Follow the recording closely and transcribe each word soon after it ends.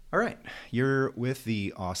All right, you're with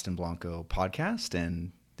the Austin Blanco podcast,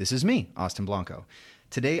 and this is me, Austin Blanco.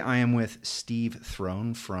 Today I am with Steve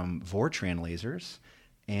Throne from Vortran Lasers,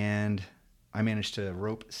 and I managed to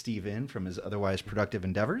rope Steve in from his otherwise productive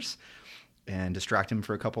endeavors and distract him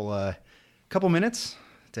for a couple minutes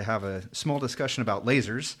to have a small discussion about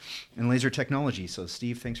lasers and laser technology. So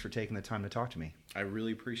Steve, thanks for taking the time to talk to me. I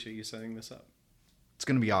really appreciate you setting this up. It's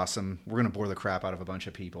going to be awesome. We're going to bore the crap out of a bunch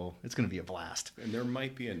of people. It's going to be a blast. And there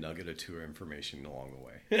might be a nugget or two of information along the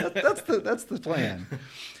way. That's the plan.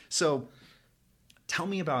 So tell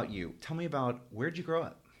me about you. Tell me about, where'd you grow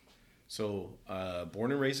up? So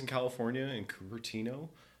born and raised in California in Cupertino.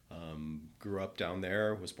 Grew up down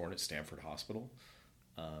there, was born at Stanford Hospital.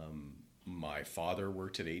 My father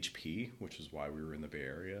worked at HP, which is why we were in the Bay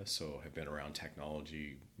Area. So I've been around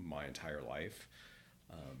technology my entire life.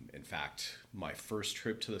 In fact, my first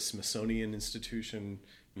trip to the Smithsonian Institution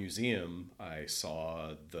Museum, I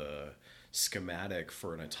saw the schematic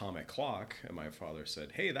for an atomic clock, and my father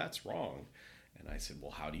said, "Hey, that's wrong." And I said,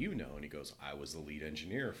 "Well, how do you know?" And he goes, "I was the lead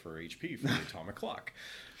engineer for HP for the atomic clock."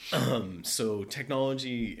 So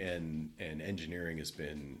technology and engineering has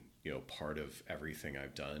been, part of everything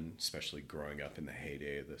I've done, especially growing up in the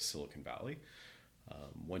heyday of the Silicon Valley.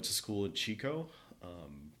 Went to school at Chico.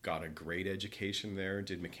 Got a great education there,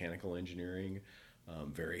 did mechanical engineering,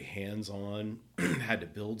 very hands-on, had to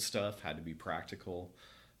build stuff, had to be practical,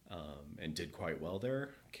 and did quite well there.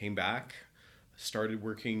 Came back, started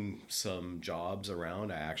working some jobs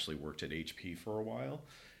around. I actually worked at HP for a while.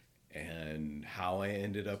 And how I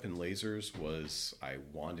ended up in lasers was I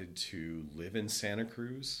wanted to live in Santa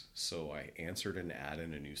Cruz, so I answered an ad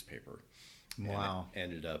in a newspaper. Wow. And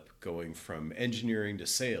ended up going from engineering to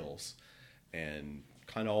sales, and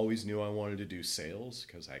kind of always knew I wanted to do sales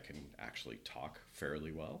because I can actually talk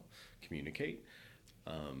fairly well, communicate,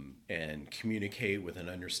 and communicate with an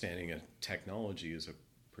understanding of technology is a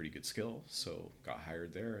pretty good skill. So got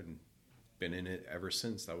hired there and been in it ever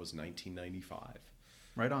since. That was 1995.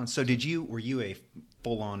 Right on. So were you a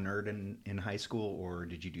full-on nerd in high school, or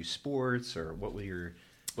did you do sports, or what was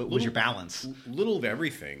your balance? Little of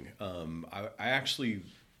everything. I actually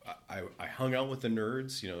hung out with the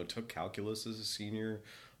nerds, took calculus as a senior,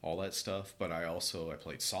 all that stuff. But I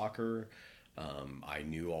played soccer. I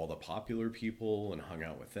knew all the popular people and hung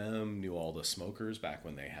out with them, knew all the smokers back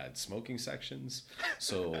when they had smoking sections.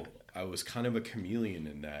 So I was kind of a chameleon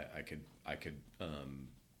in that I could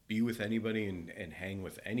be with anybody and hang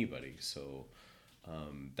with anybody. So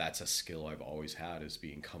that's a skill I've always had, is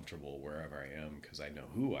being comfortable wherever I am because I know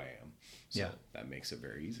who I am. So that makes it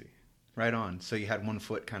very easy. Right on. So you had one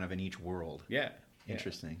foot kind of in each world. Yeah.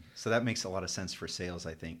 Interesting. So that makes a lot of sense for sales,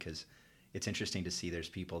 I think, because it's interesting to see there's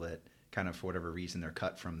people that kind of, for whatever reason, they're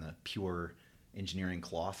cut from the pure engineering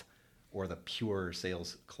cloth or the pure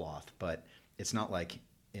sales cloth. But it's not like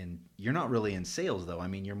you're not really in sales, though. I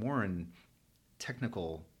mean, you're more in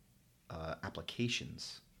technical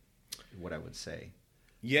applications, what I would say.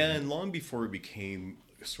 Yeah, and long before it became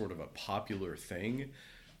sort of a popular thing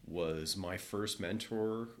was my first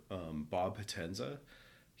mentor, Bob Potenza.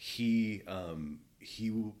 He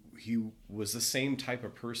was the same type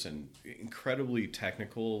of person, incredibly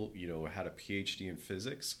technical, had a PhD in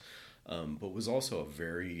physics, but was also a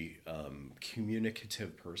very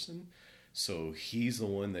communicative person. So he's the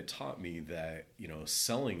one that taught me that,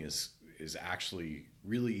 selling is actually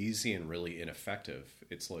really easy and really ineffective.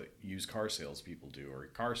 It's like used car salespeople do, or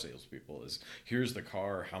car salespeople is, here's the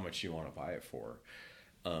car, how much you want to buy it for.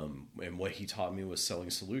 And what he taught me was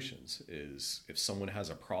selling solutions. Is if someone has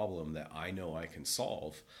a problem that I know I can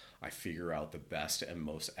solve, I figure out the best and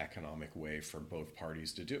most economic way for both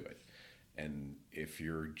parties to do it. And if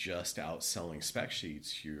you're just out selling spec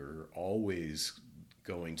sheets, you're always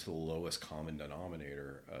going to the lowest common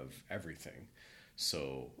denominator of everything.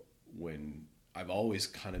 So when I've always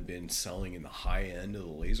kind of been selling in the high end of the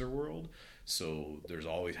laser world, so there's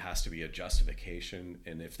always has to be a justification,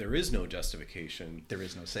 and if there is no justification, there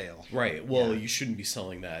is no sale. Right. Well, you shouldn't be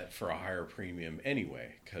selling that for a higher premium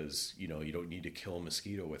anyway, because you don't need to kill a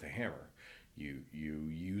mosquito with a hammer. You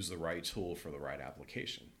use the right tool for the right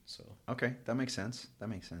application. So okay, that makes sense.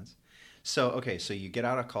 So so you get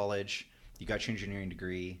out of college, you got your engineering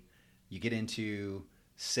degree, you get into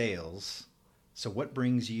sales. So what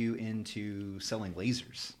brings you into selling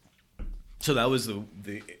lasers? So that was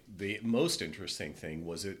the most interesting thing.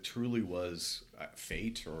 Was it truly was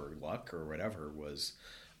fate or luck or whatever? Was,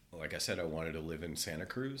 like I said, I wanted to live in Santa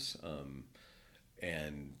Cruz,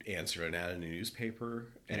 and answered an ad in a newspaper.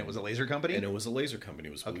 And it was a laser company? And it was a laser company.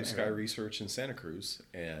 It was Blue Sky Research in Santa Cruz.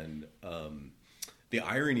 And the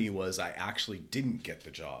irony was I actually didn't get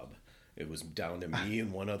the job. It was down to me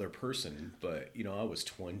and one other person, but I was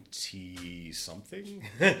 20 something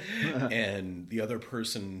and the other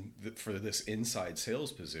person for this inside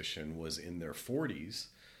sales position was in their 40s.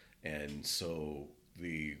 And so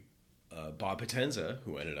the Bob Potenza,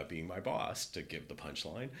 who ended up being my boss, to give the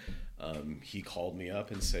punchline, he called me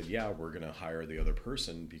up and said, yeah, we're going to hire the other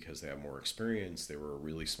person because they have more experience. They were a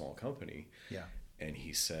really small company. Yeah. And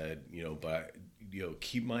he said, but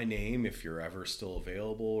keep my name if you're ever still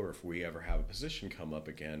available, or if we ever have a position come up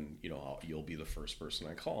again, you'll be the first person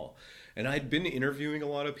I call. And I'd been interviewing a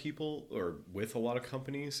lot of people or with a lot of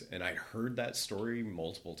companies, and I'd heard that story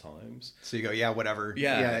multiple times. So you go, yeah, whatever.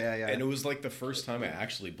 Yeah. And it was like the first time I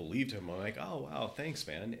actually believed him. I'm like, oh, wow, thanks,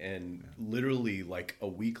 man. And literally like a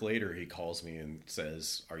week later, he calls me and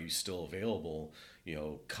says, are you still available?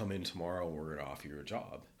 Come in tomorrow. We're going to offer you a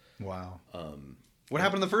job. Wow. What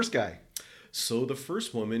happened to the first guy? So the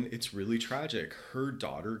first woman, it's really tragic. Her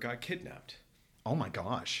daughter got kidnapped. Oh my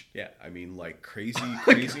gosh. Yeah, I mean, like crazy.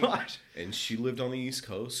 Gosh. And she lived on the East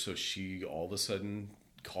Coast, so she all of a sudden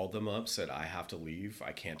called them up, said, I have to leave.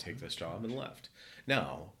 I can't take this job, and left.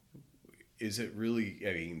 Now, is it really,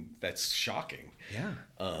 I mean, that's shocking. Yeah.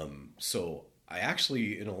 So I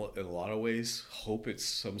actually, in a lot of ways, hope it's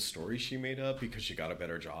some story she made up because she got a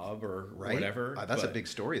better job or whatever. That's a big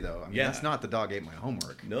story, though. I mean, yeah. That's not the dog ate my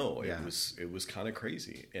homework. No, it was kind of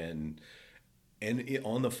crazy. And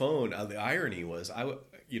on the phone, the irony was, I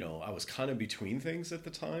was kind of between things at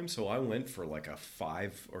the time, so I went for like a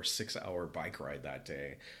 5 or 6 hour bike ride that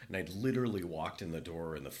day, and I literally walked in the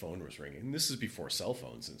door and the phone was ringing. And this is before cell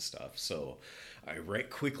phones and stuff, so I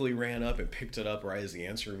quickly ran up and picked it up right as the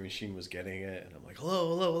answering machine was getting it, and I'm like,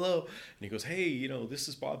 hello, and he goes, hey, this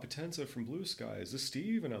is Bob Potenza from Blue Sky. Is this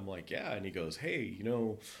Steve? And I'm like, yeah. And he goes, hey,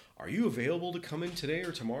 are you available to come in today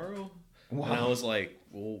or tomorrow? Wow. And I was like,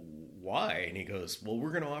 well, why? And he goes, well,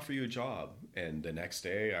 we're going to offer you a job. And the next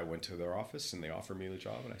day I went to their office and they offered me the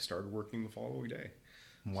job, and I started working the following day.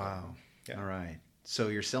 Wow. So, yeah. All right. So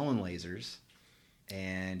you're selling lasers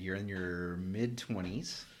and you're in your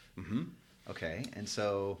mid-20s. Mm-hmm. Okay. And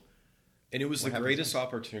it was the greatest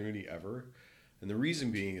opportunity ever. And the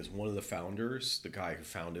reason being is one of the founders, the guy who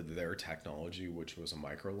founded their technology, which was a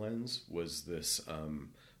micro lens, was this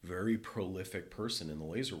very prolific person in the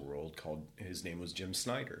laser world his name was Jim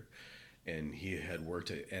Snyder. And he had worked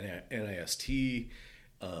at NIST.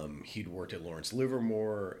 He'd worked at Lawrence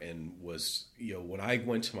Livermore, and was, when I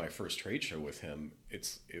went to my first trade show with him,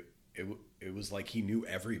 it was like he knew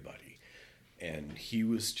everybody. And he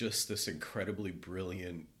was just this incredibly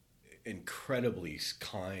brilliant, incredibly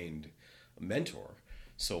kind mentor.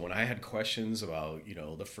 So when I had questions about,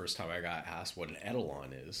 the first time I got asked what an Etalon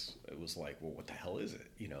is, it was like, well, what the hell is it?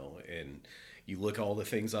 And you look all the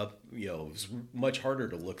things up, it was much harder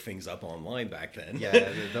to look things up online back then. Yeah,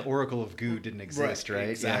 the Oracle of Goo didn't exist, right?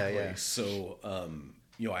 Exactly. Yeah. So,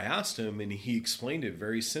 I asked him, and he explained it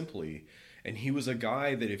very simply. And he was a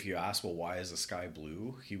guy that if you ask, well, why is the sky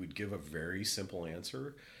blue? He would give a very simple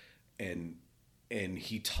answer. And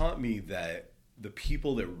he taught me that the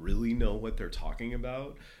people that really know what they're talking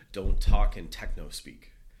about don't talk in techno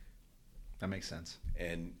speak. That makes sense.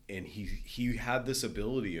 And he had this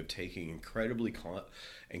ability of taking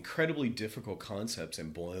incredibly difficult concepts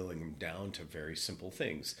and boiling them down to very simple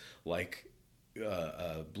things, like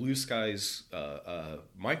Blue Sky's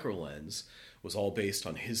micro lens was all based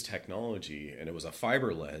on his technology, and it was a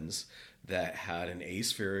fiber lens that had an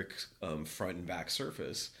aspheric front and back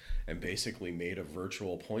surface, and basically made a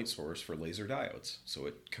virtual point source for laser diodes. So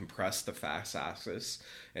it compressed the fast axis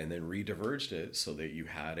and then re-diverged it so that you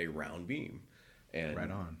had a round beam. And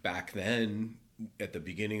right on. Back then, at the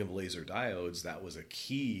beginning of laser diodes, that was a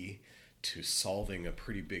key to solving a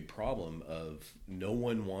pretty big problem of no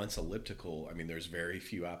one wants elliptical. I mean, there's very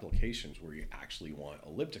few applications where you actually want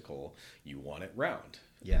elliptical. You want it round.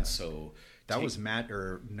 Yeah. And so that was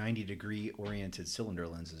 90-degree oriented cylinder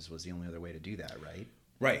lenses was the only other way to do that, right?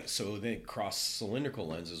 Right. So the cross cylindrical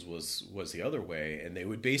lenses was the other way, and they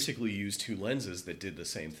would basically use two lenses that did the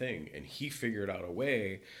same thing. And he figured out a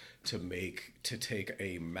way to take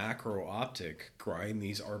a macro optic, grind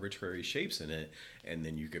these arbitrary shapes in it, and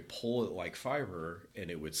then you could pull it like fiber,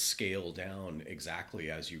 and it would scale down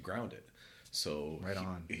exactly as you ground it. So right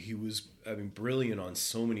on. He was, brilliant on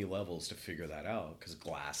so many levels to figure that out, because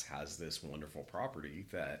glass has this wonderful property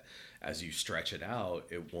that as you stretch it out,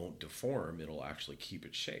 it won't deform. It'll actually keep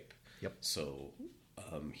its shape. Yep. So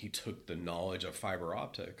he took the knowledge of fiber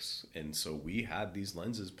optics, and so we had these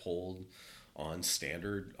lenses pulled on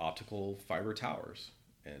standard optical fiber towers.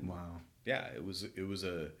 And wow. Yeah, it was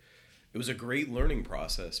a great learning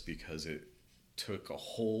process, because took a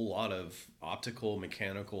whole lot of optical,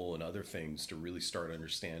 mechanical, and other things to really start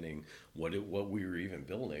understanding what we were even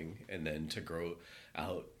building, and then to grow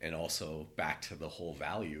out. And also back to the whole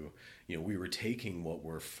value, we were taking what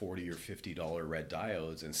were $40 or $50 red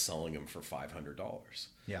diodes and selling them for $500.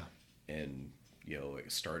 Yeah. And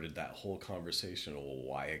it started that whole conversation. Well,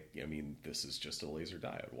 why? This is just a laser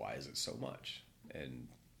diode. Why is it so much? And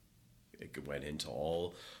it went into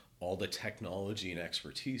all the technology and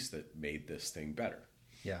expertise that made this thing better.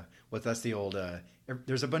 Yeah. Well, that's the old,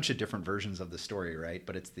 there's a bunch of different versions of the story, right?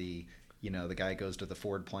 But it's the guy goes to the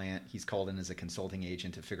Ford plant. He's called in as a consulting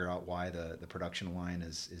agent to figure out why the production line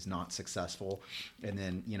is not successful. And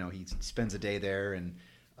then, he spends a day there and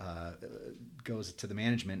goes to the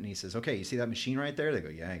management and he says, okay, you see that machine right there? They go,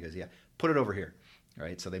 yeah. He goes, yeah, put it over here.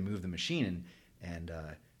 Right. So they move the machine and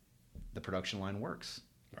the production line works.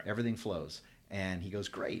 Right. Everything flows. And he goes,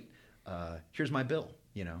 great. Here's my bill,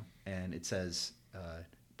 and it says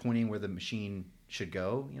pointing where the machine should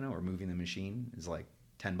go, or moving the machine is like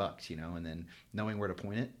 $10, and then knowing where to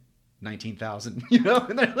point it, 19,000, and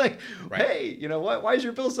they're like, right. Hey, why is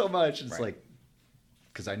your bill so much? And it's right. like,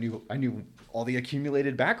 because I knew all the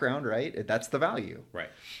accumulated background, right? That's the value. Right.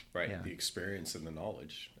 Yeah. The experience and the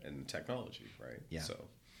knowledge and the technology, right? Yeah. So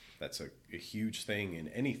that's a huge thing in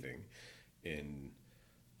anything.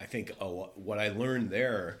 I think what I learned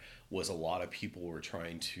there was a lot of people were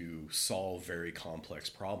trying to solve very complex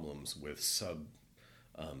problems with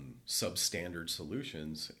substandard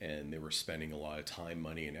solutions, and they were spending a lot of time,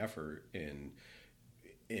 money, and effort in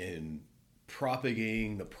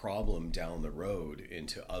propagating the problem down the road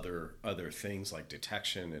into other things like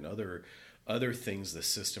detection and other things the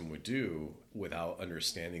system would do, without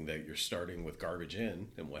understanding that you're starting with garbage in,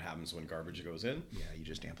 and what happens when garbage goes in. Yeah, you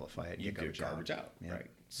just amplify it. You get garbage out. Yeah. Right.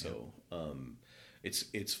 So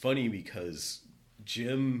it's funny because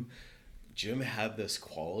Jim had this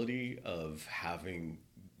quality of having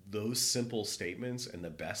those simple statements, and the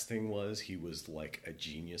best thing was he was like a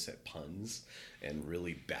genius at puns and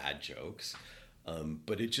really bad jokes.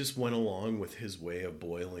 But it just went along with his way of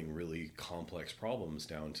boiling really complex problems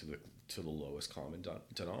down to the lowest common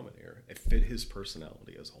denominator. It fit his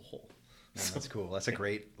personality as a whole. Yeah, that's cool. That's a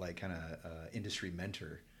great kind of industry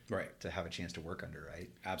mentor, right? To have a chance to work under, right?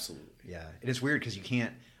 Absolutely. Yeah, it is weird because you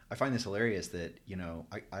can't. I find this hilarious that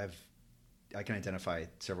I can identify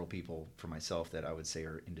several people for myself that I would say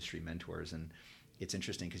are industry mentors, and it's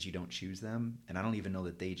interesting because you don't choose them, and I don't even know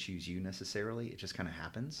that they choose you necessarily. It just kind of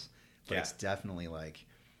happens. But It's definitely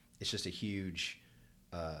it's just a huge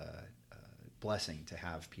blessing to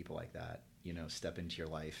have people like that, step into your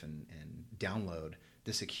life and download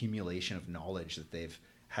this accumulation of knowledge that they've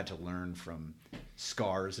had to learn from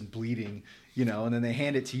scars and bleeding, and then they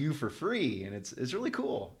hand it to you for free. And it's really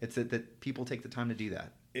cool. It's that people take the time to do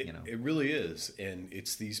that. It really is. And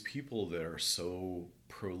it's these people that are so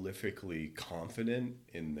prolifically confident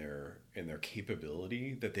in their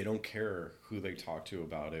capability that they don't care who they talk to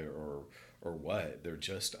about it or what. They're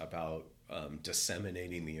just about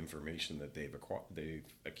disseminating the information that they've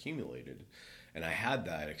accumulated. And I had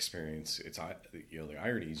that experience. It's the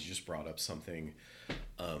irony is you just brought up something.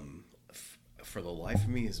 For the life of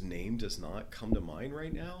me, his name does not come to mind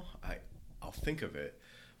right now. I'll think of it.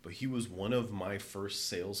 But he was one of my first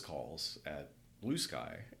sales calls at Blue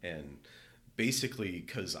Sky, and basically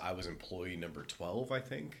because I was employee number 12, I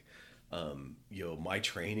think. My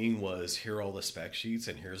training was here are all the spec sheets,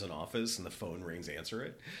 and here's an office, and the phone rings, answer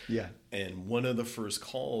it. Yeah. And one of the first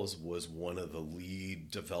calls was one of the lead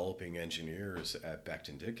developing engineers at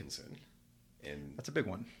Becton Dickinson. And that's a big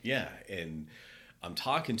one. Yeah. And I'm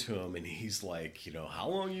talking to him, and he's like, how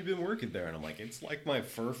long you been working there? And I'm like, it's like my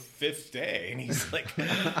fifth day. And he's like,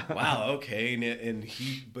 wow, okay.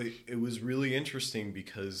 But it was really interesting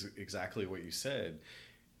because exactly what you said,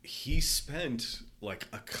 he spent like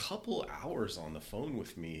a couple hours on the phone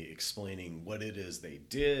with me explaining what it is they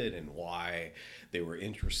did and why they were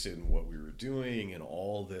interested in what we were doing, and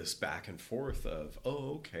all this back and forth of,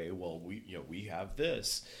 oh, okay, well, we have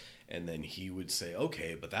this. And then he would say,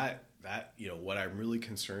 okay, but that, what I'm really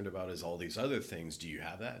concerned about is all these other things. Do you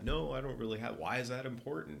have that? No, I don't really have. Why is that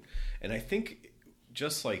important? And I think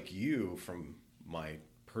just like you, from my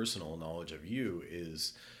personal knowledge of you,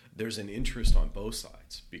 is there's an interest on both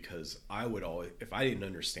sides, because I would always, if I didn't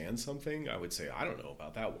understand something, I would say, I don't know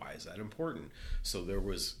about that. Why is that important? So there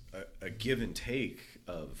was a give and take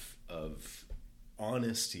of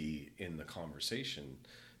honesty in the conversation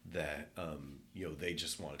that, they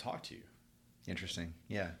just want to talk to you. Interesting.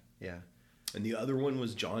 Yeah. Yeah. And the other one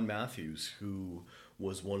was John Matthews, who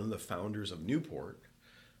was one of the founders of Newport.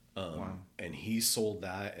 Wow. And he sold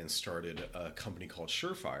that and started a company called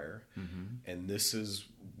Surefire. And this is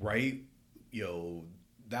right,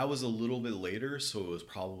 that was a little bit later. So it was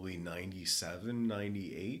probably 97,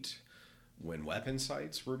 98 when weapon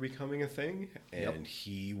sights were becoming a thing. And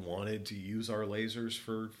he wanted to use our lasers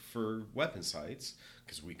for weapon sights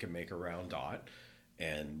because we can make a round dot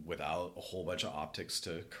and without a whole bunch of optics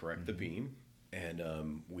to correct the beam.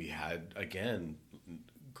 And we had, again,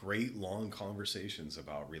 great long conversations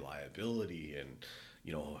about reliability. And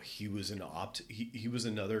he was he was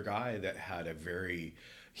another guy that had a very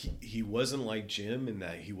he wasn't like Jim in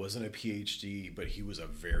that he wasn't a PhD, but he was a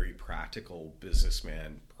very practical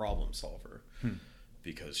businessman, problem solver.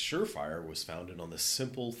 Because Surefire was founded on the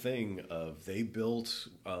simple thing of they built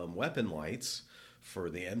weapon lights for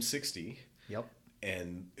the M60. Yep.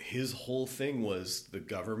 And his whole thing was the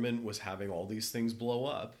government was having all these things blow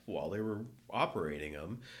up while they were operating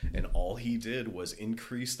them. And all he did was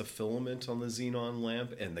increase the filament on the xenon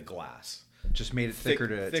lamp and the glass. Just made it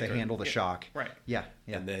thicker to handle the shock. Right. Yeah.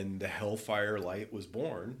 And then the Hellfire light was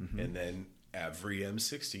born. And then every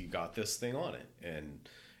M60 got this thing on it. And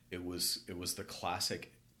it was the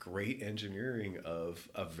classic great engineering of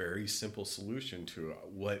a very simple solution to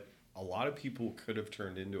what a lot of people could have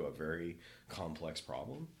turned into a very complex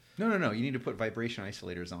problem. No. You need to put vibration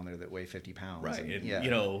isolators on there that weigh 50 pounds. Right.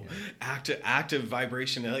 And, active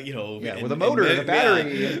vibration, with a motor and a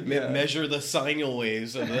battery. Measure the sine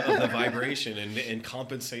waves of the vibration and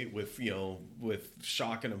compensate with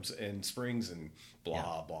shock and springs and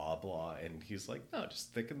blah, blah, blah. And he's like, no,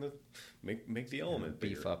 just thicken make the element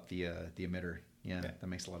beef bigger. up the emitter. Yeah, that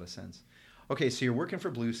makes a lot of sense. Okay, so you're working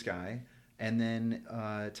for Blue Sky, and then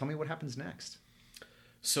tell me what happens next.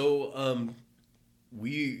 So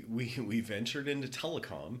we ventured into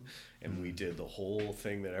telecom, and we did the whole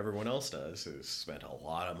thing that everyone else does: is spent a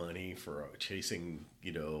lot of money for chasing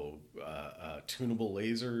tunable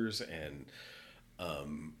lasers and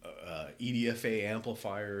EDFA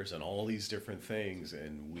amplifiers and all these different things.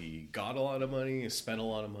 And we got a lot of money, spent a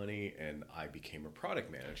lot of money, and I became a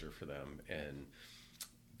product manager for them and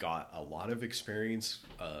got a lot of experience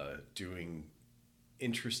doing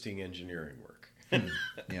interesting engineering work.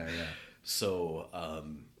 Yeah. So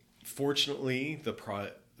fortunately,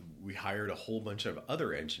 we hired a whole bunch of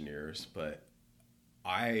other engineers, but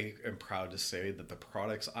I am proud to say that the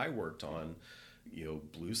products I worked on,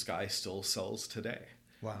 Blue Sky still sells today.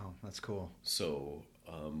 Wow, that's cool. So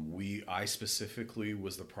I specifically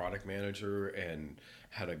was the product manager and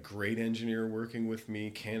had a great engineer working with me,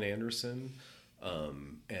 Ken Anderson,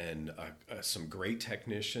 and some great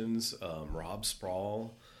technicians, Rob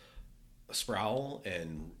Sproul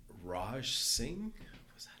and Raj Singh.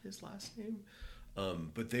 Was that his last name?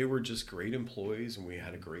 But they were just great employees, and we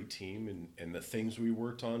had a great team, and the things we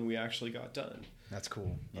worked on, we actually got done. That's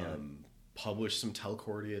cool. Yeah. Published some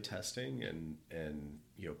Telcordia testing and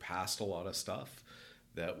passed a lot of stuff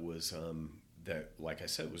that was that, like I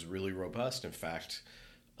said, was really robust. In fact,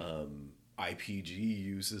 IPG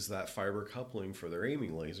uses that fiber coupling for their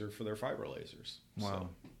aiming laser for their fiber lasers. Wow. So,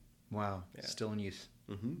 Wow. Yeah. Still in use.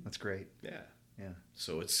 That's great. yeah. Yeah.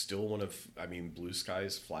 So it's still one of, Blue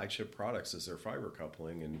Sky's flagship products is their fiber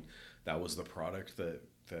coupling, and that was the product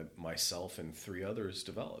that myself and 3 others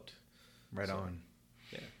developed. Right on.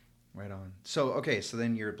 Yeah. Right on. So, okay, so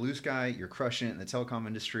then you're at Blue Sky, you're crushing it in the telecom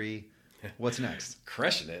industry. What's next?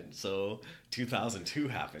 Crushing it. So 2002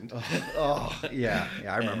 happened. Yeah,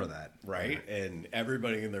 I remember that. Right. Yeah. And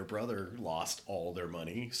everybody and their brother lost all their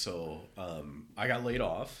money. So I got laid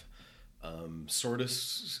off. Sort of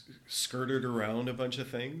skirted around a bunch of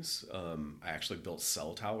things. I actually built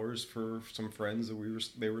cell towers for some friends that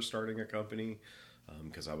they were starting a company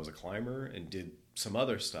because I was a climber, and did some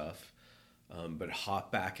other stuff. But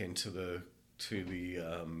hopped back into the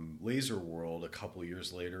laser world a couple of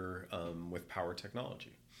years later with Power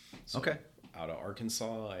Technology. So okay. Out of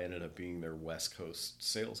Arkansas, I ended up being their West Coast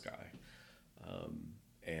sales guy,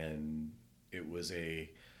 and it was a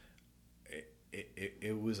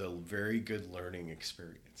very good learning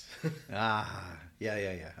experience.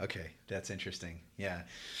 Yeah. Okay, that's interesting. Yeah.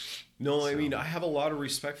 No, I mean, I have a lot of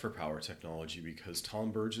respect for Power Technology because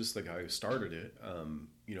Tom Burgess, the guy who started it,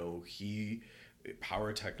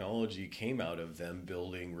 Power Technology came out of them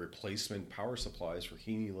building replacement power supplies for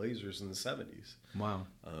Heaney lasers in the 70s. Wow.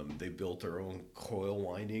 They built their own coil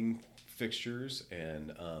winding fixtures,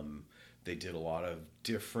 and they did a lot of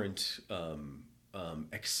different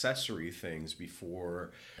accessory things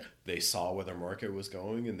before they saw where the market was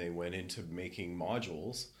going, and they went into making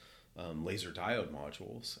modules, laser diode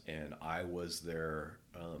modules, and I was their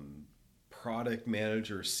product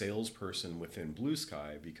manager salesperson within Blue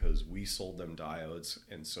Sky because we sold them diodes,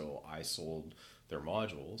 and so I sold their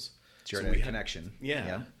modules. So we had a had connection.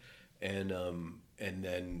 Yeah. And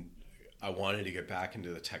then I wanted to get back into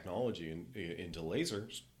the technology and into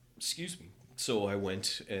lasers. Excuse me. So I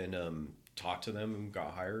went and talked to them and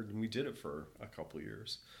got hired, and we did it for a couple of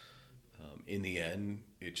years. In the end,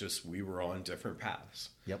 we were on different paths.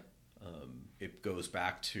 Yep. It goes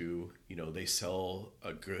back to, they sell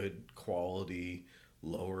a good quality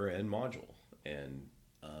lower end module, and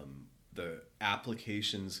the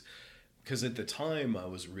applications, because at the time I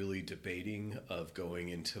was really debating of going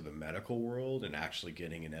into the medical world and actually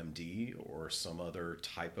getting an MD or some other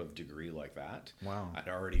type of degree like that. Wow. I'd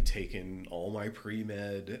already taken all my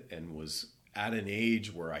pre-med and was at an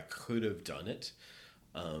age where I could have done it.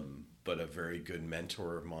 But a very good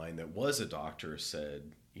mentor of mine that was a doctor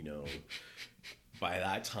said, by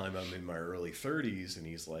that time I'm in my early 30s, and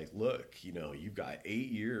he's like, look, you've got 8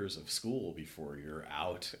 years of school before you're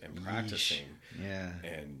out and practicing. Yeesh. Yeah.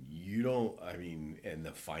 And and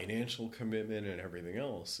the financial commitment and everything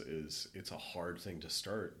else it's a hard thing to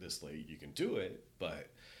start this late. You can do it,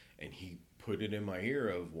 and he put it in my ear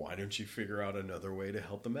of, why don't you figure out another way to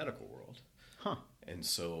help the medical world? Huh. And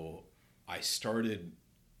so I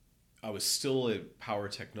was still at Power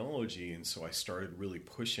Technology, and so I started really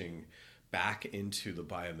pushing back into the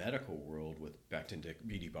biomedical world with Becton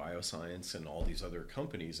BD Bioscience and all these other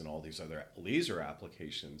companies and all these other laser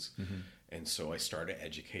applications. Mm-hmm. And so I started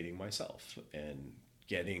educating myself and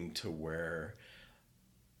getting to where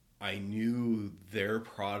I knew their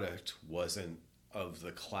product wasn't of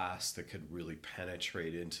the class that could really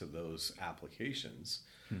penetrate into those applications.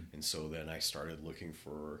 And so then I started looking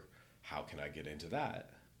for, how can I get into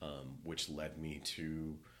that? Which led me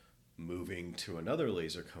to moving to another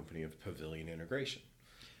laser company of Pavilion Integration.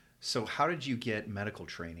 So how did you get medical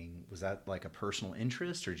training? Was that like a personal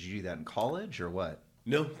interest, or did you do that in college, or what?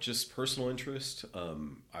 No, just personal interest.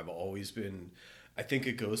 I've always been, I think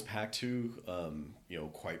it goes back to,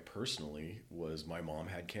 quite personally, was my mom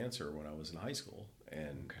had cancer when I was in high school,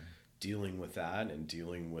 and dealing with that and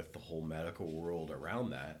dealing with the whole medical world around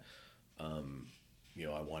that,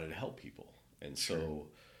 I wanted to help people. And so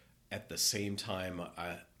at the same time,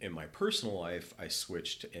 in my personal life, I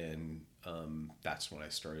switched, and that's when I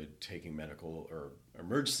started taking medical or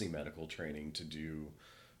emergency medical training to do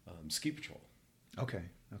ski patrol. Okay.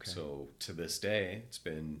 So to this day, it's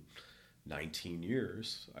been 19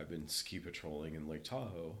 years. I've been ski patrolling in Lake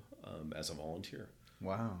Tahoe as a volunteer.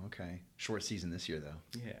 Wow. Okay. Short season this year,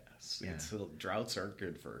 though. Yes. Yeah. Droughts aren't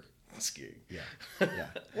good for skiing. Yeah.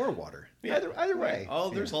 Or water. Yeah. Either way. Oh,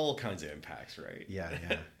 there's all kinds of impacts, right? Yeah.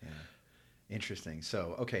 Interesting.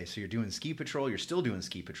 So, so you're doing ski patrol. You're still doing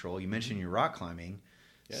ski patrol. You mentioned you're rock climbing.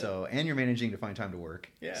 Yeah. So, and you're managing to find time to work.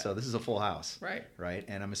 Yeah. So this is a full house. Right.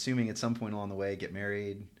 And I'm assuming at some point along the way, get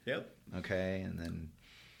married. Yep. Okay. And then.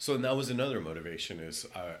 So that was another motivation is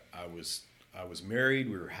I was married.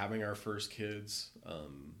 We were having our first kids.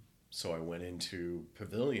 So I went into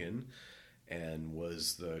Pavilion and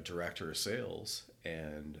was the director of sales.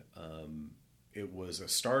 And it was a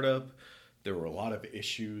startup. There were a lot of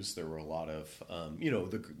issues. There were a lot of,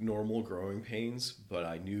 the normal growing pains. But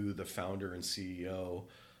I knew the founder and CEO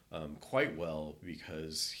quite well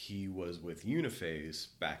because he was with Uniphase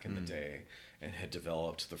back in the day and had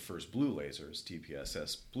developed the first blue lasers,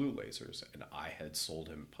 DPSS blue lasers. And I had sold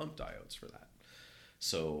him pump diodes for that.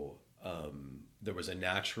 So there was a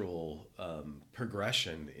natural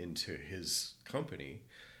progression into his company.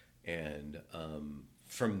 And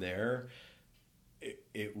from there,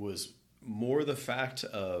 it was more the fact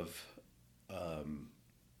of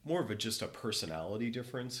just a personality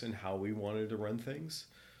difference in how we wanted to run things.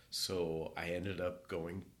 So I ended up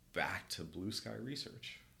going back to Blue Sky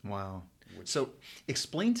Research. Wow. So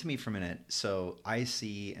explain to me for a minute. So I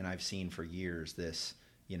see, and I've seen for years, this,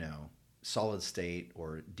 solid state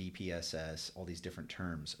or DPSS, all these different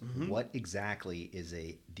terms. Mm-hmm. What exactly is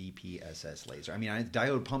a DPSS laser? I mean,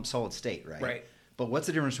 diode pump solid state, right? Right. But what's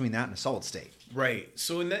the difference between that and a solid state? Right.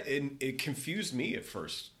 So it confused me at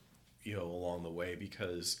first, along the way,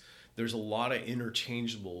 because there's a lot of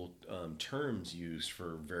interchangeable terms used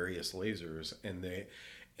for various lasers,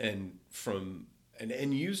 and from an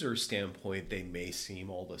end user standpoint, they may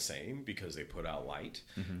seem all the same because they put out light,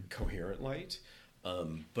 coherent light,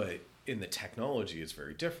 but in the technology, it's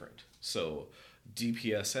very different. So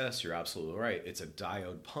DPSS, you're absolutely right. It's a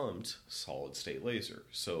diode pumped solid state laser.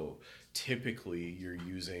 So typically you're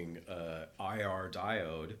using a IR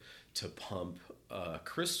diode to pump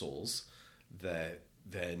crystals that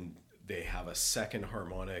then they have a second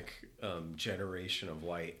harmonic generation of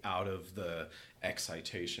light out of the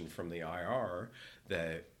excitation from the IR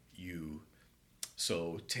that you.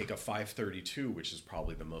 So take a 532, which is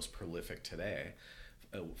probably the most prolific today.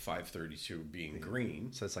 532 being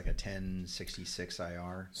green. So it's like a 1066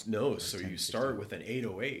 IR? No, so you start with an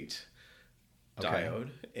 808 diode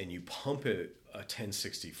and you pump it a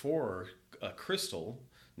 1064 crystal,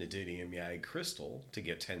 neodymium YAG crystal, to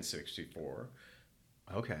get 1064.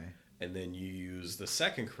 Okay. And then you use the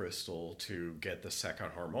second crystal to get the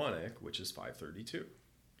second harmonic, which is 532.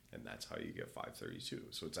 And that's how you get 532.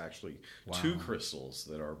 So it's actually two crystals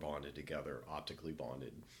that are bonded together, optically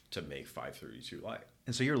bonded, to make 532 light.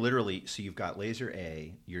 And so you've got laser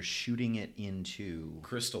A, you're shooting it into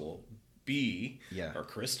crystal B, or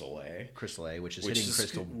crystal A. Crystal A, which is hitting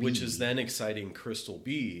crystal B. Which is then exciting crystal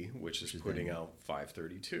B, which is putting out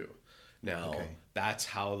 532. Now, that's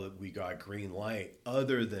how we got green light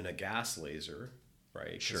other than a gas laser,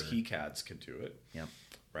 right? Because HECADs could do it. Yep.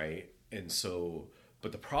 Right? And so...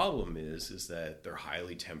 But the problem is that they're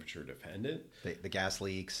highly temperature dependent. The gas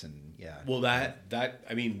leaks and Well, I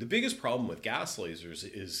mean, the biggest problem with gas lasers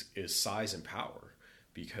is size and power,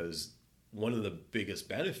 because one of the biggest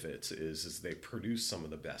benefits is they produce some of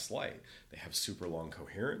the best light. They have super long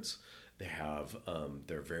coherence. They have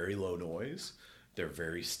they're very low noise. They're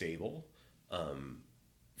very stable.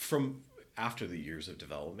 From after the years of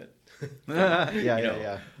development.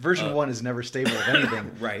 Version 1 is never stable of anything.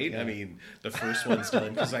 Right. I mean, the first one's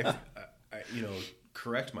done because I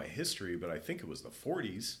correct my history, but I think it was the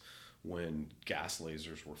 40s when gas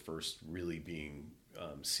lasers were first really being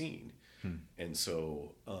seen. And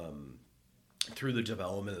so through the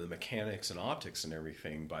development of the mechanics and optics and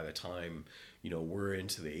everything, by the time, we're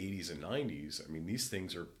into the 80s and 90s, I mean, these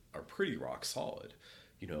things are pretty rock solid,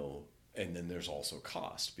 and then there's also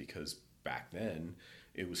cost, because back then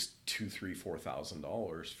it was $2,000, $3,000,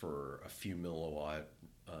 $4,000 for a few milliwatt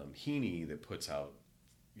Heaney that puts out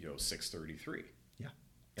 633.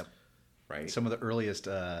 Yep. Right. Some of the earliest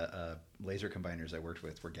laser combiners I worked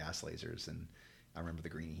with were gas lasers, and I remember the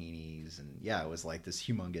green Heanies, and it was like this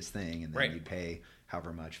humongous thing, and then you'd pay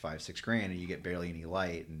however much, $5-6 grand, and you get barely any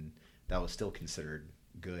light, and that was still considered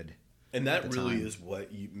good. And that really is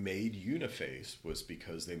what made Uniface, was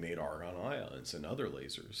because they made argon ions and other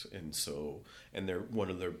lasers. And so, one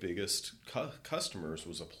of their biggest customers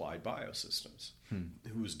was Applied Biosystems,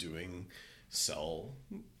 who was doing cell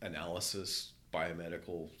analysis,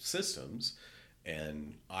 biomedical systems.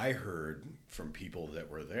 And I heard from people that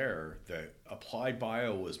were there that Applied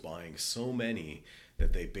Bio was buying so many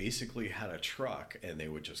that they basically had a truck and they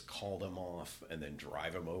would just call them off and then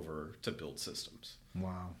drive them over to build systems.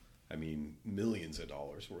 Wow. I mean, millions of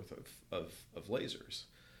dollars worth of lasers.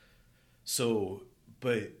 So,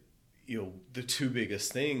 but, the two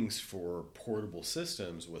biggest things for portable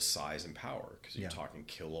systems was size and power, because you're talking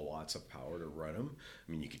kilowatts of power to run them.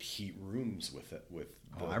 I mean, you could heat rooms with it.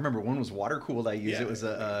 I remember one was water cooled. I used it was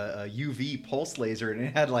a UV pulse laser, and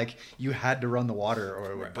it had you had to run the water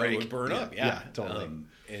or it would break. It would burn up. Yeah, totally.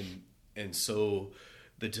 And so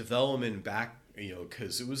the development back,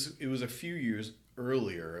 because it was a few years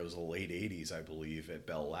earlier, it was the late 80s, I believe, at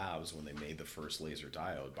Bell Labs when they made the first laser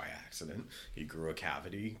diode by accident. He grew a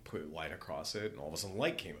cavity, put light across it, and all of a sudden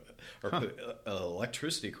light came out. Or put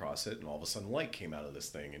electricity across it, and all of a sudden light came out of this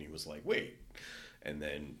thing. And he was like, wait. And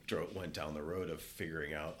then went down the road of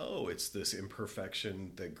figuring out, it's this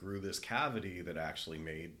imperfection that grew this cavity that actually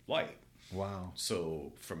made light. Wow.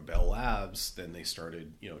 So from Bell Labs, then they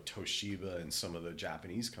started, Toshiba and some of the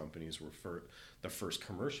Japanese companies were for the first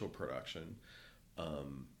commercial production.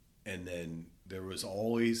 And then there was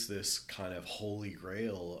always this kind of holy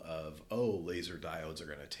grail of, laser diodes are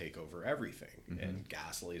going to take over everything, and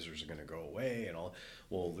gas lasers are going to go away and all.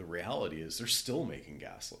 Well, the reality is they're still making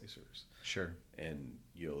gas lasers. Sure. And,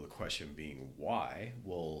 the question being why?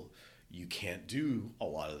 Well, you can't do a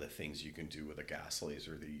lot of the things you can do with a gas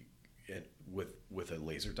laser with a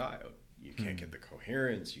laser diode. You can't get the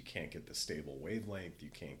coherence. You can't get the stable wavelength.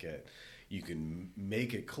 You can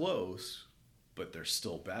make it close, but they're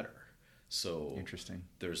still better. So interesting.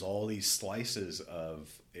 There's all these slices of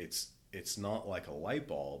it's not like a light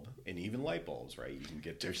bulb, and even light bulbs, right? You can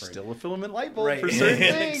get different. There's still a filament light bulb for certain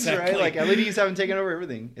things, exactly. Right? Like LEDs haven't taken over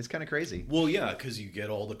everything. It's kind of crazy. Well, yeah, because you get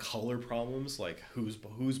all the color problems, like who's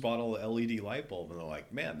bought a LED light bulb, and they're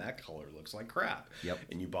like, man, that color looks like crap. Yep.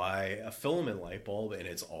 And you buy a filament light bulb, and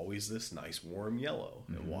it's always this nice warm yellow.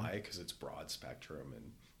 And why? Because it's broad spectrum,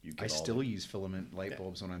 and I still use filament light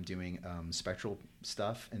bulbs when I'm doing spectral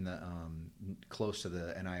stuff in the close to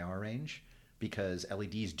the NIR range, because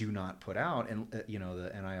LEDs do not put out the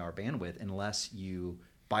NIR bandwidth unless you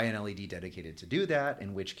buy an LED dedicated to do that,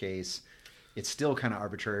 in which case it's still kind of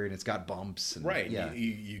arbitrary and it's got bumps. And, right. Yeah.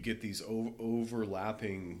 You get these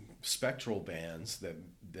overlapping spectral bands that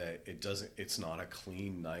it's not a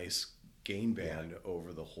clean, nice gain band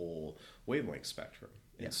over the whole wavelength spectrum.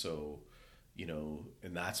 And so,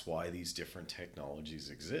 and that's why these different technologies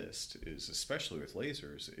exist, is especially with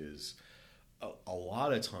lasers, is a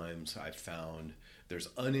lot of times I've found there's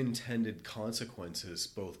unintended consequences,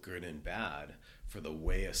 both good and bad, for the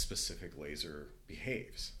way a specific laser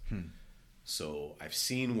behaves. So I've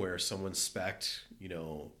seen where someone spec'd,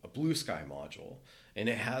 a blue sky module, and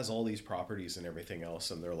it has all these properties and everything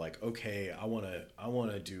else, and they're like, okay, I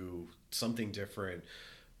want to do something different,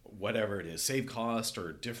 whatever it is, save cost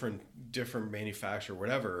or different manufacturer,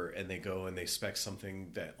 whatever, and they go and they spec something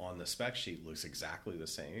that on the spec sheet looks exactly the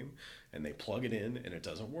same, and they plug it in and it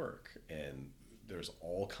doesn't work. And there's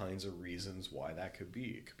all kinds of reasons why that could be.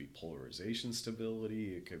 It could be polarization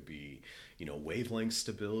stability, it could be, wavelength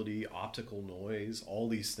stability, optical noise, all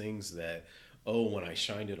these things that, when I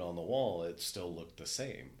shined it on the wall, it still looked the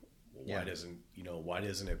same. Why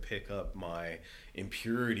doesn't it pick up my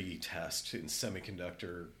impurity test in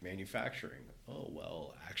semiconductor manufacturing? Oh,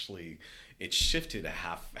 well, actually it shifted a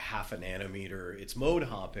half a nanometer. It's mode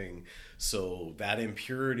hopping. So that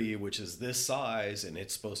impurity, which is this size and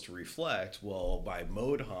it's supposed to reflect, well, by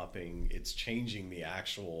mode hopping, it's changing the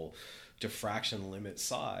actual diffraction limit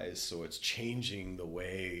size, so it's changing the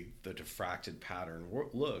way the diffracted pattern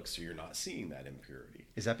looks, so you're not seeing that impurity.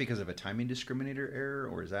 Is that because of a timing discriminator error,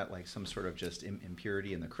 or is that like some sort of just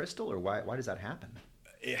impurity in the crystal, or why does that happen?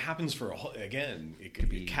 It happens for it could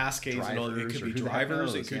be cascades and all. It could be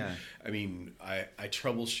drivers. It could. I mean, I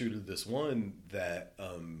troubleshooted this one that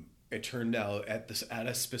it turned out at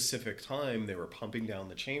a specific time they were pumping down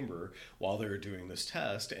the chamber while they were doing this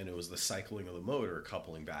test, and it was the cycling of the motor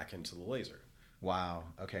coupling back into the laser. Wow.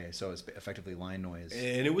 Okay, so it's effectively line noise,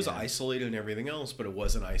 and it was isolated and everything else, but it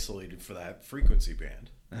wasn't isolated for that frequency band.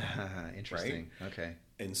 Interesting. Right? Okay.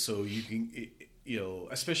 And so you can,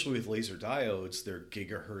 especially with laser diodes, they're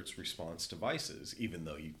gigahertz response devices, even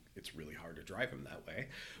though it's really hard to drive them that way.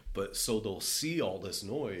 But so they'll see all this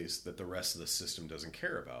noise that the rest of the system doesn't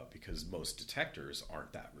care about, because most detectors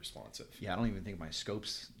aren't that responsive. Yeah, I don't even think my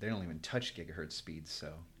scopes, they don't even touch gigahertz speeds.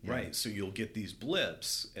 So yeah. Right, so you'll get these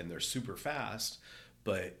blips and they're super fast,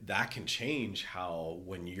 but that can change how,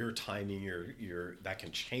 when you're timing that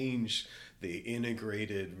can change the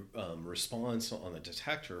integrated response on the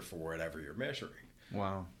detector for whatever you're measuring.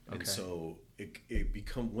 Wow. Okay. And so it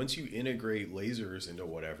becomes, once you integrate lasers into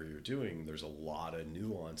whatever you're doing, there's a lot of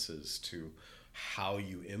nuances to how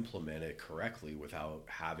you implement it correctly without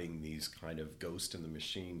having these kind of ghost in the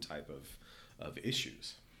machine type of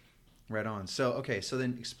issues. Right on. So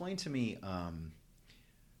then explain to me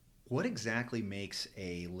what exactly makes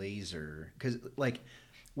a laser, because like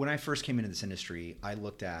when I first came into this industry, I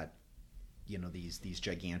looked at these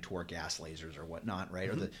gigantor gas lasers or whatnot,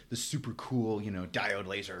 right? Mm-hmm. Or the super cool, diode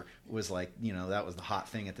laser was like, that was the hot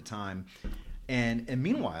thing at the time. And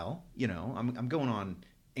meanwhile, I'm going on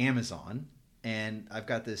Amazon and I've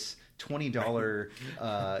got this $20,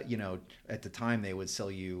 at the time they would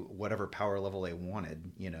sell you whatever power level they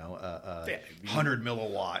wanted, 100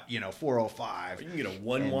 milliwatt, 405. You can get a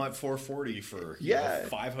 1 watt 440 for $500,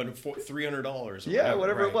 $300. Yeah,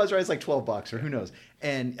 whatever it was, right? It's like $12 or who knows.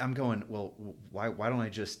 And I'm going, well, why don't I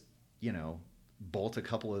just, bolt a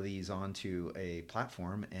couple of these onto a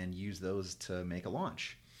platform and use those to make a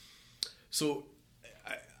launch? So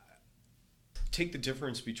take the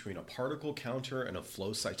difference between a particle counter and a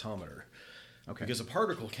flow cytometer. Okay. Because a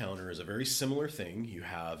particle counter is a very similar thing. You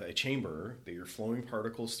have a chamber that you're flowing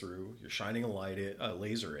particles through, you're shining a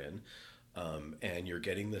laser in, and you're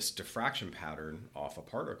getting this diffraction pattern off a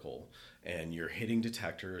particle, and you're hitting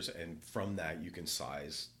detectors, and from that you can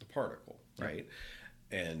size the particle, right?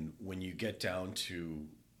 And when you get down to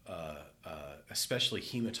especially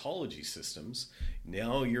hematology systems,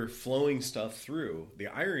 now you're flowing stuff through. The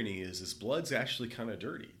irony is blood's actually kind of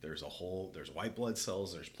dirty. There's white blood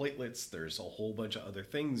cells, there's platelets, there's a whole bunch of other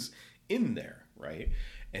things in there, right?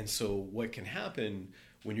 And so what can happen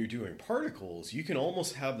when you're doing particles, you can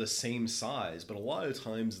almost have the same size, but a lot of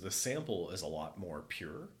times the sample is a lot more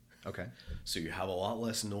pure. Okay. So you have a lot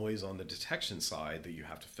less noise on the detection side that you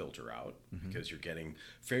have to filter out, because you're getting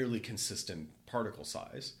fairly consistent particle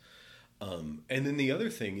size. And then the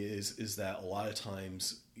other thing is that a lot of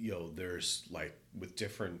times, there's like with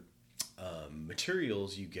different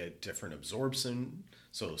materials, you get different absorption.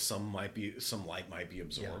 So some light might be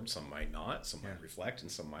absorbed, some might not, some might reflect,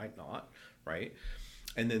 and some might not, right?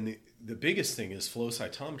 And then the biggest thing is flow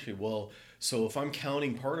cytometry. Well, so if I'm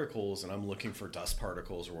counting particles and I'm looking for dust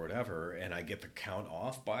particles or whatever, and I get the count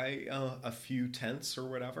off by a few tenths or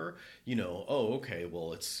whatever, oh, okay,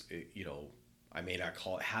 well, I may not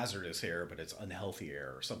call it hazardous air, but it's unhealthy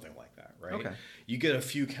air or something like that, right? Okay. You get a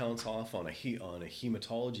few counts off on a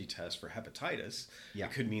hematology test for hepatitis. Yeah.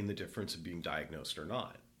 It could mean the difference of being diagnosed or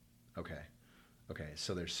not. Okay,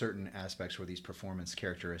 so there's certain aspects where these performance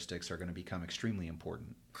characteristics are going to become extremely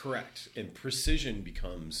important. Correct. And precision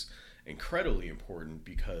becomes incredibly important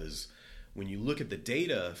because when you look at the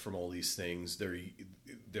data from all these things,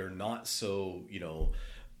 they're not so,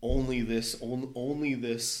 only this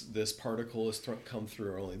particle has come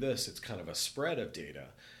through, or only this. It's kind of a spread of data.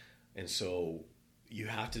 And so you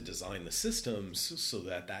have to design the systems so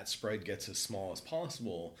that spread gets as small as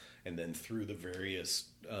possible. And then through the various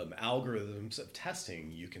algorithms of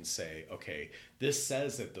testing, you can say, okay, this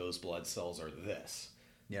says that those blood cells are this.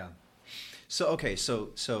 Yeah. So, okay,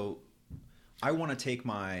 so I want to take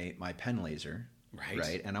my pen laser,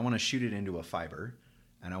 right? And I want to shoot it into a fiber,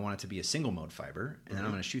 and I want it to be a single mode fiber, and then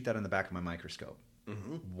I'm going to shoot that in the back of my microscope.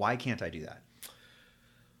 Why can't I do that?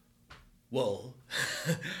 Well,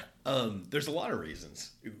 there's a lot of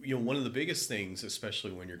reasons. One of the biggest things,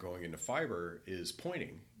 especially when you're going into fiber, is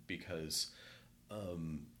pointing, because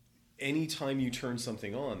anytime you turn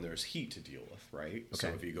something on, there's heat to deal with, right? Okay. So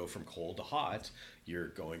if you go from cold to hot, you're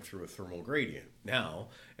going through a thermal gradient. Now,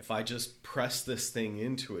 if I just press this thing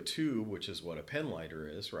into a tube, which is what a pen lighter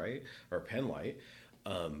is, right? Or a pen light,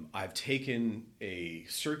 I've taken a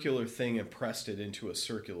circular thing and pressed it into a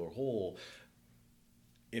circular hole.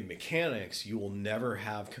 In mechanics, you will never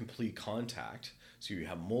have complete contact. So you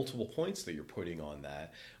have multiple points that you're putting on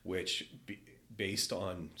that, which based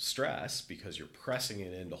on stress, because you're pressing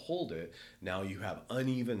it in to hold it, now you have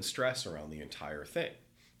uneven stress around the entire thing.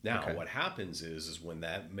 Now, what happens is when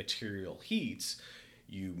that material heats,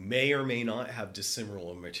 you may or may not have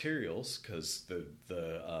dissimilar materials, because the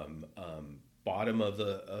bottom of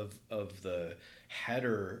the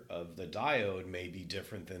header of the diode may be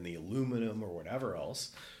different than the aluminum or whatever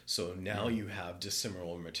else. So now you have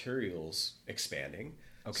dissimilar materials expanding.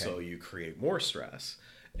 Okay. So you create more stress.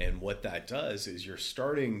 And what that does is you're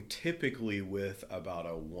starting typically with about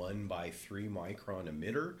a 1/3 micron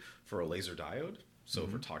emitter for a laser diode. So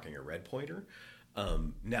if we're talking a red pointer,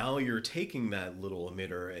 now you're taking that little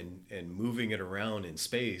emitter and moving it around in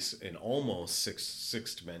space in almost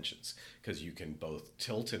six dimensions, because you can both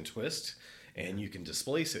tilt and twist, and you can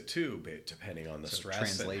displace it too, depending on the stress.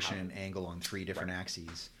 Translation angle on 3 different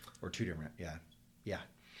axes, or 2 different, yeah.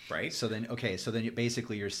 Right. So then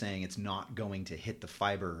basically you're saying it's not going to hit the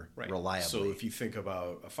fiber reliably. So if you think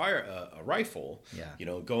about a rifle,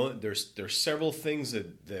 there's several things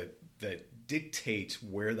that dictate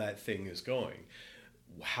where that thing is going.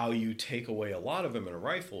 How you take away a lot of them in a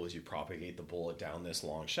rifle is you propagate the bullet down this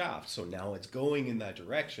long shaft. So now it's going in that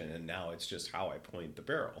direction, and now it's just how I point the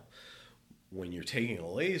barrel. When you're taking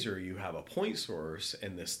a laser, you have a point source,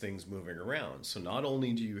 and this thing's moving around. So not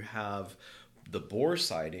only do you have the bore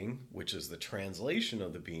sighting, which is the translation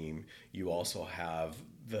of the beam, you also have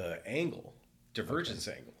the angle, divergence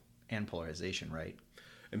angle. And polarization, right?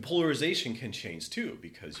 And polarization can change too,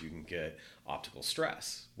 because you can get optical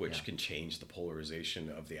stress, which can change the polarization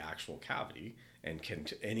of the actual cavity, and can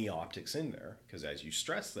any optics in there, because as you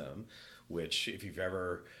stress them, which if you've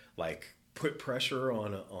ever put pressure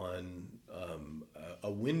on a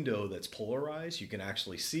window that's polarized, you can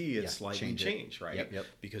actually see it slightly change, right? Yep.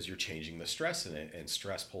 Because you're changing the stress in it, and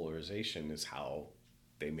stress polarization is how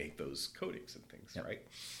they make those coatings and things, right?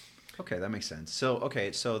 Okay, that makes sense. So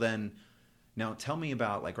then, now tell me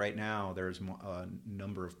about, right now there's a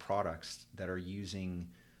number of products that are using,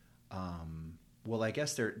 I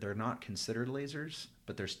guess they're not considered lasers,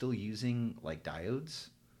 but they're still using diodes.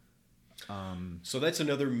 So that's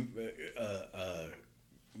another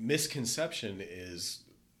misconception, is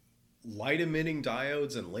light emitting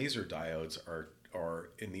diodes and laser diodes are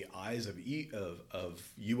in the eyes of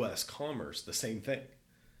U.S. commerce the same thing.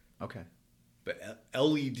 Okay. But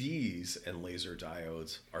LEDs and laser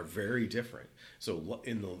diodes are very different. So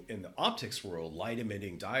in the optics world, light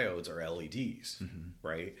emitting diodes are LEDs,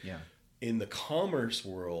 right? Yeah. In the commerce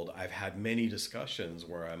world, I've had many discussions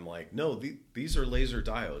where I'm like, no, these are laser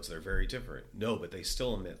diodes. They're very different. No, but they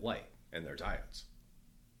still emit light, and they're diodes.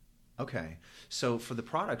 Okay. So for the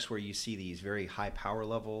products where you see these very high power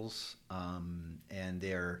levels, and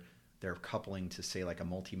they're coupling to, say, a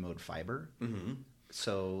multi-mode fiber,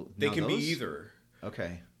 so they can be either.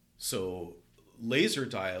 Okay. So laser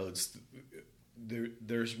diodes,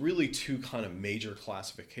 there's really two kind of major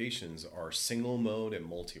classifications, are single mode and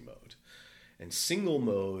multi-mode. And single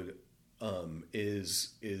mode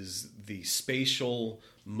is the spatial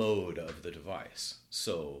mode of the device.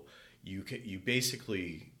 So you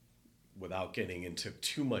basically, without getting into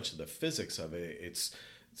too much of the physics of it, it's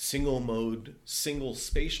single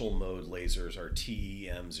spatial mode lasers are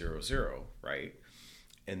TEM00, right?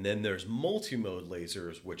 And then there's multi-mode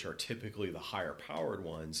lasers, which are typically the higher powered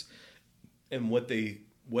ones. And what they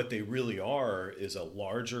really are is a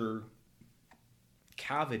larger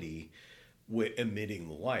cavity emitting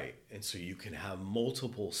the light. And so you can have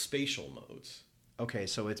multiple spatial modes. Okay,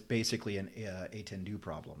 so it's basically an A10-do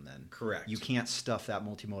problem then. Correct. You can't stuff that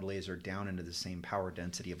multimode laser down into the same power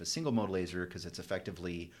density of a single mode laser because it's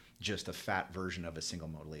effectively just a fat version of a single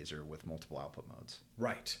mode laser with multiple output modes.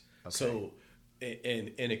 Right. Okay. So,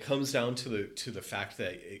 and it comes down to the fact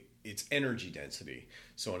that it's energy density.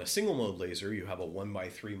 So on a single mode laser, you have a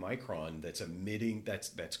 1/3 micron that's emitting,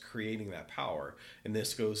 that's creating that power. And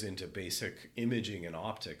this goes into basic imaging and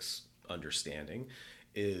optics understanding.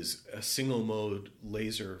 Is a single mode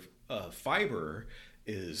laser fiber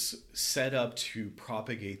is set up to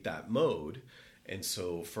propagate that mode. And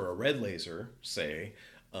so for a red laser, say,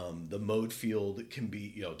 the mode field can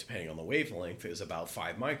be, depending on the wavelength, is about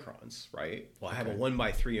 5 microns, right? Well, I have a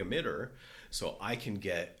 1/3 emitter, so I can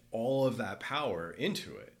get all of that power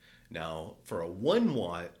into it. Now, for a 1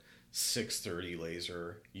 watt 630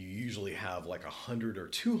 laser, you usually have like 100 or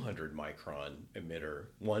 200 micron emitter,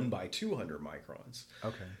 1/200 microns.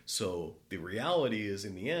 Okay. So the reality is,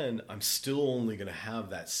 in the end, I'm still only going to have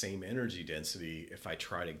that same energy density if I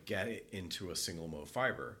try to get it into a single mode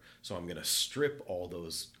fiber. So I'm going to strip all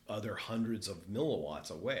those other hundreds of milliwatts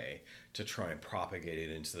away to try and propagate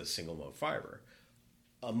it into the single mode fiber.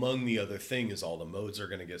 Among the other thing is all the modes are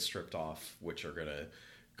going to get stripped off, which are going to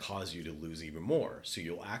cause you to lose even more. So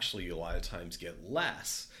you'll actually a lot of times get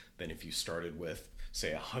less than if you started with,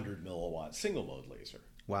 say, 100 milliwatt single mode laser.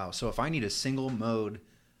 Wow. So if I need a single mode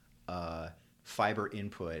fiber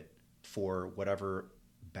input for whatever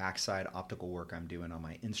backside optical work I'm doing on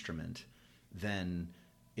my instrument, then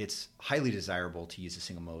it's highly desirable to use a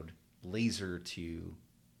single mode laser to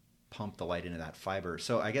pump the light into that fiber.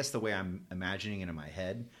 So I guess the way I'm imagining it in my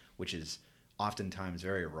head, which is oftentimes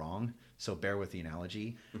very wrong, so bear with the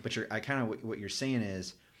analogy, but what you're saying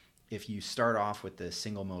is, if you start off with the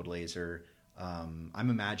single mode laser, I'm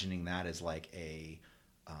imagining that as like a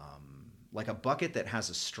bucket that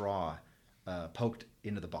has a straw poked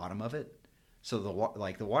into the bottom of it. So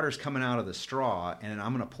the water's coming out of the straw, and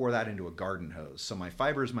I'm going to pour that into a garden hose. So my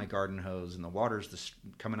fiber is my garden hose, and the water's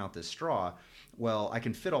coming out this straw. Well, I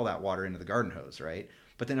can fit all that water into the garden hose, right?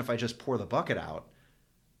 But then if I just pour the bucket out,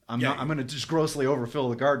 I'm going to just grossly overfill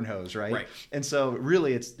the garden hose, right? Right. And so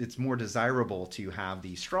really it's more desirable to have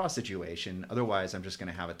the straw situation. Otherwise, I'm just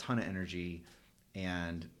going to have a ton of energy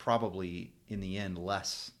and probably in the end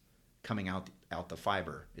less coming out the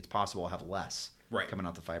fiber. It's possible I'll have less coming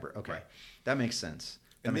out the fiber. Okay. Right. That makes sense.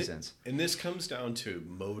 That makes sense. And this comes down to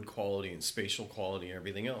mode quality and spatial quality and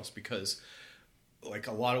everything else, because like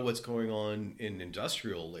a lot of what's going on in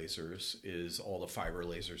industrial lasers is all the fiber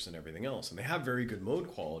lasers and everything else. And they have very good mode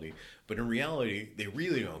quality, but in reality, they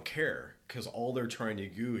really don't care, because all they're trying to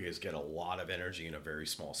do is get a lot of energy in a very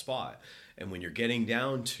small spot. And when you're getting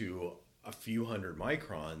down to a few hundred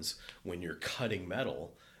microns, when you're cutting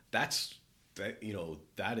metal, that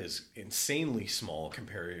is insanely small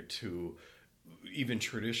compared to even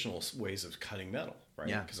traditional ways of cutting metal, right?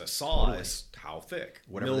 Yeah, because a saw is how thick?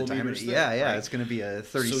 Whatever the diameter. Thick, yeah. right? It's going to be a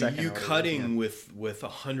 30 so second. So you cutting with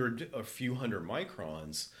a few hundred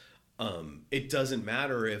microns, it doesn't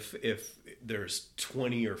matter if there's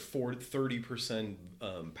 20 or 30%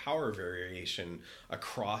 power variation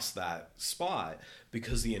across that spot,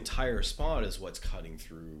 because the entire spot is what's cutting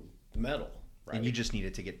through the metal. Right. And you just need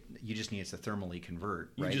it to thermally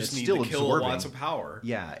convert, right? You just it's need still the absorbing kilowatts of power.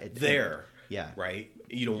 Yeah. Right.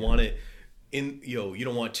 You don't want it you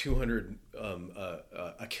don't want 200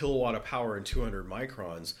 a kilowatt of power in 200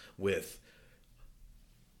 microns with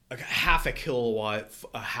a half a kilowatt,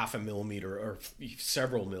 a half a millimeter or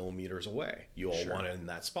several millimeters away. You all want it in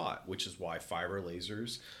that spot, which is why fiber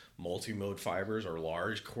lasers, multi-mode fibers, or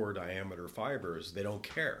large core diameter fibers, they don't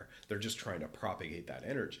care. They're just trying to propagate that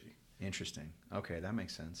energy. Interesting. Okay, that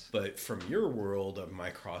makes sense. But from your world of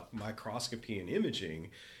microscopy and imaging,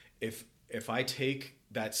 if I take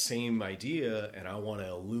that same idea and I want to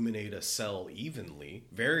illuminate a cell evenly,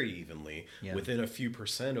 very evenly, within a few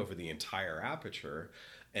percent over the entire aperture,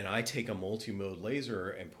 and I take a multi-mode laser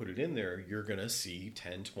and put it in there, you're going to see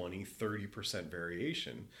 10, 20, 30%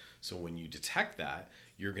 variation. So when you detect that,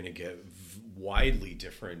 you're going to get widely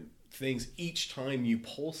different things each time you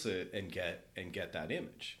pulse it and get that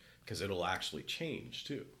image. because it'll actually change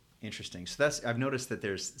too. Interesting. So I've noticed that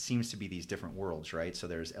there's seems to be these different worlds, right? So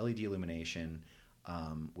there's LED illumination,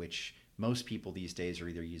 which most people these days are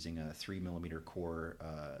either using a 3mm core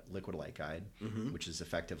liquid light guide, which is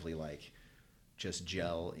effectively like just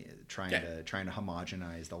gel trying to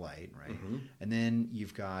homogenize the light, right? And then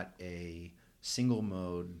you've got a single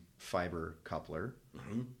mode fiber coupler,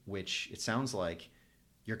 which it sounds like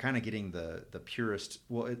you're kind of getting the purest.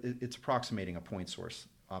 Well, it's approximating a point source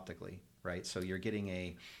optically, right? So you're getting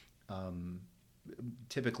a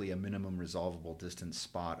typically a minimum resolvable distance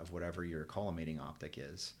spot of whatever your collimating optic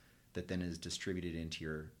is, that then is distributed into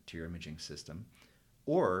your imaging system.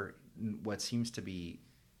 Or what seems to be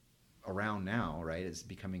around now, right, is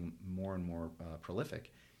becoming more and more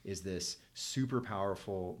prolific, is this super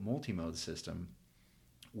powerful multimode system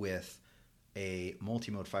with a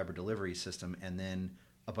multimode fiber delivery system and then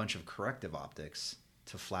a bunch of corrective optics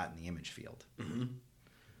to flatten the image field.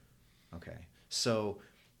 Okay. So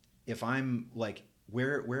if I'm like,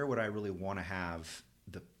 where would I really want to have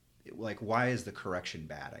why is the correction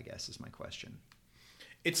bad, I guess is my question.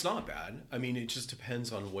 It's not bad. I mean, it just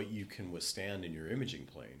depends on what you can withstand in your imaging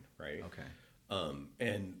plane, right? Okay.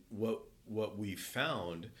 And what we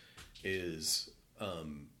found is,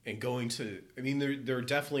 and going to, I mean, there are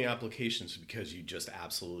definitely applications because you just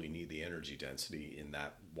absolutely need the energy density in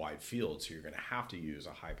that wide field. So you're going to have to use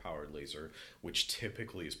a high powered laser, which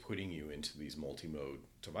typically is putting you into these multi-mode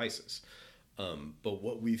devices. But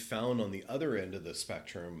what we found on the other end of the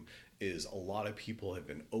spectrum is a lot of people have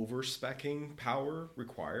been over-speccing power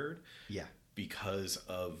required. Yeah. Because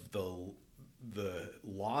of the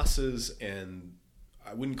losses, and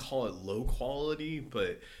I wouldn't call it low quality,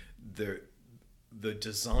 but the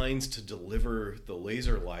designs to deliver the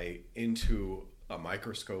laser light into a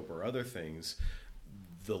microscope or other things,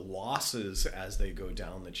 the losses as they go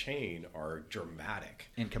down the chain are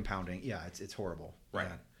dramatic. And compounding. Yeah, it's horrible. Right.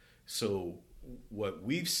 Yeah. So what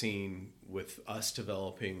we've seen with us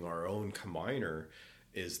developing our own combiner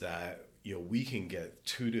is that, you know, we can get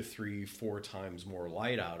 2 to 3, 4 times more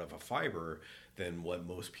light out of a fiber than what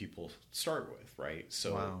most people start with, right?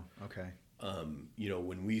 So, wow. Okay. You know,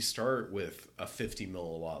 when we start with a 50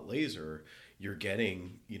 milliwatt laser, you're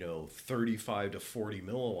getting, you know, 35 to 40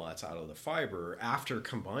 milliwatts out of the fiber after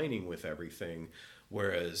combining with everything.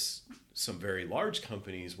 Whereas some very large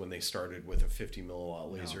companies, when they started with a 50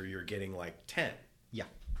 milliwatt laser, you're getting like 10. Yeah.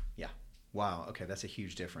 Yeah. Wow. Okay. That's a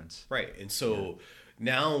huge difference. Right. And so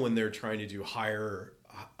now when they're trying to do higher,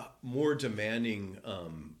 more demanding,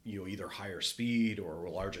 you know, either higher speed or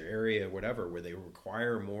a larger area, whatever, where they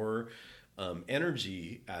require more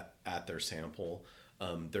energy at their sample,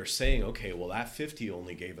 they're saying, okay, well, that 50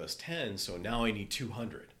 only gave us 10, so now I need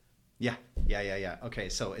 200. Yeah. Okay.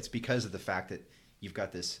 So it's because of the fact that you've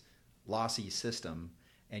got this lossy system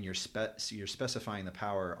and you're specifying the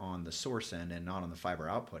power on the source end and not on the fiber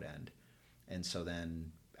output end. And so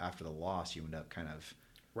then after the loss, you end up kind of,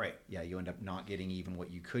 right. Yeah, you end up not getting even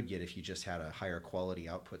what you could get if you just had a higher quality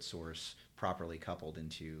output source properly coupled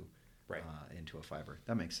into a fiber.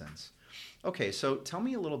 That makes sense. Okay, so tell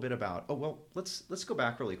me a little bit about, let's go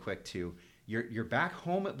back really quick to you're back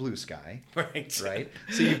home at Blue Sky. Right. So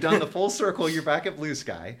you've done the full circle, you're back at Blue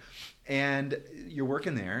Sky and you're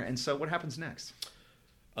working there. And so what happens next?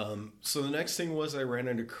 So the next thing was I ran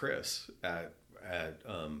into Chris at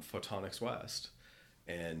Photonics West,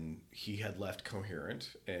 and he had left Coherent,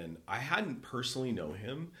 and I hadn't personally known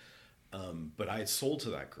him, but I had sold to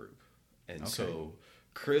that group. And so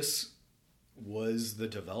Chris was the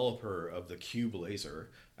developer of the Cube laser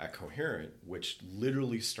at Coherent, which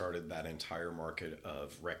literally started that entire market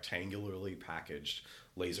of rectangularly packaged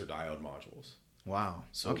laser diode modules. Wow.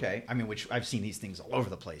 So, okay. I mean, which I've seen these things all over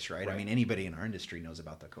the place, right? I mean, anybody in our industry knows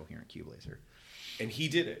about the Coherent Cube laser. And he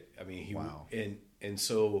did it. I mean, wow. And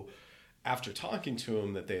so after talking to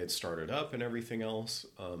him that they had started up and everything else,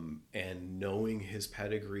 and knowing his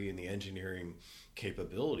pedigree and the engineering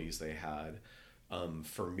capabilities they had,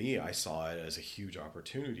 for me, I saw it as a huge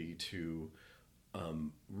opportunity to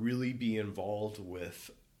really be involved with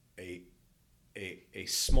a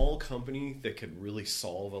small company that could really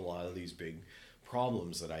solve a lot of these big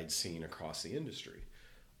problems that I'd seen across the industry.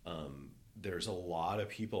 There's a lot of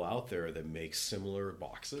people out there that make similar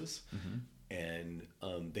boxes, and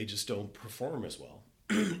they just don't perform as well.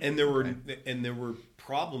 And there were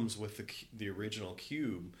problems with the original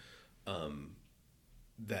Cube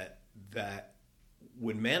that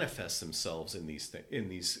would manifest themselves in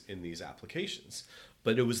these applications,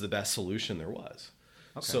 but it was the best solution there was.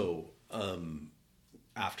 Okay. So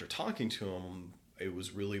after talking to him, it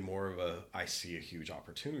was really more of I see a huge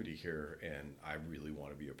opportunity here, and I really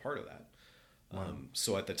want to be a part of that.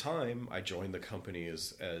 So at the time, I joined the company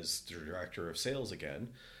as the director of sales again.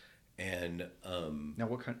 And now,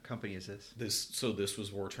 what company is this? This was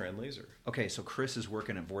Vortran Laser. Okay, so Chris is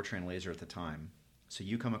working at Vortran Laser at the time. So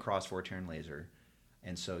you come across Vortran Laser,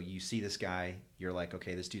 and so you see this guy. You're like,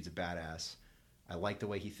 okay, this dude's a badass. I like the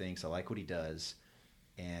way he thinks. I like what he does,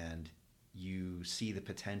 and you see the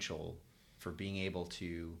potential for being able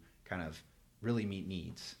to kind of really meet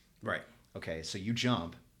needs. Right. Okay, so you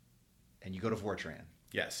jump, and you go to Vortran.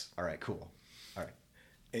 Yes. All right, cool. All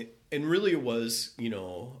right. And really it was,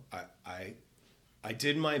 I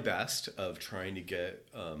did my best of trying to get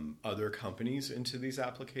other companies into these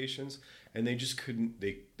applications, and they just couldn't,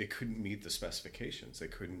 they couldn't meet the specifications. They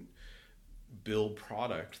couldn't build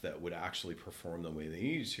product that would actually perform the way they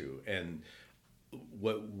needed to. And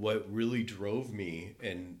what really drove me,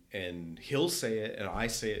 and he'll say it and I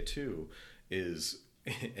say it too, is,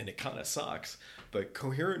 and it kind of sucks, but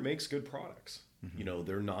Coherent makes good products. Mm-hmm.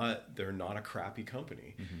 They're not a crappy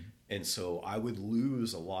company. Mm-hmm. And so I would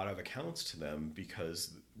lose a lot of accounts to them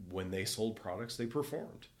because when they sold products, they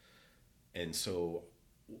performed. And so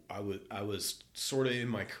I was sort of in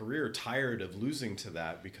my career tired of losing to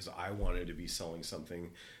that, because I wanted to be selling something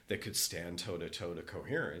that could stand toe to toe to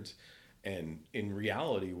Coherent. And in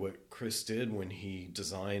reality, what Chris did when he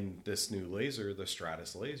designed this new laser, the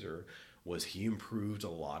Stratus laser, was he improved a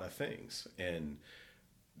lot of things. And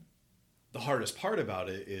the hardest part about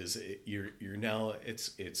it is you're now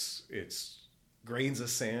it's grains of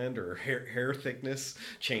sand or hair thickness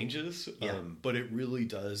changes, but it really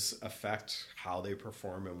does affect how they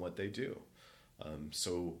perform and what they do.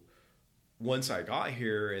 So once I got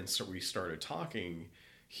here and so we started talking,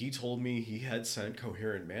 he told me he had sent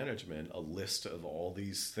Coherent management a list of all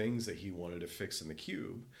these things that he wanted to fix in the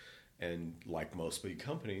cube. And like most big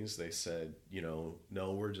companies, they said, no,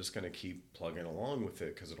 we're just going to keep plugging along with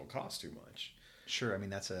it because it'll cost too much. Sure. I mean,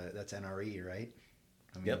 that's NRE, right?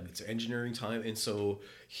 Yep. It's engineering time. And so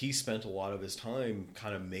he spent a lot of his time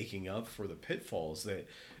kind of making up for the pitfalls that,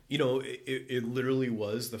 it literally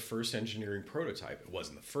was the first engineering prototype. It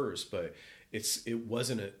wasn't the first, but it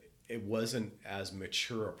wasn't as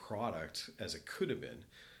mature a product as it could have been.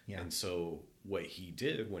 Yeah. And so what he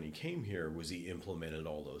did when he came here was he implemented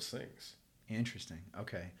all those things. Interesting.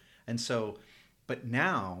 Okay. And so, but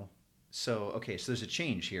now, so there's a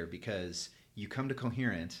change here because you come to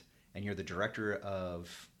Coherent and you're the director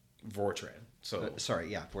of Vortran. So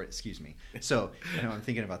excuse me. So I'm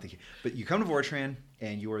thinking about but you come to Vortran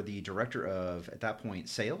and you're the director of, at that point,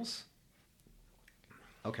 sales.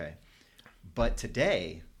 Okay. But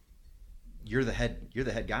today you're the head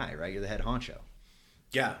guy, right? You're the head honcho.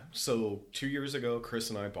 Yeah. So 2 years ago, Chris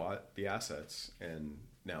and I bought the assets, and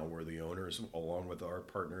now we're the owners along with our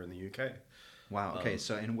partner in the UK. Wow. Okay.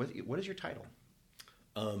 So, and what is your title?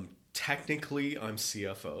 Technically, I'm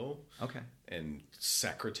CFO. Okay. And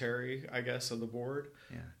secretary, I guess, of the board.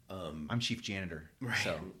 Yeah. I'm chief janitor. Right.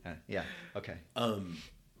 So, yeah. Okay.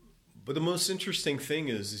 But the most interesting thing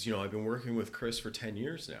is, I've been working with Chris for 10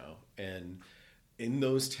 years now, and in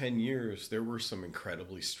those 10 years, there were some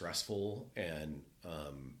incredibly stressful and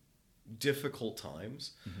difficult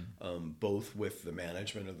times, both with the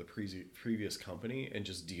management of the previous company and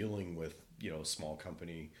just dealing with, small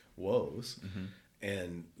company woes. Mm-hmm.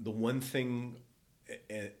 And the one thing,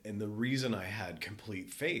 and the reason I had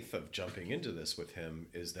complete faith of jumping into this with him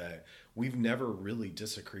is that we've never really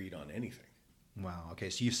disagreed on anything. Wow. Okay.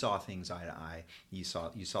 So you saw things eye to eye. You saw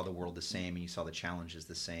the world the same, and you saw the challenges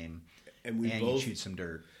the same. And you chewed some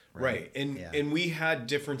dirt. Right. And we had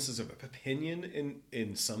differences of opinion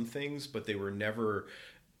in some things, but they were never,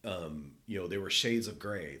 they were shades of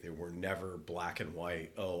gray. They were never black and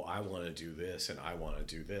white. Oh, I want to do this and I want to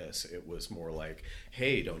do this. It was more like,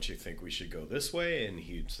 hey, don't you think we should go this way? And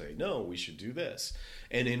he'd say, no, we should do this.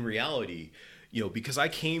 And in reality, because I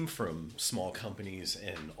came from small companies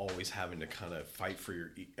and always having to kind of fight for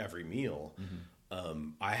your every meal,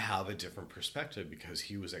 I have a different perspective because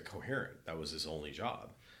he was at Coherent. That was his only job.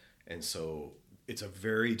 And so it's a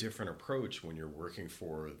very different approach when you're working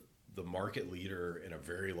for the market leader in a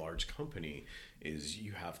very large company. Is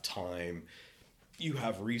you have time, you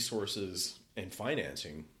have resources and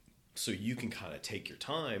financing, so you can kind of take your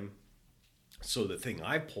time. So the thing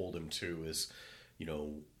I pulled him to is,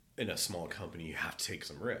 in a small company, you have to take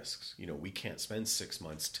some risks. We can't spend 6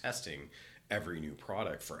 months testing every new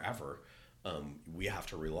product forever. We have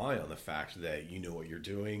to rely on the fact that you know what you're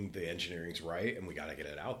doing, the engineering's right, and we got to get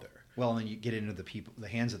it out there. Well, and you get into the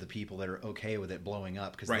hands of the people that are okay with it blowing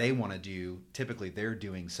up because they want to do. Typically, they're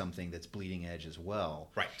doing something that's bleeding edge as well.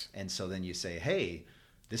 Right. And so then you say, hey,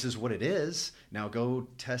 this is what it is. Now go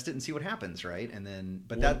test it and see what happens, right? And then,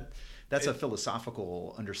 but that's a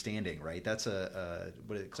philosophical understanding, right? That's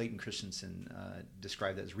what Clayton Christensen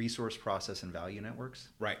described as resource, process, and value networks.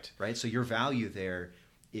 Right. Right. So your value there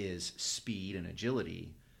is speed and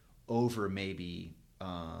agility over maybe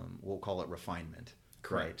we'll call it refinement.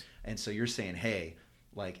 Correct. Right? And so you're saying, hey,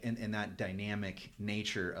 like in that dynamic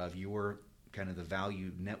nature of your kind of the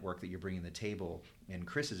value network that you're bringing to the table and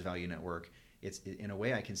Chris's value network, it's in a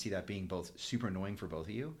way I can see that being both super annoying for both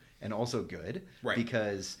of you and also good, right?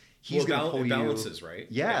 Because he's going to pull you. Balances, right?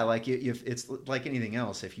 Yeah, like if it's like anything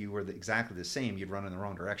else, if you were exactly the same, you'd run in the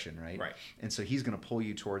wrong direction, right? Right. And so he's going to pull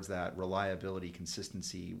you towards that reliability,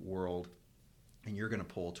 consistency world, and you're going to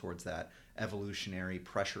pull towards that evolutionary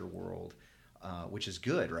pressure world, which is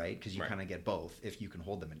good, right? Because you kind of get both if you can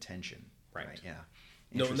hold them in tension. Right. Yeah.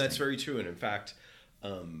 No, and that's very true. And in fact,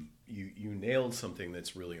 you nailed something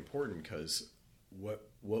that's really important, because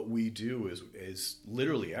what we do is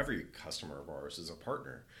literally every customer of ours is a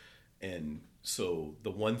partner. And so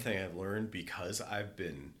the one thing I've learned, because I've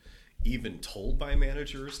been even told by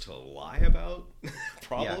managers to lie about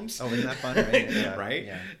problems. Yeah. Oh, isn't that fun? Right? Yeah. Right?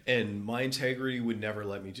 Yeah. And my integrity would never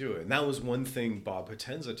let me do it. And that was one thing Bob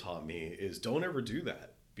Potenza taught me, is don't ever do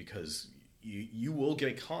that, because you will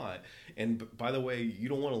get caught. And by the way, you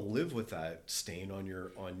don't want to live with that stain on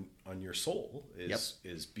your soul.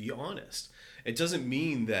 Is be honest. It doesn't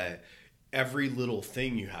mean that every little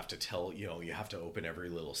thing you have to tell, you have to open every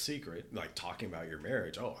little secret, like talking about your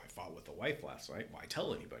marriage. Oh, I fought with the wife last night. Why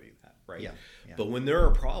tell anybody that, right? Yeah. But when there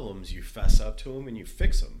are problems, you fess up to them and you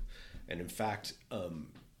fix them. And in fact,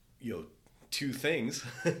 two things.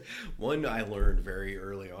 One I learned very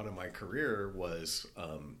early on in my career was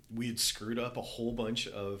we had screwed up a whole bunch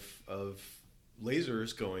of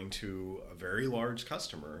lasers going to a very large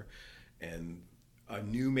customer, and a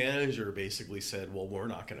new manager basically said, well, we're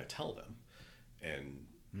not going to tell them. And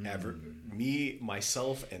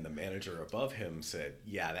myself, and the manager above him said,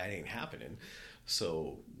 yeah, that ain't happening.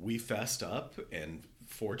 So we fessed up, and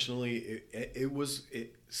fortunately,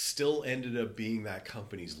 it still ended up being that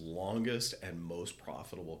company's longest and most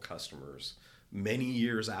profitable customers many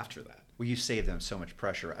years after that. Well, you save them so much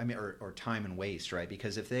pressure. I mean, or time and waste, right?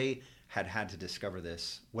 Because if they had to discover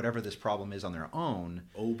this, whatever this problem is on their own.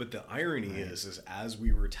 Oh, but the irony is as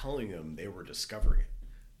we were telling them, they were discovering it.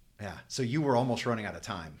 Yeah. So you were almost running out of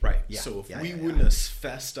time. Right. Yeah. So if we wouldn't have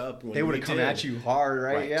fessed up when they would have come at you hard,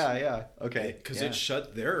 right? Yeah, yeah. Okay. Because it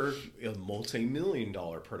shut their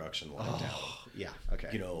multi-million-dollar production line down. Yeah.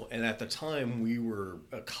 Okay. And at the time we were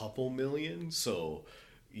a couple million, so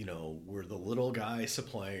we're the little guy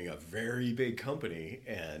supplying a very big company,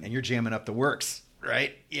 and you're jamming up the works,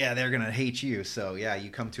 right? Yeah, they're gonna hate you. So yeah,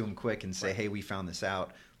 you come to them quick and say, hey, we found this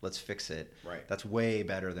out. Let's fix it. Right. That's way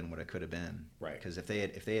better than what it could have been. Right. Because if they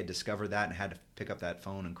had discovered that and had to pick up that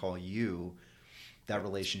phone and call you, that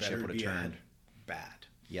relationship would have turned bad.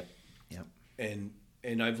 Yep.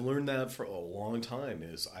 And I've learned that for a long time.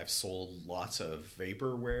 Is I've sold lots of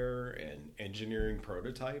vaporware and engineering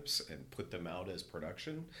prototypes and put them out as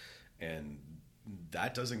production, and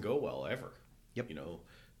that doesn't go well ever. Yep.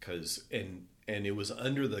 Because and it was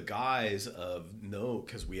under the guise of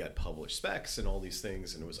because we had published specs and all these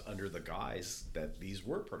things, and it was under the guise that these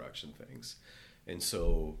were production things. And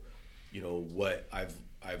so, what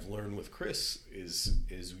I've learned with Chris is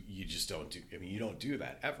you just don't do. I mean, you don't do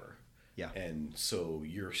that ever. Yeah. And so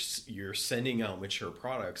you're sending out mature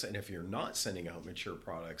products, and if you're not sending out mature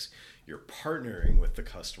products, you're partnering with the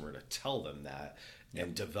customer to tell them that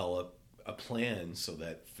and develop a plan so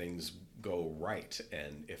that things go right.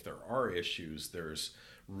 And if there are issues, there's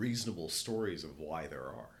reasonable stories of why there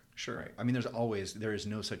are. Sure. Right? I mean, there is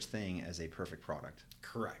no such thing as a perfect product.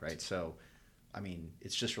 Correct. Right. So, I mean,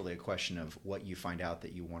 it's just really a question of what you find out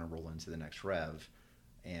that you want to roll into the next rev,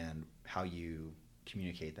 and how you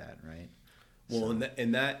communicate that, right? Well,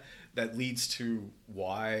 and that leads to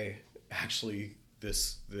why actually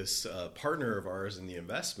this partner of ours in the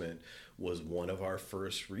investment was one of our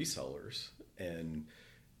first resellers, and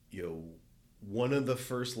one of the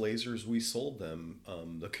first lasers we sold them,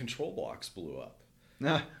 the control blocks blew up,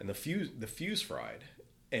 and the fuse fried,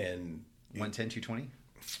 and 110, 220.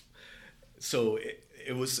 So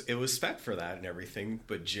it was spec for that and everything,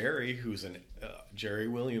 but Jerry, who's Jerry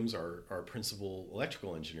Williams, our principal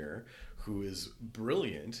electrical engineer, who is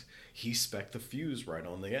brilliant, he spec'd the fuse right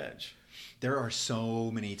on the edge. There are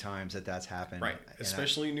so many times that's happened, right?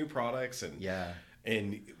 Especially new products,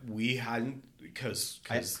 and we hadn't because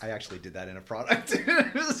I actually did that in a product.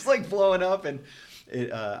 It was like blowing up, and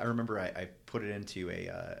I remember I put it into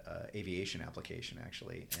a aviation application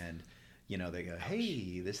actually, and they go,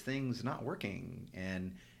 hey, this thing's not working.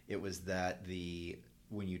 And it was that the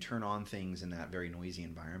when you turn on things in that very noisy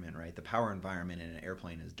environment, right? The power environment in an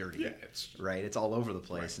airplane is dirty, Yeah, right? It's all over the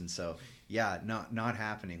place, right. and so not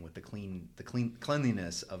happening with the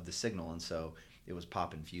cleanliness of the signal, and so it was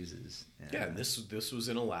popping fuses. And this was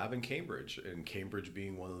in a lab in Cambridge, and Cambridge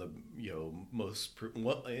being one of the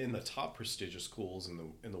in the top prestigious schools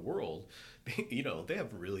in the world, they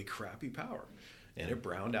have really crappy power, and it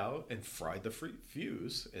browned out and fried the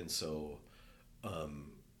fuse, and so.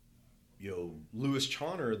 Louis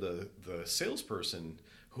Chauner, the salesperson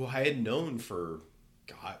who I had known for,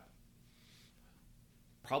 God,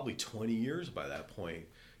 probably 20 years by that point,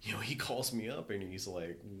 he calls me up and he's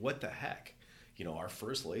like, what the heck? Our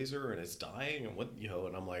first laser and it's dying and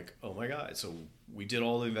and I'm like, oh my God. So we did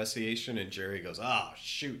all the investigation and Jerry goes,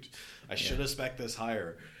 shoot, I should have spec'd this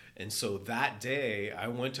higher. And so that day I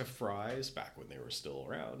went to Fry's back when they were still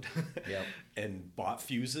around and bought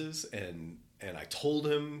fuses and I told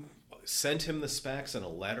him, sent him the specs and a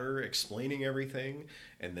letter explaining everything.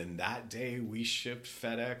 And then that day we shipped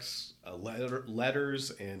FedEx letters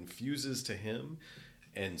and fuses to him.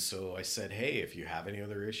 And so I said, hey, if you have any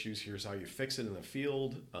other issues, here's how you fix it in the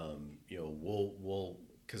field. We'll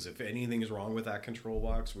because if anything is wrong with that control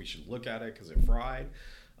box, we should look at it because it fried.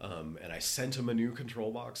 And I sent him a new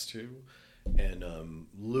control box too. And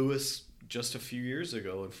Lewis, just a few years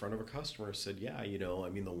ago in front of a customer, said,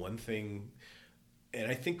 the one thing, and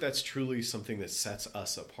I think that's truly something that sets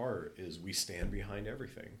us apart, is we stand behind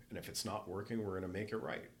everything. And if it's not working, we're going to make it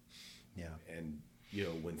right. Yeah. And,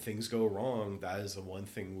 when things go wrong, that is the one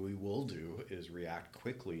thing we will do, is react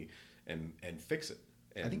quickly and fix it.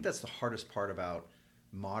 And I think that's the hardest part about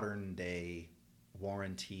modern day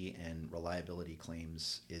warranty and reliability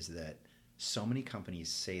claims, is that so many companies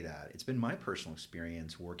say that. It's been my personal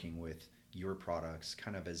experience working with your products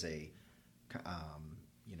kind of as a,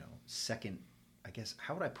 second, I guess,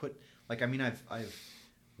 how would I put, I've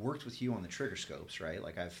worked with you on the trigger scopes, right?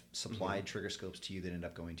 Like I've supplied trigger scopes to you that end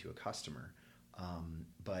up going to a customer.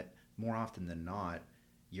 But more often than not,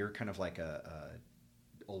 you're kind of like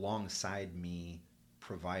alongside me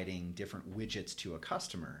providing different widgets to a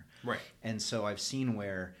customer. Right. And so I've seen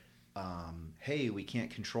where, hey, we can't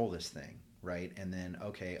control this thing, right? And then,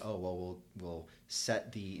 okay, we'll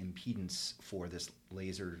set the impedance for this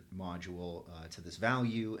laser module to this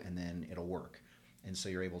value, and then it'll work. And so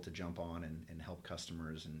you're able to jump on and help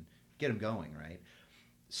customers and get them going, right?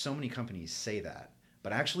 So many companies say that,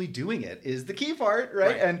 but actually doing it is the key part,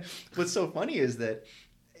 right? And what's so funny is that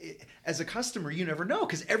as a customer, you never know,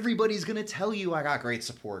 because everybody's going to tell you, I got great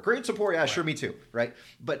support. Great support, yeah, sure, me too, right?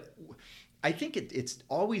 But I think it's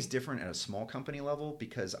always different at a small company level,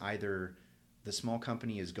 because either the small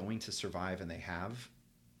company is going to survive and they have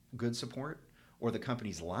good support, or the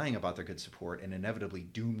company's lying about their good support and inevitably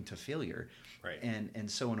doomed to failure. Right. And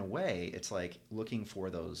so in a way, it's like looking for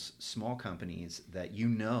those small companies that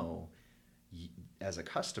as a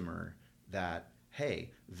customer that,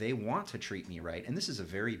 hey, they want to treat me right. And this is a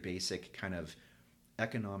very basic kind of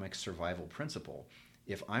economic survival principle.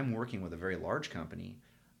 If I'm working with a very large company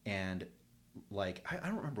and I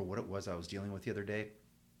don't remember what it was I was dealing with the other day.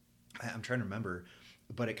 I'm trying to remember,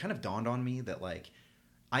 but it kind of dawned on me that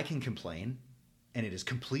I can complain and it is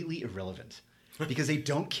completely irrelevant because they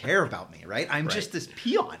don't care about me, right? I'm just this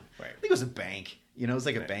peon. Right. I think it was a bank. It was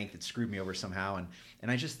like a bank that screwed me over somehow.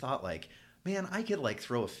 And I just thought man, I could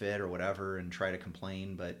throw a fit or whatever and try to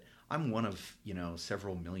complain, but I'm one of,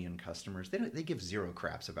 several million customers. They give zero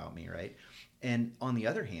craps about me, right? And on the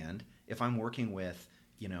other hand, if I'm working with,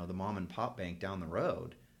 the mom and pop bank down the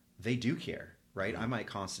road, they do care, right? I might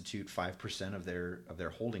constitute 5% of their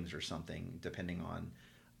holdings or something, depending on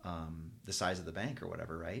the size of the bank or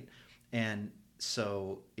whatever, right? And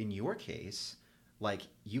so in your case,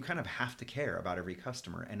 you kind of have to care about every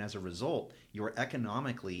customer. And as a result, you're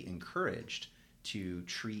economically encouraged to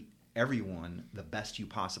treat everyone the best you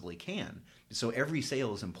possibly can. So every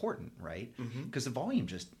sale is important, right? Because the volume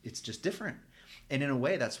it's just different. And in a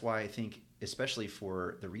way, that's why I think, especially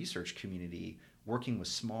for the research community, working with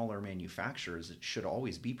smaller manufacturers, it should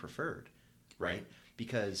always be preferred, right?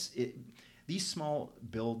 Because these small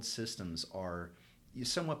build systems are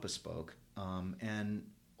somewhat bespoke and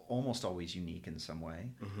almost always unique in some way.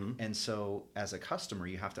 And so as a customer,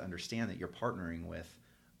 you have to understand that you're partnering with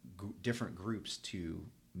different groups to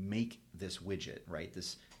make this widget, right?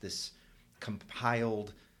 This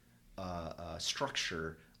compiled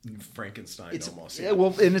structure. Frankenstein almost. Yeah,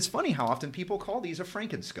 well, and it's funny how often people call these a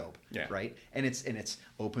Frankenscope, yeah. right? And it's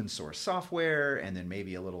open source software, and then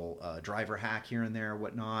maybe a little driver hack here and there,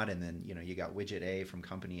 whatnot, and then you got widget A from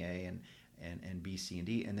company A and B, C, and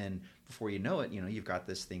D, and then before you know it, you've got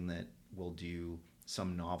this thing that will do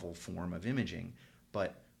some novel form of imaging.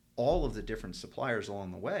 but all of the different suppliers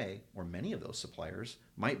along the way, or many of those suppliers,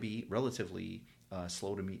 might be relatively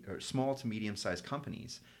small to medium-sized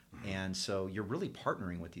companies. And so you're really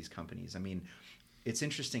partnering with these companies. I mean, it's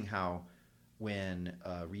interesting how when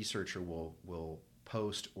a researcher will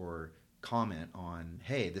post or comment on,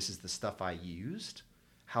 hey, this is the stuff I used,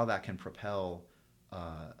 how that can propel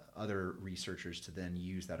other researchers to then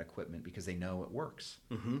use that equipment because they know it works,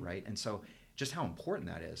 right? And so just how important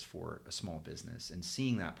that is for a small business, and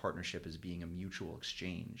seeing that partnership as being a mutual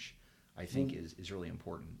exchange, I think is really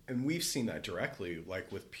important. And we've seen that directly,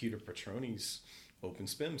 like with Peter Petroni's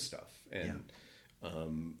OpenSPIM stuff, and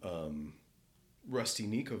Rusty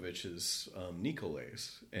Nikovich's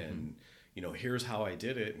Nikolays, and here's how I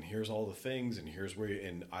did it, and here's all the things, and here's where.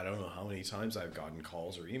 And I don't know how many times I've gotten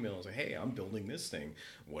calls or emails like, "Hey, I'm building this thing.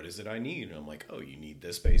 What is it I need?" And I'm like, "Oh, you need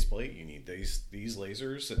this base plate. You need these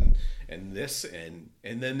lasers, and this, and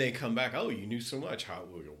then they come back. Oh, you knew so much.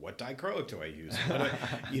 What dichroic do I use?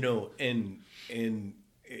 And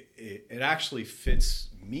it actually fits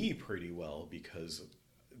me pretty well because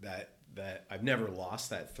that I've never lost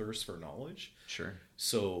that thirst for knowledge. Sure.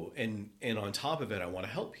 So, and on top of it, I want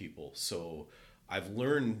to help people. So I've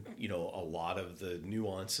learned, a lot of the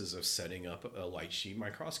nuances of setting up a light sheet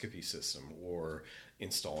microscopy system, or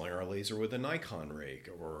installing our laser with a Nikon rig,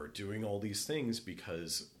 or doing all these things,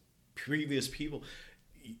 because previous people,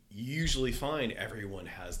 you usually find everyone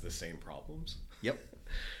has the same problems. Yep.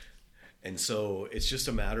 And so it's just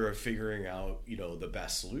a matter of figuring out, the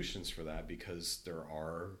best solutions for that, because there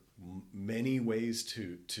are many ways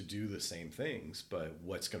to do the same things, but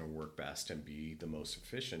what's going to work best and be the most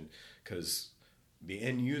efficient, because the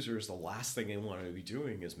end users, the last thing they want to be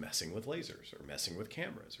doing is messing with lasers or messing with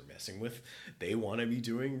cameras or they want to be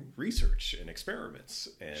doing research and experiments.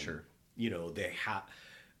 And, sure.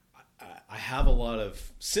 I have a lot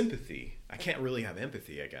of sympathy. I can't really have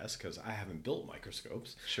empathy, I guess, because I haven't built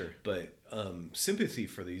microscopes. Sure. But sympathy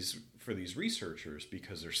for these researchers,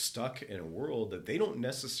 because they're stuck in a world that they don't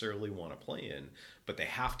necessarily want to play in, but they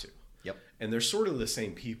have to. Yep. And they're sort of the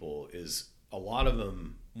same people. Is a lot of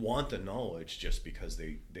them want the knowledge just because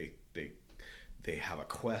they have a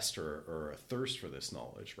quest or a thirst for this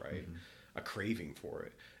knowledge, right? Mm-hmm. A craving for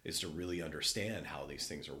it is to really understand how these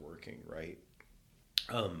things are working, right?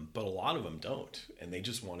 But a lot of them don't, and they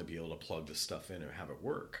just want to be able to plug this stuff in and have it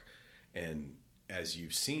work. And as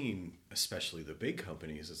you've seen, especially the big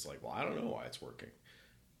companies, it's like, well, I don't know why it's working.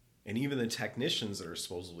 And even the technicians that are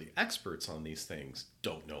supposedly experts on these things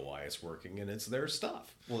don't know why it's working, and it's their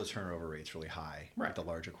stuff. Well, the turnover rate's really high, right, with the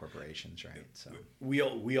larger corporations, right? So we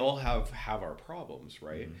all have our problems,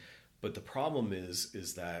 right? Mm-hmm. But the problem is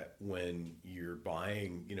that when you're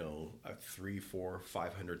buying, a $300,000,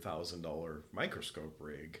 $400,000, $500,000 microscope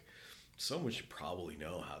rig, someone should probably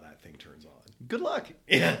know how that thing turns on. Good luck.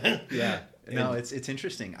 Yeah. Yeah. No, it's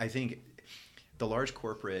interesting. I think the large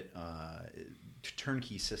corporate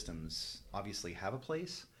turnkey systems obviously have a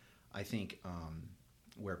place. I think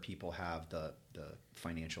where people have the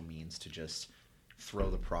financial means to just throw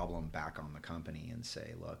the problem back on the company and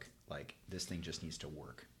say, look, like, this thing just needs to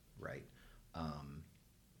work. Right.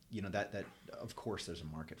 That of course there's a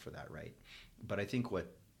market for that. Right. But I think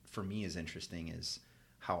what for me is interesting is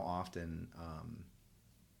how often,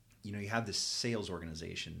 you have this sales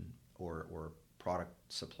organization or product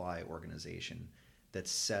supply organization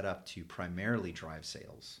that's set up to primarily drive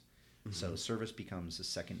sales. Mm-hmm. So service becomes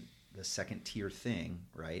the second tier thing.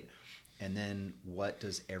 Right. And then what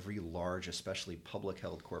does every large, especially public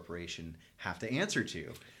held corporation have to answer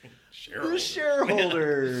to? The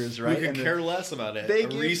shareholders, right? We could care less about it.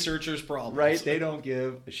 The researcher's problem. Right? They don't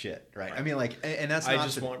give a shit, right? I mean, and that's not... I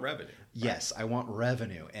just want revenue. Yes, I want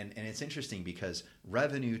revenue. And it's interesting because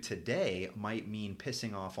revenue today might mean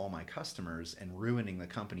pissing off all my customers and ruining the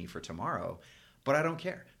company for tomorrow, but I don't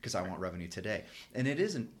care because I want revenue today. And it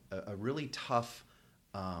isn't a really tough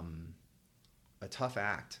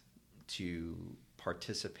act to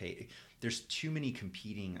participate. There's too many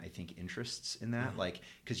competing, I think, interests in that. Mm-hmm.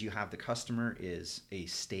 Because you have the customer is a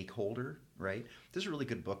stakeholder, right? There's a really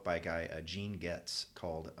good book by a guy, Gene Getz,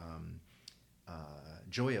 called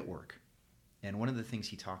Joy at Work. And one of the things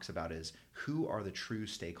he talks about is who are the true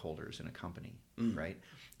stakeholders in a company, right?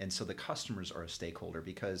 And so the customers are a stakeholder,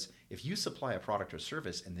 because if you supply a product or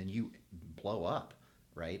service and then you blow up,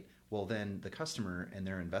 right? Well, then the customer and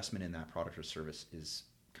their investment in that product or service is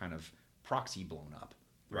kind of proxy blown up,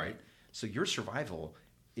 right? So your survival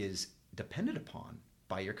is dependent upon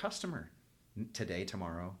by your customer today,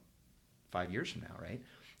 tomorrow, 5 years from now, right?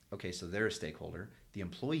 Okay, so they're a stakeholder. The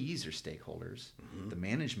employees are stakeholders. Mm-hmm. The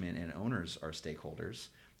management and owners are stakeholders.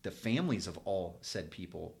 The families of all said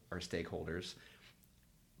people are stakeholders.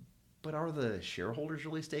 but are the shareholders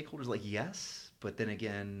really stakeholders? Like, yes, but then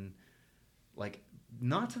again, like,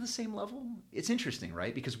 not to the same level. It's interesting,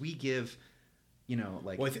 right? Because we give,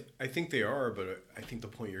 like... Well, I think they are, but I think the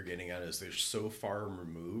point you're getting at is they're so far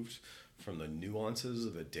removed from the nuances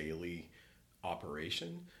of the daily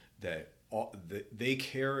operation that they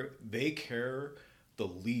care the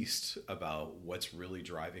least about what's really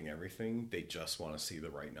driving everything. They just want to see the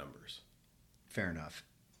right numbers. Fair enough.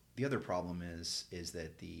 The other problem is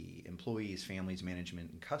that the employees, families,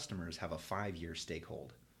 management, and customers have a 5-year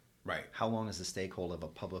stakehold. Right. How long is the stakehold of a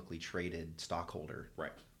publicly traded stockholder?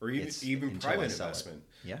 Right. Or even private investment.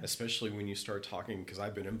 Yeah. Especially when you start talking, because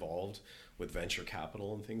I've been involved with venture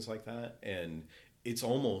capital and things like that, and it's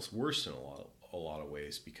almost worse in a lot of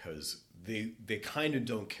ways because they kind of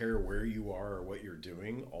don't care where you are or what you're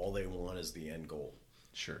doing. All they want is the end goal.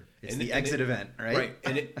 Sure. It's the exit event, right?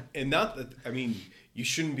 Right. And not that, I mean, you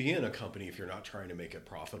shouldn't be in a company if you're not trying to make it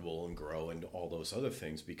profitable and grow and all those other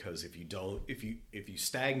things, because if you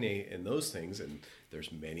stagnate in those things, and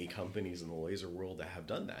there's many companies in the laser world that have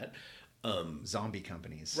done that. Zombie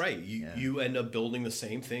companies. Right. You end up building the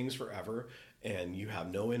same things forever, and you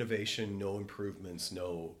have no innovation, no improvements,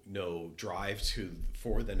 no drive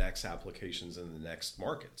for the next applications and the next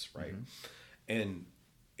markets, right? Mm-hmm.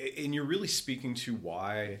 And you're really speaking to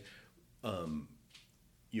why, when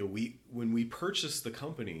we purchased the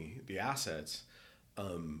company, the assets,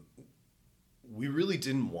 we really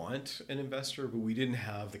didn't want an investor, but we didn't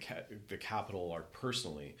have the capital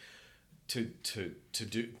personally to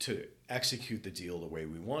execute the deal the way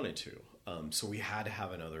we wanted to. So we had to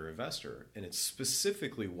have another investor, and it's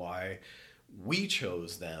specifically why we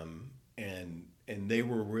chose them, and they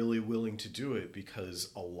were really willing to do it,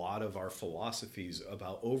 because a lot of our philosophies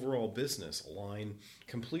about overall business align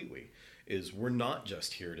completely. Is we're not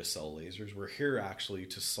just here to sell lasers, we're here actually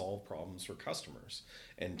to solve problems for customers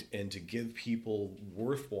and to give people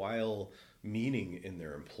worthwhile meaning in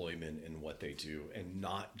their employment and what they do, and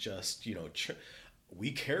not just,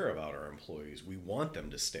 we care about our employees. We want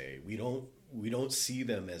them to stay. We don't see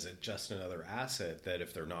them as just another asset that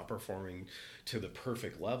if they're not performing to the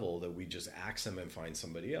perfect level, that we just axe them and find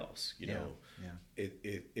somebody else.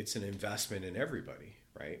 It's an investment in everybody,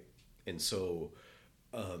 right? And so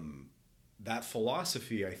that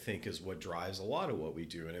philosophy, I think, is what drives a lot of what we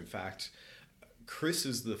do. And in fact, Chris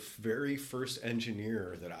is the very first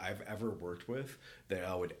engineer that I've ever worked with that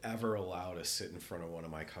I would ever allow to sit in front of one of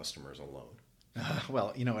my customers alone.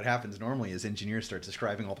 Well, what happens normally is engineers start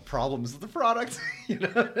describing all the problems of the product.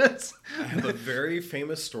 I have a very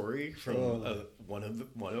famous story from one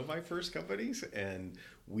of my first companies, and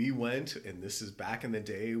we went, and this is back in the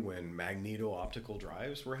day when magneto-optical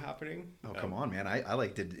drives were happening. Oh, come on, man! I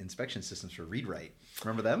did inspection systems for read-write.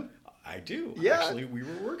 Remember them? I do. Yeah. Actually, we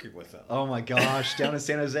were working with them. Oh my gosh, down in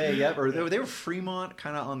San Jose. Yep. Or they were Fremont,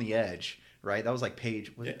 kind of on the edge, right? That was like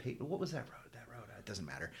Page. Was it Page? What was that road? It doesn't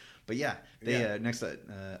matter. But yeah, they next to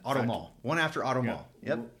Auto Mall. One after Auto Mall.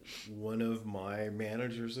 Yep. One of my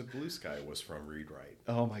managers at Blue Sky was from Read-Write.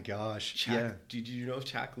 Oh my gosh. Did you know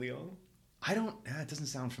Chak Leong? I don't. It doesn't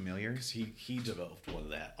sound familiar. Because he developed one of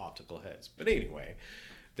that optical heads. But anyway,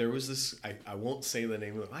 there was this. I won't say the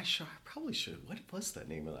name of it. I probably should. What was the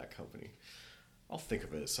name of that company? I'll think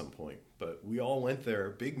of it at some point. But we all went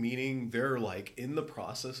there. Big meeting. They're like in the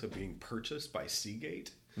process of being purchased by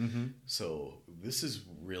Seagate. Mm-hmm. So this is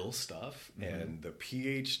real stuff. Mm-hmm. And the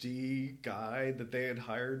PhD guy that they had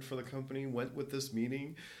hired for the company went with this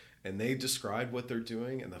meeting, and they described what they're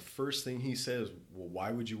doing. And the first thing he says, well,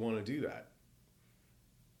 why would you want to do that?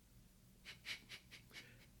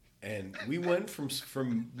 And we went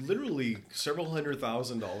from literally several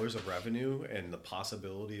 $100,000 of revenue and the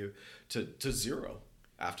possibility to zero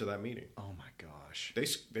after that meeting. Oh my gosh.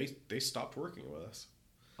 They stopped working with us.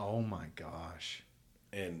 Oh my gosh.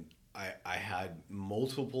 And I had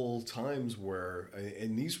multiple times where,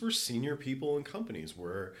 and these were senior people in companies,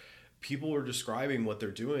 where people were describing what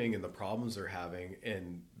they're doing and the problems they're having,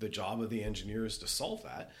 and the job of the engineer is to solve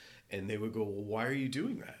that. And they would go, well, why are you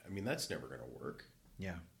doing that? I mean, that's never going to work.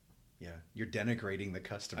 Yeah. Yeah. You're denigrating the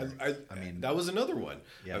customer. I mean, that was another one.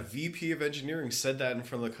 Yeah. A VP of engineering said that in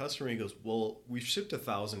front of the customer. He goes, well, we've shipped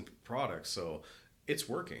 1,000 products, so it's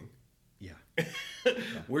working. Yeah.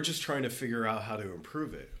 We're just trying to figure out how to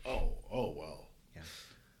improve it. Oh, well.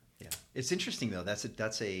 Yeah. It's interesting though.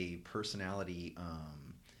 That's a personality.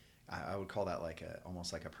 I would call that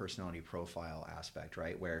almost like a personality profile aspect,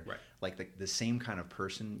 right? Where like the same kind of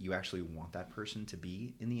person, you actually want that person to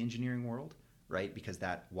be in the engineering world, right? Because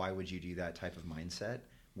why would you do that type of mindset?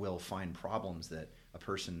 Will find problems that a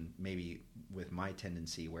person maybe with my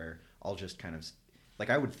tendency where I'll just kind of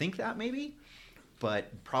like, I would think that maybe.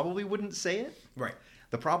 but probably wouldn't say it. Right.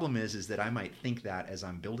 The problem is that I might think that as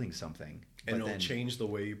I'm building something. And it'll change the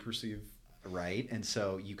way you perceive. Right. And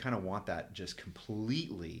so you kind of want that just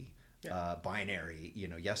completely binary,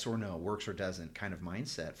 yes or no, works or doesn't kind of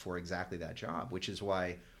mindset for exactly that job, which is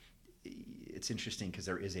why it's interesting because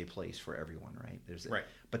there is a place for everyone, right? Right.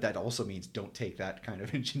 But that also means don't take that kind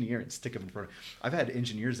of engineer and stick them in front. I've had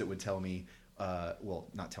engineers that would tell me,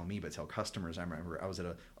 not tell me, but tell customers. I remember I was at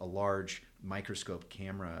a large microscope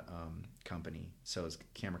camera company. So it's a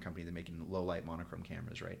camera company that's making low light monochrome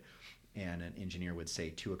cameras, right? And an engineer would say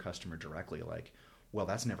to a customer directly, like, well,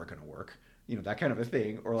 that's never going to work. That kind of a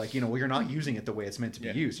thing. Or like, well, you're not using it the way it's meant to be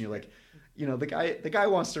used. And you're like, the guy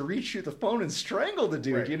wants to reach through the phone and strangle the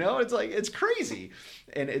dude, right. It's like, it's crazy.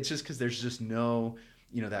 And it's just because there's just no,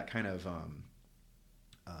 that kind of,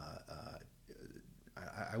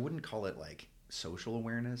 I wouldn't call it like social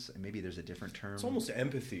awareness. Maybe there's a different term. It's almost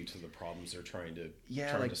empathy to the problems they're trying to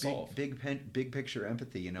solve. Big picture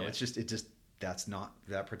empathy. It's just that's not,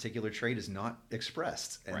 that particular trait is not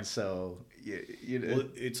expressed, and right. So well,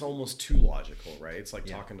 it's almost too logical, right? It's like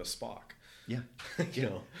talking to Spock. Yeah.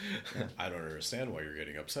 I don't understand why you're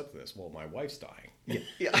getting upset with this. Well, my wife's dying.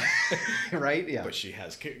 Yeah. Right. Yeah. But she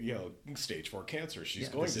has, stage 4 cancer. She's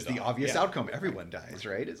going to die. This is the obvious outcome. Everyone dies,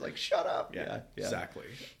 right? It's like, shut up. Yeah. Exactly.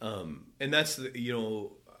 And that's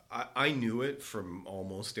I knew it from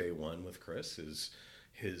almost day one with Chris. Is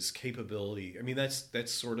his capability. I mean,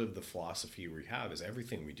 that's sort of the philosophy we have. Is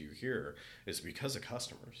everything we do here is because of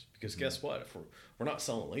customers. Because guess what? If we're not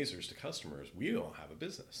selling lasers to customers, we don't have a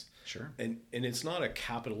business. Sure. And it's not a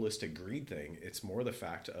capitalistic greed thing. It's more the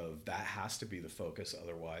fact of that has to be the focus.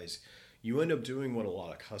 Otherwise, you end up doing what a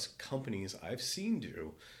lot of companies I've seen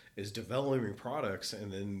do is developing products,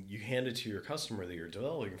 and then you hand it to your customer that you're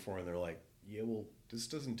developing for, and they're like, yeah, well, this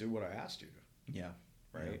doesn't do what I asked you to. Yeah.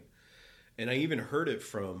 Right. Yeah. And I even heard it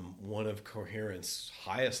from one of Coherent's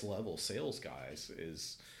highest level sales guys.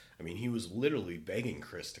 He was literally begging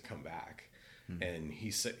Chris to come back. And he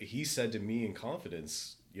said to me in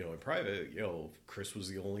confidence, in private, Chris was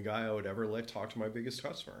the only guy I would ever let talk to my biggest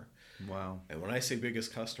customer. Wow. And when I say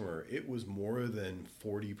biggest customer, it was more than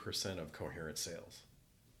 40% of Coherent sales.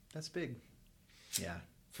 That's big. Yeah.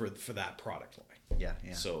 For that product line. Yeah.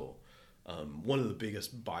 Yeah. So, one of the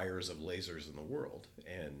biggest buyers of lasers in the world.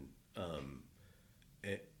 And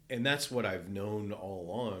that's what I've known all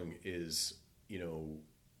along is,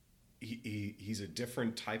 he's a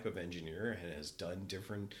different type of engineer and has done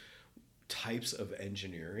different types of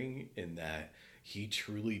engineering in that he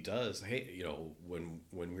truly does. Hey, when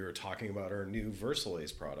we were talking about our new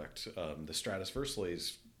Versalaze product, the Stratus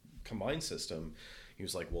Versalaze combined system, he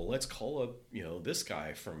was like, well, let's call up, this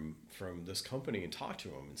guy from this company and talk to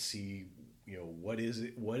him and see, what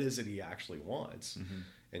is it he actually wants. Mm-hmm.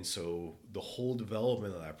 And so the whole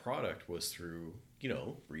development of that product was through,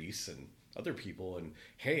 Reese and other people. And,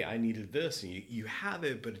 hey, I needed this. And you have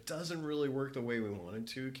it, but it doesn't really work the way we wanted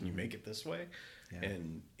to. Can you make it this way? Yeah.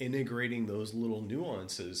 And integrating those little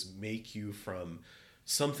nuances make you from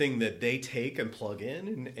something that they take and plug in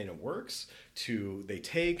and it works to they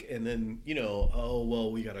take and then, oh, well,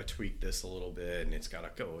 we got to tweak this a little bit and it's got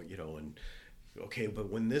to go, and okay, but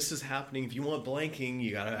when this is happening, if you want blanking,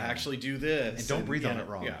 you got to actually do this. And don't breathe on it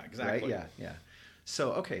wrong. Yeah, exactly. Right? Yeah.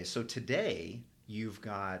 So today you've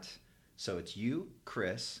got, so it's you,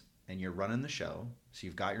 Chris, and you're running the show. So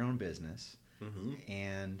you've got your own business. Mm-hmm.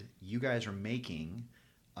 And you guys are making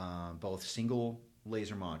both single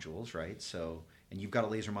laser modules, right? So, and you've got a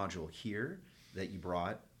laser module here that you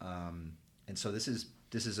brought. And so this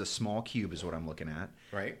is a small cube is what I'm looking at.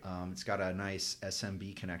 Right. It's got a nice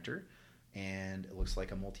SMB connector. And it looks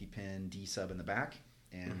like a multi-pin D-sub in the back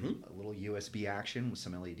and a little USB action with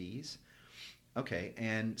some LEDs. Okay,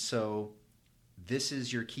 and so this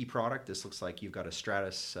is your key product. This looks like you've got a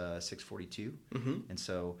Stratus 642. Mm-hmm. And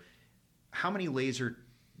so how many laser,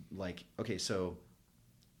 so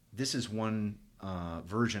this is one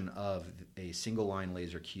version of a single-line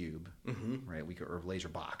laser cube, right? Or laser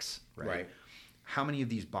box, right? Right. How many of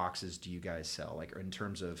these boxes do you guys sell? Or in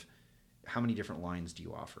terms of how many different lines do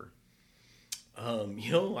you offer? I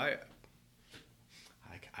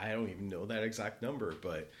don't even know that exact number,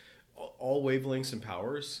 but all wavelengths and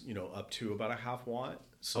powers, up to about a half watt.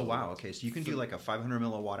 So, oh, wow. Okay. So you can do like a 500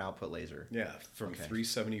 milliwatt output laser. Yeah. From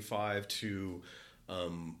 375 to,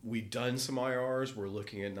 we've done some IRs. We're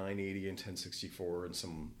looking at 980 and 1064 and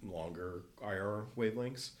some longer IR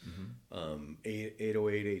wavelengths, 808,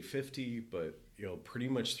 850, but, pretty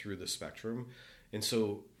much through the spectrum. And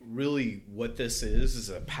so really what this is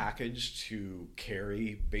a package to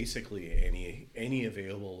carry basically any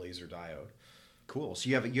available laser diode. Cool. So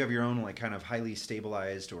you have your own like kind of highly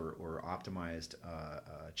stabilized or optimized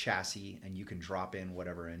chassis, and you can drop in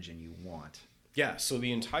whatever engine you want. Yeah. So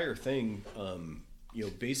the entire thing,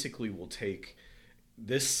 basically will take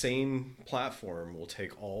this same platform will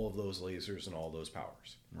take all of those lasers and all those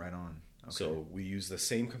powers. Right on. Okay. So we use the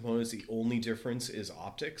same components. The only difference is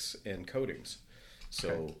optics and coatings.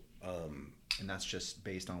 So, and that's just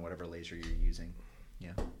based on whatever laser you're using.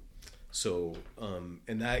 Yeah. So,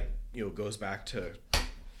 and that, goes back to,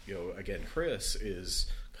 again, Chris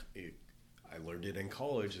I learned it in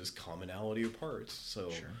college is commonality of parts. So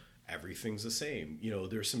Sure. everything's the same.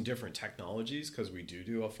 There's some different technologies because we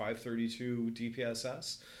do a 532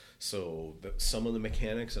 DPSS. So some of the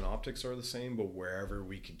mechanics and optics are the same, but wherever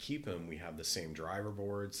we could keep them, we have the same driver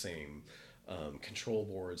board, same control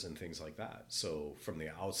boards and things like that. So from the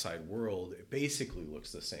outside world, it basically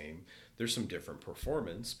looks the same. There's some different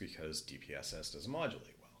performance because DPSS doesn't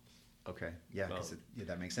modulate well. Okay. Yeah,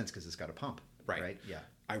 that makes sense because it's got a pump. Right. Yeah.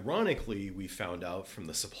 Ironically, we found out from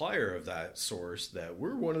the supplier of that source that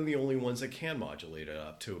we're one of the only ones that can modulate it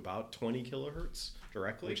up to about 20 kilohertz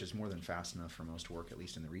directly. Which is more than fast enough for most work, at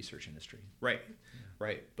least in the research industry. Right.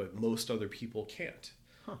 Right. But most other people can't.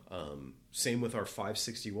 Huh. Same with our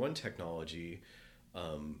 561 technology.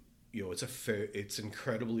 It's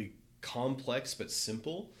incredibly complex but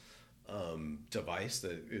simple device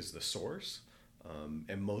that is the source.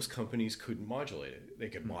 And most companies couldn't modulate it. They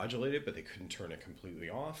could modulate it, but they couldn't turn it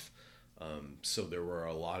completely off. So there were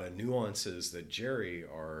a lot of nuances that Jerry,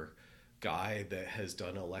 our guy that has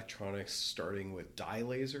done electronics starting with dye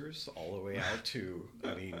lasers all the way out to,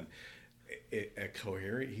 at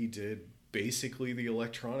Coherent, he did basically the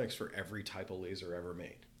electronics for every type of laser ever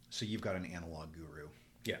made. So you've got an analog guru.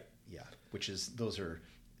 Yeah. Yeah.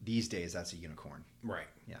 These days, that's a unicorn. Right.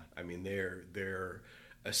 Yeah. They're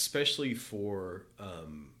especially for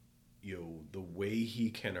the way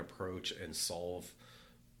he can approach and solve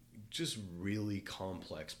just really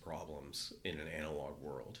complex problems in an analog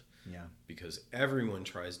world. Yeah. Because everyone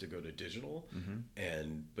tries to go to digital,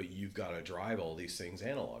 but you've got to drive all these things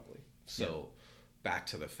analogically. So back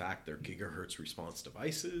to the fact they're gigahertz response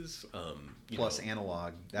devices. Plus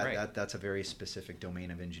analog. That's a very specific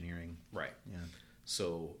domain of engineering. Right. Yeah.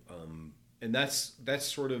 So and that's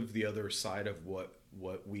sort of the other side of what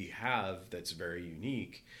we have that's very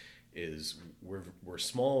unique is we're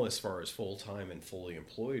small as far as full-time and fully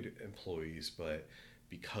employed employees, but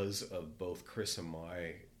because of both Chris and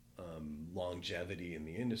my longevity in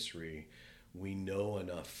the industry, we know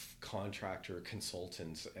enough contractor,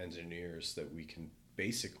 consultants, engineers that we can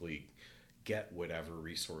basically get whatever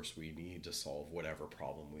resource we need to solve whatever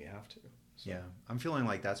problem we have to. So. Yeah, I'm feeling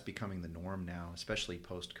like that's becoming the norm now, especially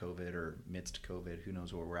post-COVID or midst COVID. Who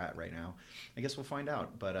knows where we're at right now? I guess we'll find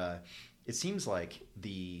out. But it seems like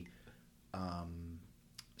the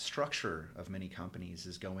structure of many companies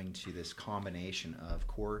is going to this combination of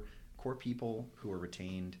core people who are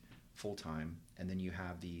retained full-time, and then you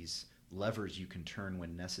have these levers you can turn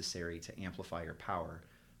when necessary to amplify your power,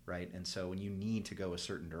 right? And so when you need to go a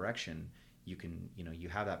certain direction, you can, you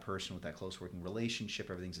have that person with that close working relationship,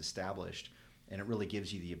 everything's established, and it really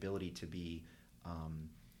gives you the ability to be,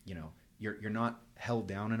 you're not held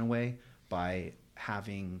down in a way by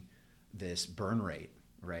having this burn rate,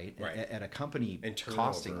 right? At a company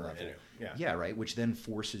costing level. Yeah, right, which then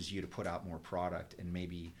forces you to put out more product, and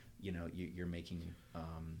maybe, you're making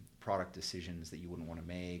product decisions that you wouldn't want to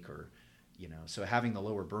make, or, so having the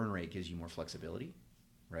lower burn rate gives you more flexibility,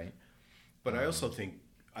 right? But I also think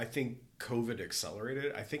COVID accelerated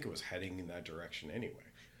it. I think it was heading in that direction anyway.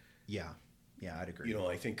 Yeah, I'd agree.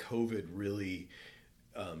 I think COVID really,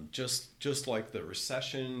 just like the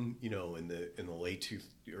recession, in the late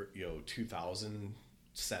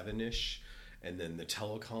 2007-ish, and then the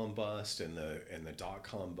telecom bust and the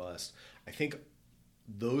dot-com bust. I think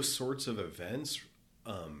those sorts of events,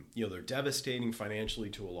 they're devastating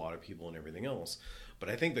financially to a lot of people and everything else. But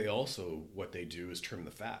I think what they do is trim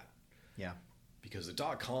the fat. Yeah. Because the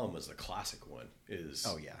dot-com was the classic one.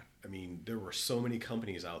 There were so many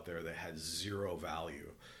companies out there that had zero value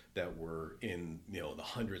that were in, the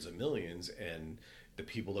hundreds of millions, and the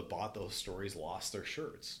people that bought those stories lost their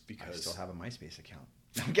shirts because I still have a MySpace account.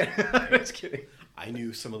 I'm just kidding. I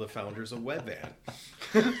knew some of the founders of Webvan.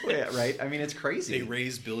 Yeah, right? It's crazy. They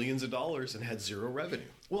raised billions of dollars and had zero revenue.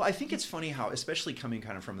 Well, I think it's funny how, especially coming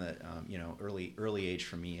kind of from the early age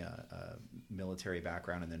for me, military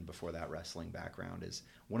background, and then before that wrestling background, is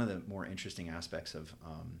one of the more interesting aspects of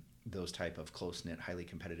those type of close-knit, highly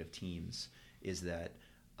competitive teams is that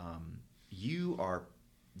you are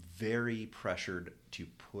very pressured to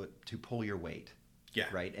pull your weight. Yeah.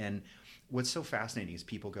 Right. And what's so fascinating is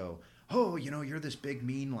people go, oh, you're this big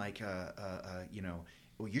mean, like,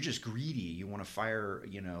 well, you're just greedy. You want to fire,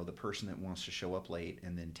 the person that wants to show up late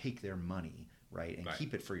and then take their money, right? And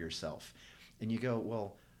keep it for yourself. And you go,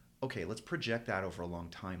 well, okay, let's project that over a long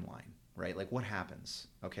timeline, right? Like what happens?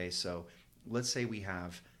 Okay, so let's say we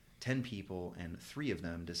have 10 people and 3 of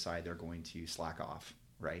them decide they're going to slack off,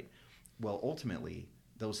 right? Well, ultimately,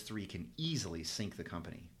 those 3 can easily sink the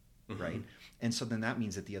company, right? And so then that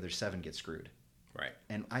means that the other 7 get screwed. Right.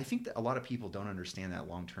 And I think that a lot of people don't understand that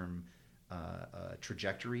long-term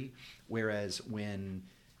trajectory. Whereas when,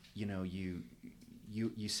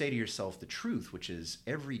 you say to yourself the truth, which is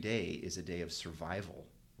every day is a day of survival,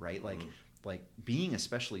 right? Like being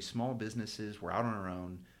especially small businesses, we're out on our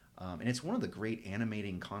own. And it's one of the great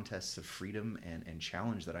animating contests of freedom and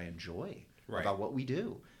challenge that I enjoy about what we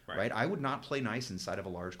do, right? I would not play nice inside of a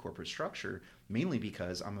large corporate structure, mainly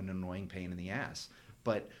because I'm an annoying pain in the ass.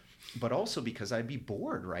 But also because I'd be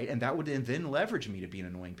bored, right? And that would then leverage me to be an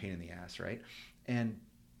annoying pain in the ass, right? And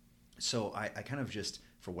so I kind of just,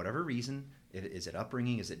 for whatever reason, is it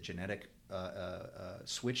upbringing, is it genetic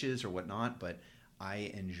switches or whatnot, but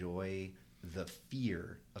I enjoy the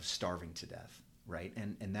fear of starving to death, right?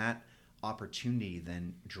 And that opportunity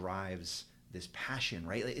then drives this passion,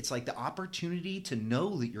 right? It's like the opportunity to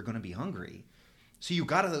know that you're going to be hungry. So you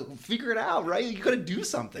got to figure it out, right? You got to do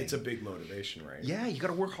something. It's a big motivation, right? Yeah, you got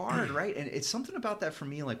to work hard, right? And it's something about that for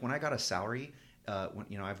me. Like when I got a salary,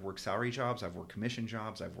 I've worked salary jobs, I've worked commission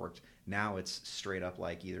jobs, now it's straight up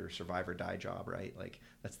like either survive or die job, right? Like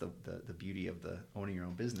that's the beauty of the owning your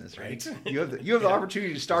own business, right? You have the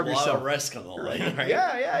opportunity to starve yourself. A lot of risk on the line, right?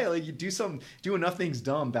 Yeah. Like you do enough things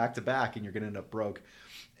dumb back to back, and you're gonna end up broke.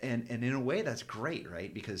 And in a way, that's great,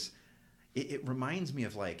 right? Because it reminds me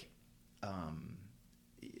of like.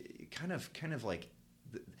 Kind of like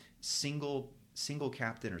the single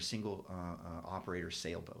captain or single operator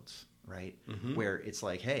sailboats, right? Where it's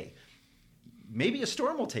like, hey, maybe a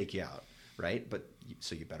storm will take you out, right? But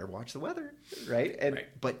so you better watch the weather, right?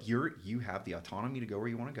 But you have the autonomy to go where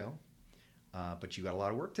you want to go, but you got a lot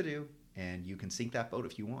of work to do, and you can sink that boat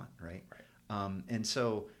if you want, right? And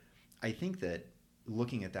so I think that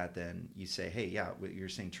looking at that, then you say, hey, yeah, you're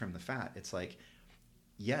saying trim the fat. It's like,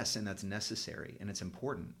 yes, and that's necessary, and it's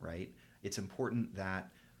important, right? It's important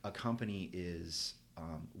that a company is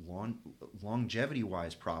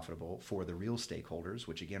longevity-wise profitable for the real stakeholders,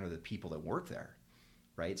 which again are the people that work there,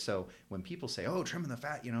 right? So when people say, oh, trimming the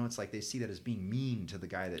fat, it's like they see that as being mean to the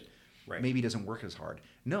guy that maybe doesn't work as hard.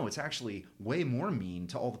 No, it's actually way more mean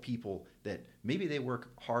to all the people that maybe they work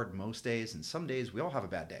hard most days, and some days we all have a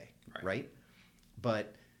bad day, right?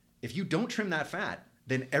 But if you don't trim that fat,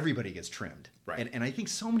 then everybody gets trimmed. Right. And I think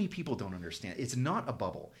so many people don't understand. It's not a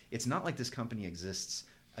bubble. It's not like this company exists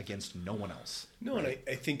against no one else. No, right?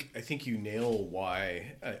 And I think you nail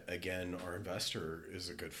why, again, our investor is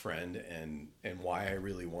a good friend, and why I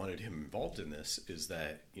really wanted him involved in this is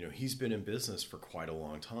that, he's been in business for quite a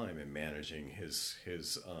long time and managing his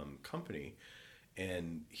company.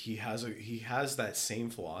 And he has that same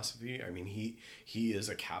philosophy. I mean, he is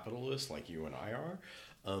a capitalist like you and I are.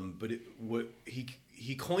 But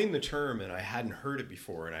he coined the term, and I hadn't heard it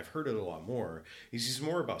before, and I've heard it a lot more. He's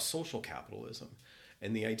more about social capitalism,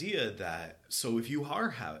 and the idea that so if you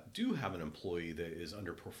do have an employee that is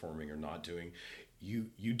underperforming or not doing,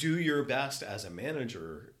 you do your best as a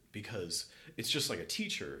manager, because it's just like a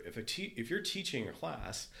teacher. If you're teaching a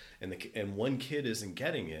class and one kid isn't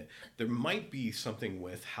getting it, there might be something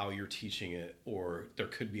with how you're teaching it, or there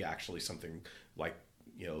could be actually something like,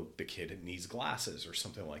 the kid needs glasses or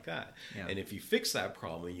something like that. Yeah. And if you fix that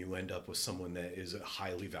problem, you end up with someone that is a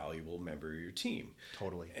highly valuable member of your team.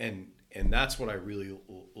 Totally. And that's what I really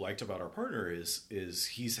liked about our partner is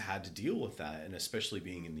he's had to deal with that. And especially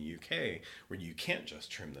being in the UK, where you can't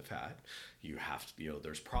just trim the fat, you have to,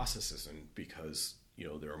 there's processes, and because,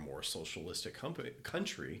 they're a more socialistic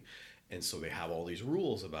country. And so they have all these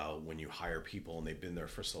rules about when you hire people and they've been there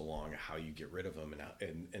for so long, how you get rid of them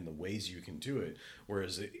and the ways you can do it.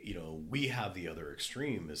 Whereas, we have the other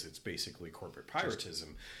extreme is it's basically corporate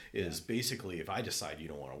piratism basically, if I decide you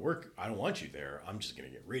don't want to work, I don't want you there, I'm just going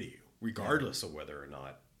to get rid of you, regardless of whether or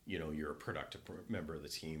not, you're a productive member of the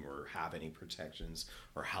team or have any protections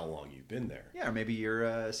or how long you've been there. Yeah, or maybe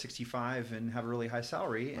you're 65 and have a really high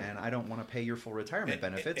salary, and I don't want to pay your full retirement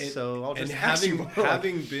benefits, so I'll just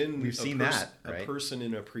having been we've seen that, right? A person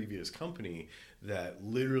in a previous company that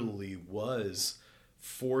literally was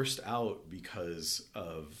forced out because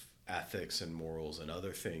of ethics and morals and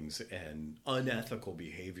other things and unethical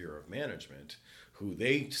behavior of management, who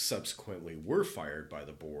they subsequently were fired by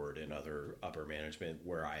the board and other upper management,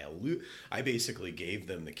 where I basically gave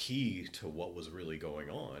them the key to what was really going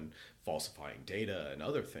on, falsifying data and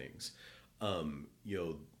other things.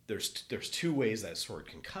 There's two ways that sword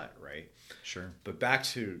can cut, right? Sure. But back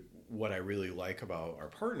to what I really like about our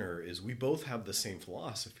partner is we both have the same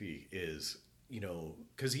philosophy, is,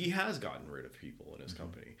 because he has gotten rid of people in his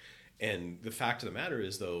company. And the fact of the matter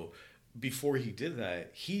is, though, before he did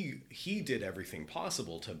that, he did everything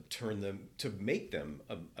possible to make them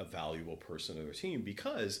a valuable person in their team,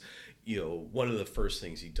 because one of the first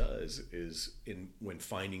things he does is when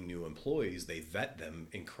finding new employees, they vet them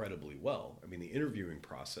incredibly well. I mean, the interviewing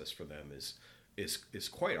process for them is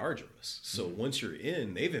quite arduous. So once you're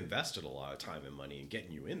in, they've invested a lot of time and money in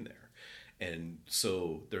getting you in there, and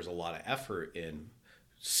so there's a lot of effort in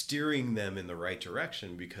steering them in the right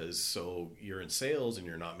direction, because so you're in sales and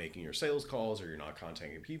you're not making your sales calls, or you're not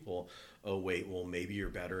contacting people. Oh wait, well maybe you're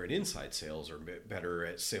better at inside sales, or better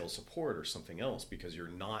at sales support, or something else, because you're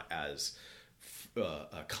not as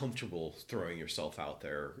comfortable throwing yourself out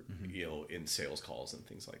there, in sales calls and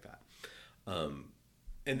things like that.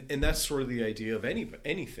 And that's sort of the idea of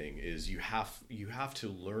anything, is you have to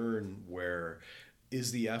learn where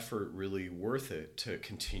is the effort really worth it to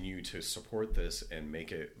continue to support this and make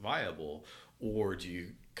it viable, or do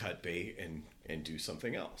you cut bait and do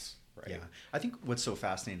something else, right? Yeah. I think what's so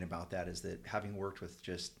fascinating about that is that, having worked with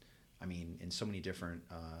in so many different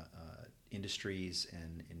industries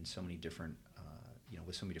and in so many different,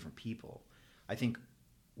 with so many different people, I think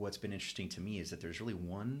what's been interesting to me is that there's really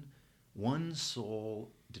one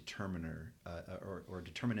sole determiner or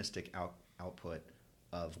deterministic output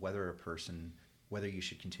of whether you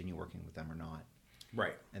should continue working with them or not.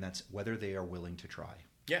 Right. And that's whether they are willing to try.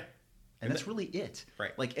 Yeah. And that's really it.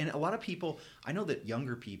 Right. And a lot of people, I know that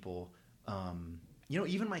younger people,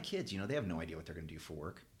 even my kids, they have no idea what they're going to do for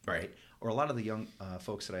work. Right. Or a lot of the young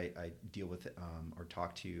folks that I deal with or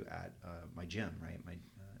talk to at my gym, right? My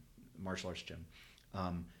martial arts gym.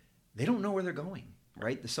 They don't know where they're going,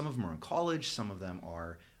 right? Some of them are in college. Some of them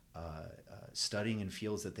are studying in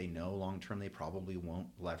fields that they know long-term they probably won't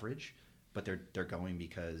leverage, but they're going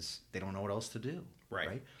because they don't know what else to do,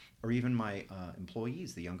 right? Or even my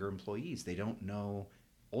employees, the younger employees, they don't know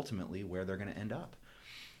ultimately where they're going to end up.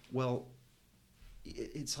 Well,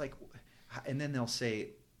 it's like, and then they'll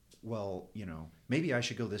say, well, maybe I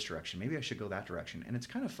should go this direction, maybe I should go that direction. And it's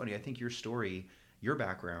kind of funny. I think your story, your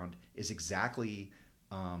background is exactly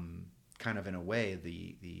kind of in a way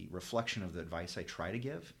the reflection of the advice I try to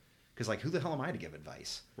give. Because who the hell am I to give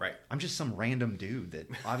advice? Right. I'm just some random dude that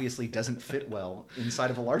obviously doesn't fit well inside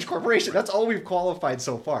of a large corporation. That's all we've qualified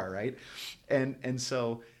so far, right? And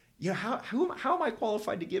so, how am I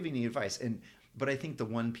qualified to give any advice? But I think the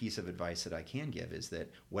one piece of advice that I can give is that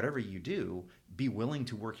whatever you do, be willing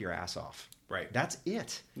to work your ass off. Right. That's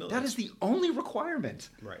it. No, that is the only requirement.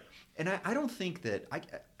 Right. And I don't think that I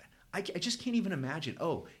just can't even imagine.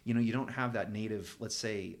 You don't have that native, let's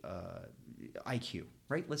say, IQ,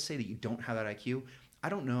 right? Let's say that you don't have that IQ. I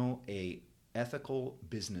don't know a ethical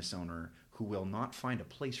business owner who will not find a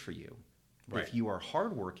place for you if you are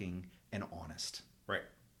hardworking and honest. Right.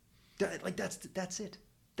 That's it.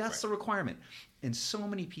 That's the requirement. And so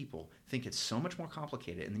many people think it's so much more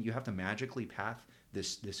complicated, and then you have to magically path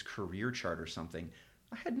this career chart or something.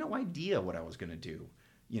 I had no idea what I was going to do,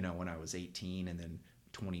 when I was 18 and then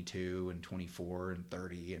 22 and 24 and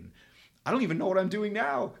 30, and I don't even know what I'm doing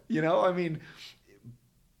now,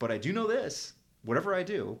 but I do know this: whatever I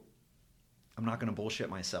do, I'm not going to bullshit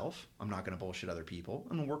myself. I'm not going to bullshit other people.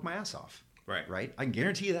 I'm going to work my ass off. Right. I can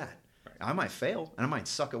guarantee you that. Right. I might fail and I might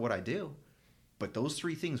suck at what I do, but those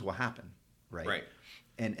three things will happen. Right.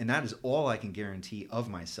 And that is all I can guarantee of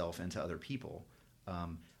myself and to other people.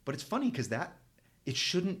 But it's funny because it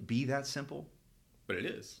shouldn't be that simple. But it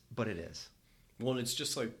is. Well, and it's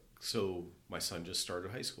just like, so my son just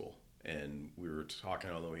started high school, and we were talking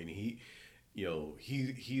on the way, and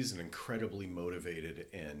he's an incredibly motivated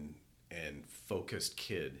and focused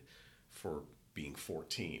kid for being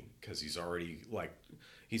 14, because he's already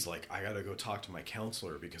he's like, I got to go talk to my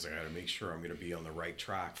counselor because I got to make sure I'm going to be on the right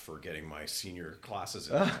track for getting my senior classes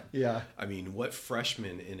in. Yeah. I mean, what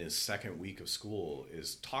freshman in his second week of school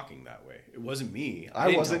is talking that way? It wasn't me.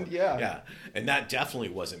 I wasn't. Yeah. Yeah. And that definitely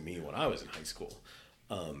wasn't me when I was in high school.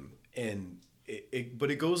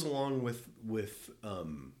 But it goes along with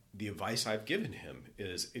the advice I've given him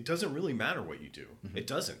is it doesn't really matter what you do. Mm-hmm. It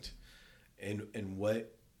doesn't. And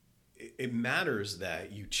what it matters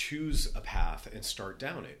that you choose a path and start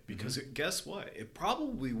down it, because guess what? It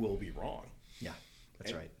probably will be wrong. Yeah.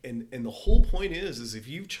 That's right. And the whole point is if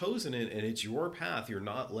you've chosen it and it's your path, you're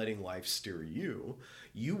not letting life steer you.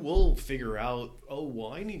 You will figure out, oh,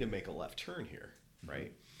 well, I need to make a left turn here,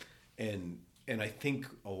 right? And I think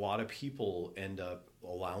a lot of people end up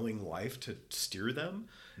allowing life to steer them.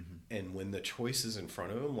 And when the choice is in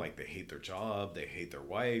front of them, like they hate their job, they hate their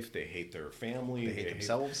wife, they hate their family, They hate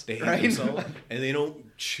themselves. they hate right? themselves, and they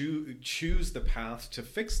don't choose the path to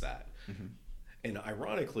fix that. And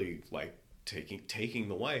ironically, like taking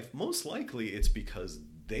the wife, most likely it's because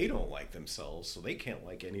they don't like themselves, so they can't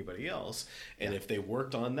like anybody else. And if they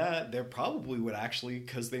worked on that, they probably would actually,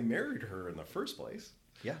 because they married her in the first place.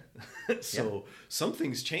 Yeah. So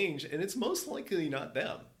something's changed, and it's most likely not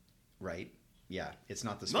them. Right. Yeah. It's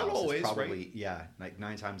not the spouse. Not always, it's probably, right? Yeah. Like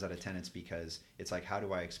 9 times out of 10, it's because it's like, how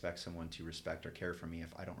do I expect someone to respect or care for me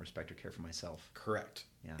if I don't respect or care for myself? Correct.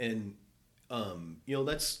 Yeah. And,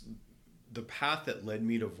 that's the path that led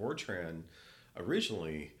me to Vortran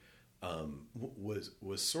originally,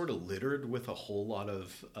 was sort of littered with a whole lot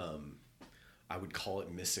of, I would call it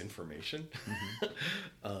misinformation.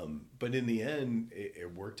 But in the end,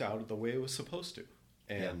 it worked out the way it was supposed to.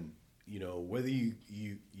 And, whether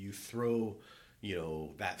you throw,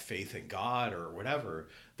 that faith in God or whatever,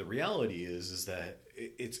 the reality is that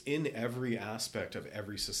it's in every aspect of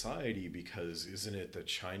every society, because isn't it the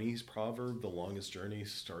Chinese proverb, the longest journey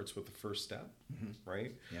starts with the first step,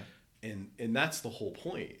 right? Yeah. And that's the whole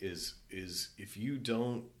point is if you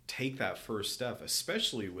don't take that first step,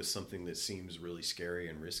 especially with something that seems really scary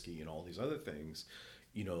and risky and all these other things,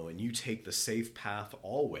 and you take the safe path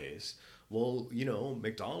always, well,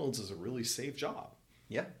 McDonald's is a really safe job.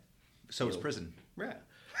 Yeah. So is prison. Yeah.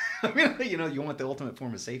 I mean, you want the ultimate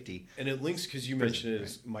form of safety. And it links, because you mentioned it,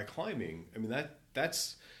 is my climbing. I mean,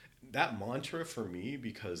 that's that mantra for me,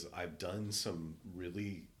 because I've done some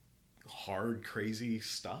really hard, crazy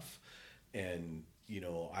stuff. And,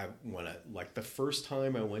 like the first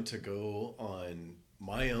time I went to go on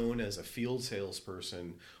my own as a field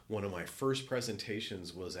salesperson, one of my first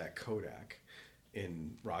presentations was at Kodak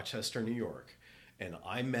in Rochester, New York. And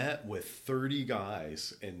I met with 30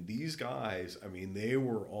 guys, and these guys, I mean, they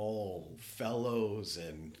were all fellows,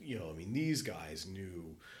 and, these guys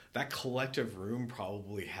knew that collective room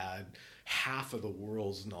probably had half of the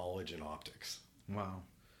world's knowledge in optics. Wow.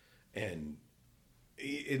 And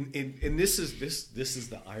this is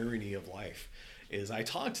the irony of life, is I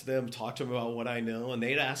talk to them about what I know, and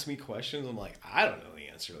they'd ask me questions. I'm like, I don't know the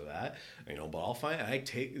answer to that, but I'll find.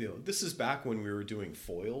 This is back when we were doing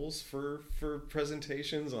foils for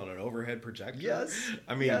presentations on an overhead projector. Yes.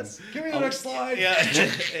 I mean, yes. Give me the next slide. Yeah.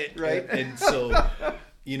 Right. And so,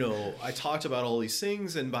 I talked about all these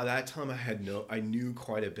things, and by that time I knew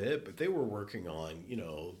quite a bit, but they were working on,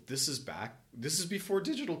 this is before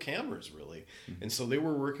digital cameras, really. And so they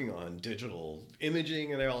were working on digital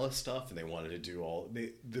imaging and all this stuff, and they wanted to do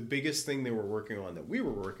the biggest thing they were working on that we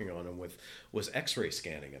were working on them with was X-ray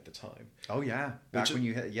scanning at the time. Oh yeah. When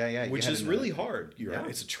you had, yeah. Which is really hard.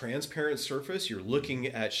 It's a transparent surface. You're looking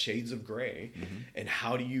at shades of gray, and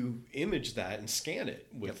how do you image that and scan it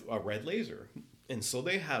with a red laser? And so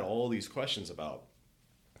they had all these questions about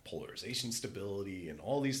polarization stability and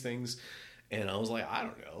all these things. And I was like, I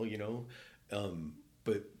don't know,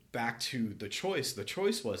 but back to the choice. The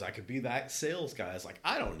choice was I could be that sales guy. I was like,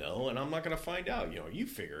 I don't know, and I'm not going to find out. You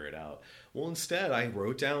figure it out. Well, instead, I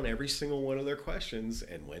wrote down every single one of their questions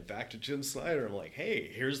and went back to Jim Snyder. I'm like,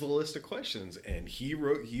 hey, here's the list of questions. And he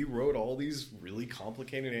wrote all these really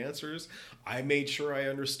complicated answers. I made sure I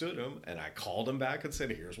understood them, and I called him back and said,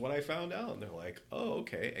 here's what I found out. And they're like, oh,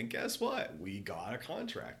 okay. And guess what? We got a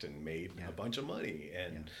contract and made a bunch of money.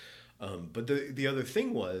 And but the other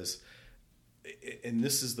thing was, and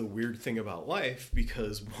this is the weird thing about life,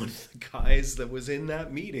 because one of the guys that was in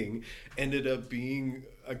that meeting ended up being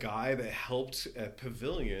a guy that helped at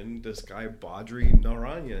Pavilion, this guy Badri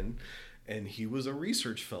Narayan, and he was a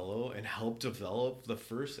research fellow and helped develop the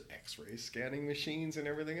first X-ray scanning machines and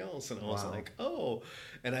everything else. And I was like, oh,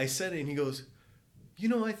 and I said it, and he goes,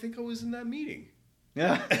 I think I was in that meeting.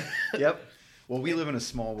 Yeah. Yep. Well, we live in a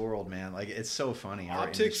small world, man. Like, it's so funny.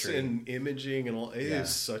 Optics and imaging and all, it is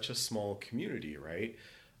such a small community, right?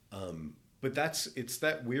 But it's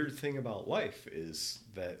that weird thing about life, is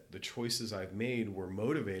that the choices I've made were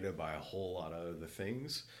motivated by a whole lot of other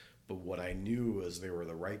things. But what I knew was they were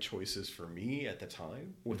the right choices for me at the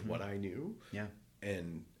time with what I knew. Yeah.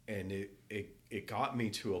 And it got me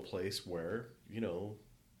to a place where,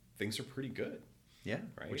 things are pretty good. Yeah.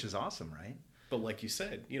 Right. Which is awesome, right? But like you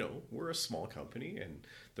said, we're a small company, and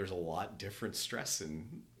there's a lot different stress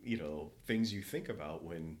and, things you think about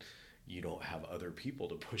when, you don't have other people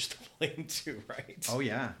to push the blame to, right? Oh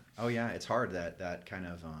yeah. It's hard that kind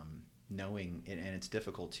of knowing, and it's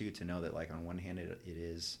difficult too to know that, like, on one hand it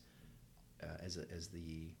is as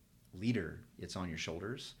the leader, it's on your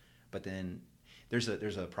shoulders, but then there's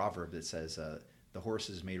a proverb that says the horse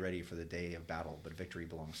is made ready for the day of battle, but victory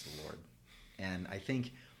belongs to the Lord. And I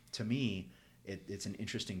think, to me, it's an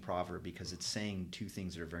interesting proverb because it's saying two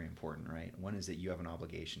things that are very important, right? One is that you have an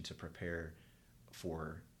obligation to prepare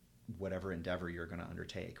for whatever endeavor you're going to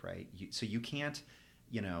undertake, right? So you can't,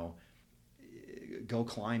 go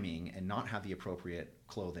climbing and not have the appropriate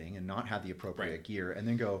clothing and not have the appropriate gear, and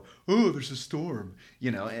then go, oh, there's a storm,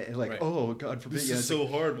 like, oh, God forbid. This is so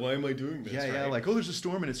hard. Why am I doing this? Yeah, like, oh, there's a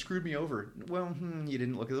storm and it screwed me over. Well, you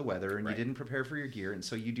didn't look at the weather, and you didn't prepare for your gear, and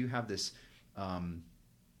so you do have this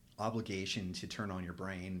obligation to turn on your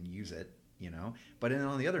brain and use it, But then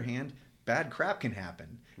on the other hand, bad crap can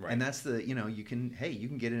happen, and that's you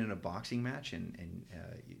can get in a boxing match and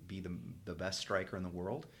be the best striker in the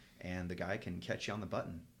world, and the guy can catch you on the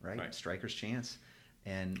button, right? Striker's chance.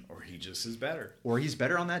 Or he just is better. Or he's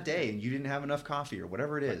better on that day and you didn't have enough coffee or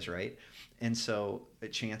whatever it is, right? And so a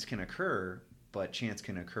chance can occur, but chance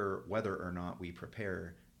can occur whether or not we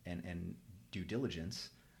prepare and due diligence.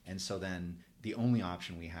 And so then the only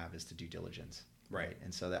option we have is to due diligence. Right.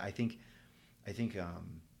 And so that I think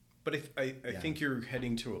but I think you're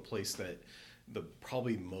heading to a place that the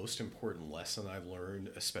probably most important lesson I've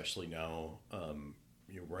learned, especially now,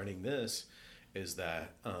 you're running this, is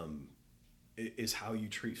that is how you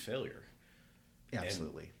treat failure.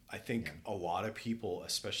 Absolutely. And I think a lot of people,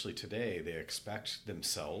 especially today, they expect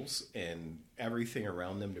themselves and everything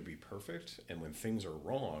around them to be perfect. And when things are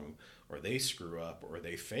wrong, or they screw up, or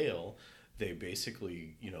they fail, they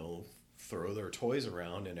basically, throw their toys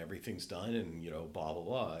around and everything's done and, blah, blah,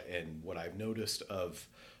 blah. And what I've noticed of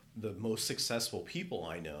the most successful people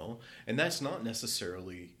I know, and that's not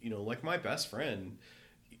necessarily, like my best friend,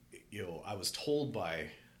 I was told by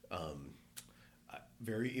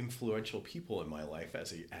very influential people in my life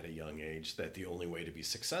at a young age that the only way to be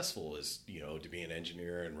successful is, to be an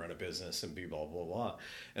engineer and run a business and be blah, blah, blah,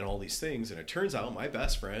 and all these things. And it turns out my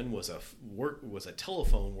best friend was a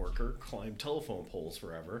telephone worker, climbed telephone poles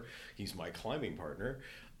forever. He's my climbing partner,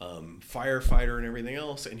 firefighter and everything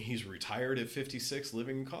else. And he's retired at 56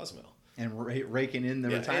 living in Cozumel. And raking in the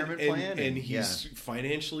retirement plan. And he's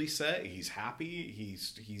financially set. He's happy.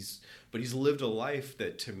 But he's lived a life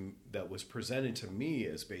that was presented to me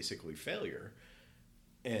as basically failure.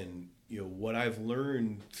 And, what I've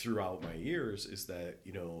learned throughout my years is that,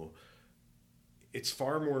 it's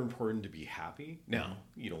far more important to be happy. Now,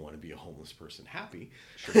 you don't want to be a homeless person happy.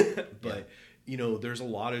 Sure. But, there's a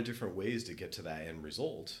lot of different ways to get to that end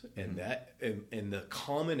result. And and the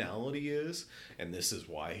commonality is, and this is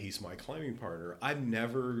why he's my climbing partner, I've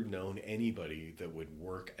never known anybody that would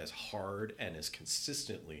work as hard and as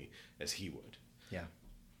consistently as he would. Yeah.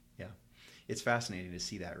 It's fascinating to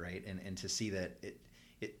see that, right? And to see that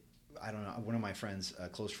I don't know, one of my friends,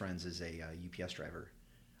 close friends, is a UPS driver.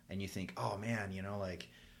 And you think, oh man, like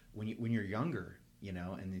when you're younger,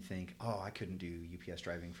 and you think, oh, I couldn't do UPS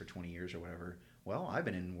driving for 20 years or whatever. Well, I've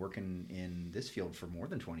been working in this field for more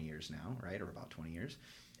than 20 years now, right? Or about 20 years.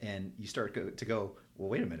 And you start to go, well,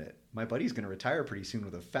 wait a minute. My buddy's going to retire pretty soon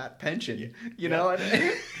with a fat pension, know?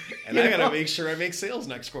 And I got to make sure I make sales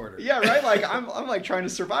next quarter. Yeah, right? Like I'm like trying to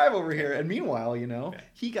survive over here. And meanwhile,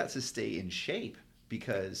 he got to stay in shape.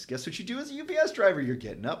 Because guess what you do as a UPS driver? You're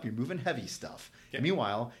getting up, you're moving heavy stuff. Yeah.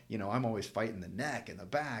 Meanwhile, I'm always fighting the neck and the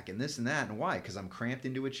back and this and that. And why? Because I'm cramped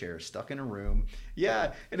into a chair, stuck in a room.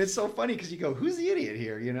 Yeah, and it's so funny because you go, who's the idiot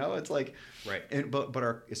here? It's like, right.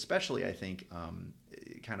 But especially I think,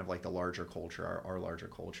 kind of like the larger culture, our larger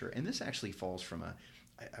culture. And this actually falls from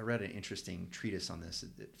I read an interesting treatise on this.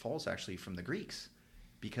 It falls actually from the Greeks,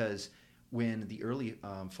 because when the early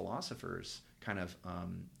philosophers kind of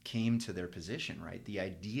came to their position, right? The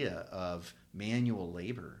idea of manual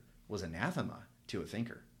labor was anathema to a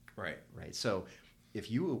thinker. Right. So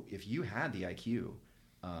if you had the IQ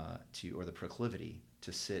or the proclivity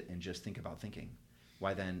to sit and just think about thinking,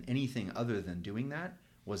 why then anything other than doing that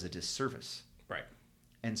was a disservice. Right.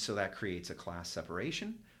 And so that creates a class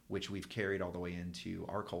separation, which we've carried all the way into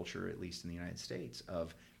our culture, at least in the United States,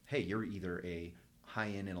 of, hey, you're either a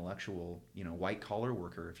high-end intellectual, white-collar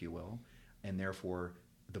worker, if you will, and therefore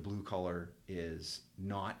the blue collar is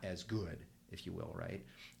not as good, if you will, right?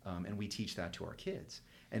 And we teach that to our kids.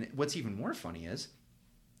 And what's even more funny is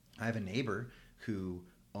I have a neighbor who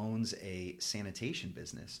owns a sanitation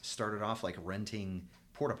business, started off like renting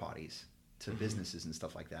porta potties to businesses and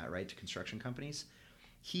stuff like that, right? To construction companies.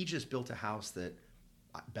 He just built a house that,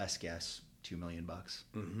 best guess, $2 million bucks,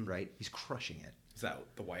 right? He's crushing it. Is that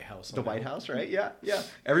the White House? The White House, right? Yeah, yeah.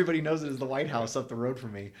 Everybody knows it as the White House up the road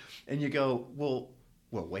from me. And you go, well,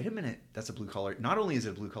 wait a minute. That's a blue collar. Not only is it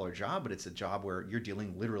a blue collar job, but it's a job where you're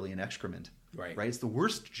dealing literally in excrement. Right. Right. It's the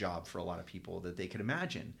worst job for a lot of people that they could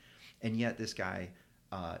imagine. And yet this guy,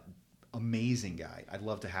 amazing guy. I'd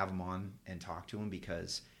love to have him on and talk to him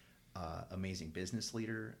because amazing business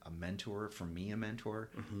leader, a mentor, for me, a mentor,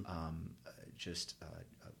 just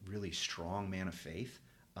a really strong man of faith.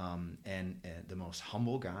 And the most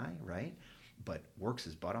humble guy, right? But works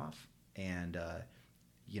his butt off. And,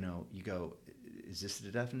 you go, is this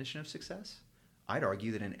the definition of success? I'd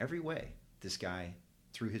argue that in every way, this guy,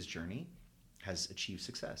 through his journey, has achieved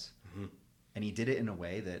success. And he did it in a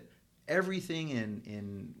way that everything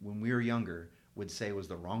in when we were younger would say was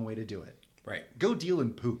the wrong way to do it. Right. Go deal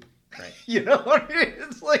in poop. Right.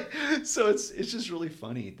 It's like, so it's just really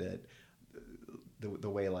funny that the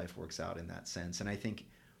way life works out in that sense. And I think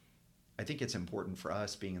it's important for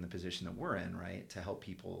us being in the position that we're in, right, to help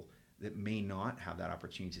people that may not have that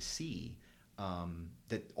opportunity to see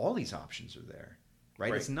that all these options are there,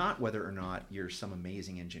 right? It's not whether or not you're some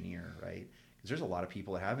amazing engineer, right? Because there's a lot of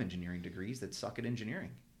people that have engineering degrees that suck at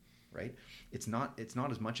engineering, right? It's not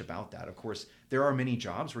as much about that. Of course, there are many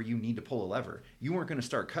jobs where you need to pull a lever. You weren't going to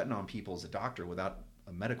start cutting on people as a doctor without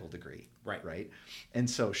a medical degree, right? And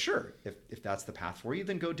so, sure, if that's the path for you,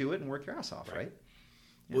 then go do it and work your ass off, right?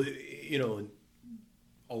 Yeah. Well,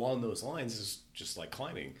 along those lines is just like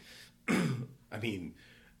climbing. I mean,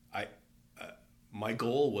 my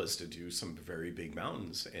goal was to do some very big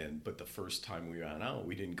mountains, but the first time we went out,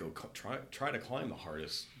 we didn't go try to climb the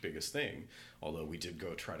hardest, biggest thing. Although we did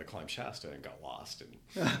go try to climb Shasta and got lost,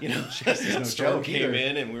 and storm came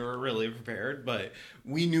in, and we were really prepared. But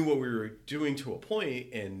we knew what we were doing to a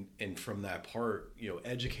point, and from that part,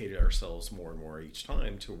 educated ourselves more and more each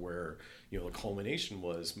time to where the culmination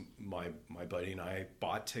was my buddy and I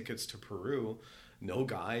bought tickets to Peru. No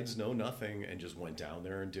guides, no nothing, and just went down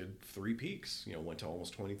there and did 3 peaks. Went to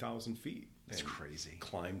almost 20,000 feet. That's crazy.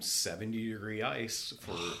 Climbed 70-degree ice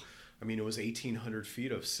for, it was 1,800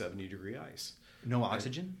 feet of 70-degree ice. No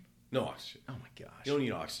oxygen? No oxygen. Oh my gosh. You don't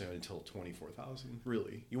need oxygen until 24,000.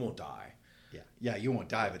 Really, you won't die. Yeah, you won't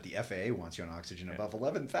die, but the FAA wants you on oxygen above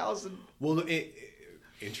 11,000. Well,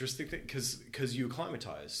 interesting thing, because you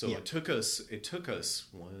acclimatize. So it took us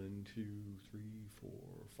 1, 2, 3, 4,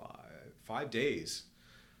 5 days,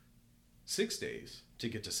 6 days to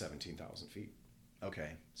get to 17,000 feet.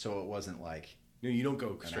 Okay, so it wasn't like no, you don't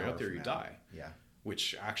go straight up there, you die. Yeah.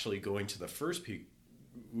 Which actually going to the first peak,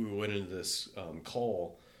 we went into this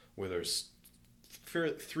call where there's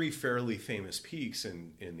 3 fairly famous peaks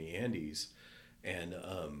in the Andes, and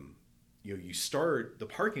you start the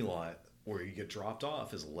parking lot where you get dropped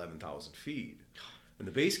off is 11,000 feet, and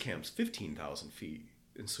the base camp's 15,000 feet,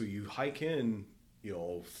 and so you hike in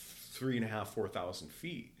 3,500, 4,000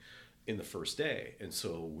 feet in the first day. And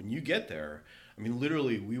so when you get there,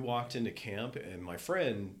 literally we walked into camp, and my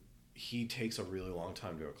friend, he takes a really long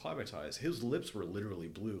time to acclimatize. His lips were literally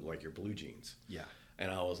blue, like your blue jeans. Yeah.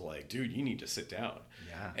 And I was like, dude, you need to sit down.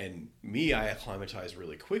 Yeah. And me, I acclimatized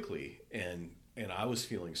really quickly, and I was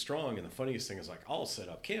feeling strong. And the funniest thing is, like, I'll set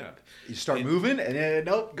up camp. You start moving, and then,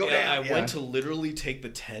 nope, go down. I went to literally take the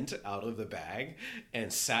tent out of the bag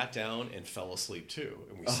and sat down and fell asleep too.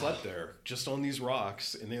 And we slept there just on these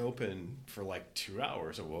rocks in the open for like 2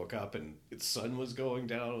 hours. I woke up and the sun was going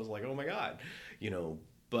down. I was like, oh my God,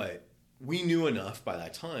 but we knew enough by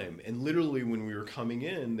that time. And literally when we were coming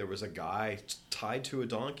in, there was a guy tied to a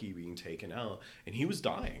donkey being taken out, and he was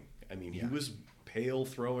dying. He was pale,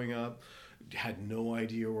 throwing up, had no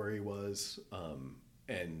idea where he was.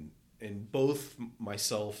 And both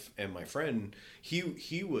myself and my friend,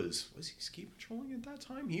 he was he ski patrolling at that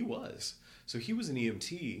time? He was. So he was an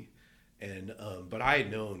EMT, and but I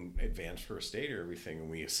had known advanced first aid or everything,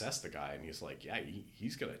 and we assessed the guy, and he's like, yeah,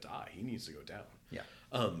 he's gonna die. He needs to go down. Yeah.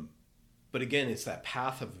 But again, it's that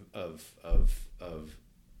path of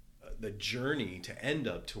the journey to end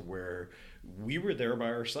up to where we were there by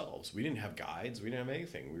ourselves. We didn't have guides. We didn't have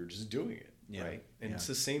anything. We were just doing it, right? And it's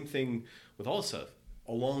the same thing with all stuff.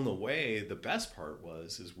 Along the way, the best part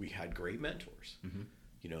is we had great mentors.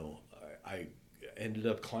 Mm-hmm. I ended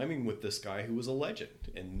up climbing with this guy who was a legend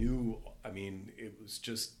and knew. It was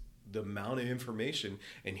just the amount of information,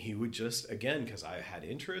 and he would just, again, because I had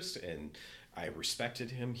interest and I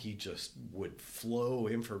respected him, he just would flow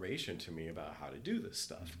information to me about how to do this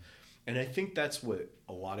stuff. Mm-hmm. And I think that's what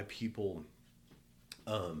a lot of people,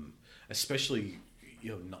 especially,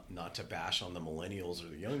 not to bash on the millennials or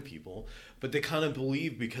the young people, but they kind of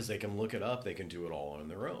believe because they can look it up, they can do it all on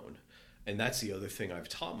their own. And that's the other thing I've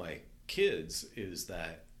taught kids is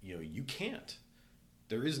that, you can't.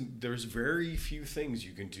 There's very few things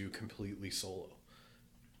you can do completely solo.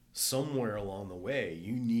 Somewhere along the way,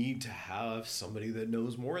 you need to have somebody that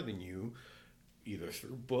knows more than you, either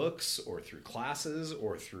through books or through classes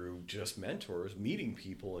or through just mentors, meeting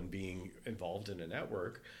people and being involved in a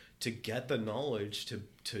network to get the knowledge to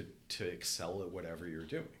excel at whatever you're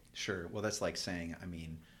doing. Sure. Well, that's like saying, I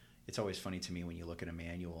mean, it's always funny to me when you look at a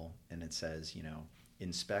manual and it says,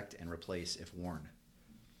 inspect and replace if worn.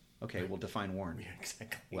 Okay, we'll define worn. Yeah,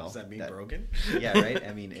 exactly. Well, does that mean broken? Yeah, right.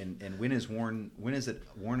 I mean, and when is worn? When is it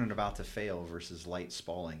worn and about to fail versus light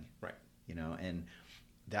spalling? Right. And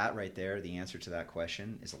that right there, the answer to that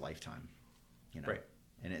question is a lifetime. Right.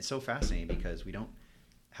 And it's so fascinating because we don't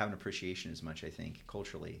have an appreciation as much, I think,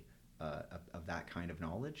 culturally, of that kind of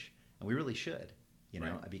knowledge, and we really should.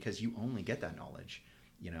 Right. Because you only get that knowledge,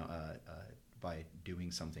 by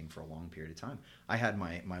doing something for a long period of time. I had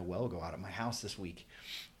my well go out at my house this week,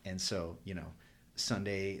 and so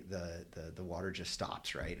Sunday the water just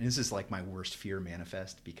stops, right? And this is like my worst fear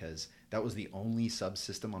manifest because that was the only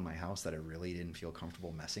subsystem on my house that I really didn't feel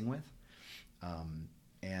comfortable messing with,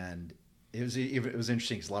 and it was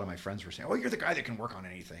interesting because a lot of my friends were saying, "Oh, you're the guy that can work on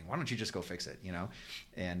anything. Why don't you just go fix it?"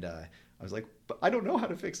 And I was like, "But I don't know how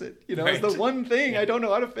to fix it. Right. It's the one thing I don't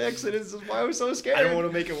know how to fix, and this is why I was so scared. I don't want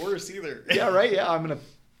to make it worse either." Yeah, right. Yeah, I'm gonna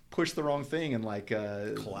push the wrong thing and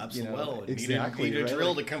collapse the well. And exactly. Need a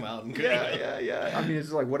drill to come out and yeah. I mean,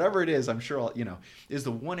 it's like whatever it is. I'm sure is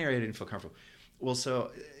the one area I didn't feel comfortable. Well,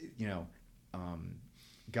 so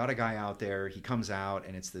got a guy out there. He comes out,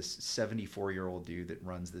 and it's this 74-year-old dude that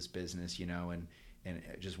runs this business, and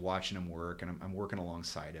just watching him work, and I'm working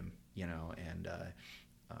alongside him, and I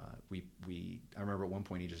remember at one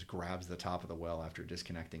point he just grabs the top of the well after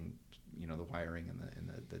disconnecting, the wiring and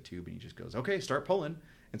the tube, and he just goes, "Okay, start pulling."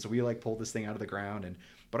 And so we pulled this thing out of the ground,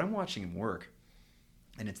 but I'm watching him work,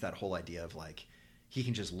 and it's that whole idea of he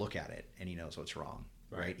can just look at it and he knows what's wrong,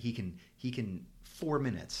 right? He can 4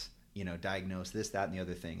 minutes, diagnose this, that, and the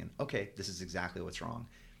other thing, and okay, this is exactly what's wrong.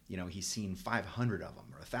 He's seen 500 of them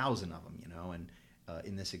or 1,000 of them, and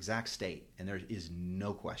in this exact state, and there is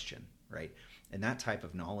no question, right? And that type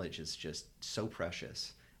of knowledge is just so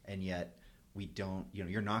precious, and yet we don't,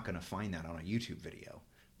 you're not going to find that on a YouTube video,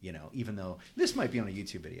 even though this might be on a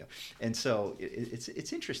YouTube video. And so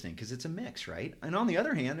it's interesting because it's a mix, right? And on the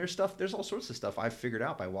other hand, there's all sorts of stuff I've figured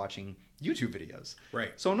out by watching YouTube videos.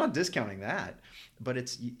 Right. So I'm not discounting that, but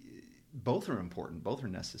both are important, both are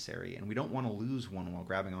necessary, and we don't want to lose one while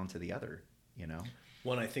grabbing onto the other,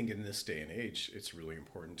 Well, I think in this day and age, it's really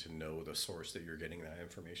important to know the source that you're getting that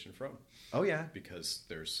information from. Oh, yeah. Because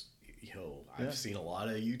there's, I've seen a lot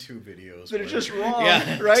of YouTube videos that are just wrong,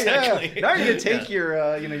 right? Exactly. Yeah. Now you're going to take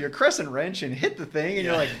your crescent wrench and hit the thing, and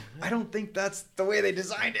you're like, I don't think that's the way they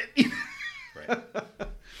designed it.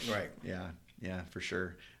 Right. Yeah, for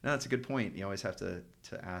sure. No, that's a good point. You always have to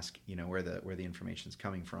ask, where the information's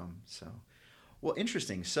coming from. So, well,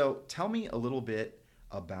 interesting. So tell me a little bit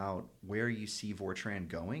about where you see Vortran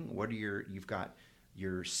going. You've got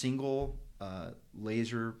your single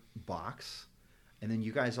laser box, and then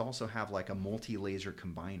you guys also have a multi-laser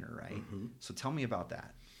combiner, right? Mm-hmm. So tell me about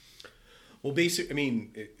that. Well,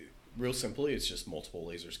 real simply, it's just multiple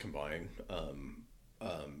lasers combined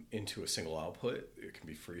into a single output. It can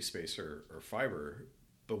be free space or fiber.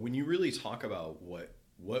 But when you really talk about what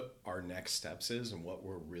our next steps is and what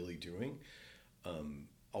we're really doing,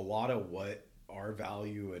 a lot of what our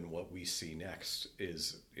value and what we see next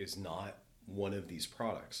is not one of these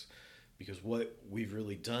products, because what we've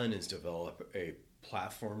really done is develop a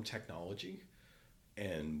platform technology,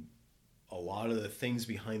 and a lot of the things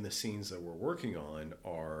behind the scenes that we're working on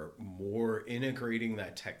are more integrating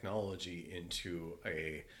that technology into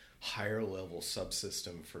a higher level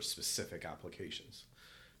subsystem for specific applications.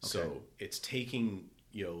 Okay. So it's taking,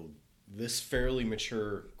 this fairly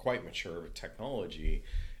quite mature technology,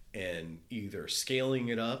 and either scaling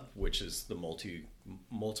it up, which is the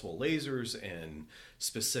multiple lasers and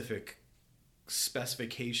specific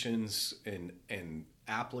specifications and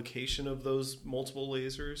application of those multiple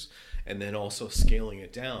lasers, and then also scaling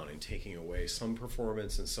it down and taking away some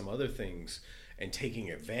performance and some other things and taking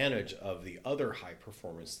advantage of the other high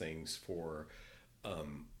performance things for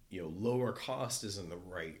lower cost isn't the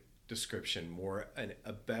right description, more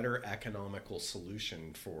a better economical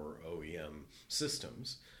solution for OEM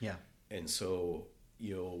systems. Yeah. And so,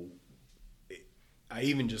 I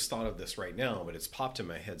even just thought of this right now, but it's popped in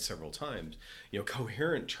my head several times.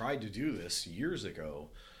 Coherent tried to do this years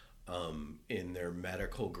ago in their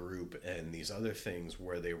medical group and these other things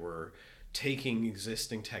where they were taking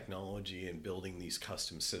existing technology and building these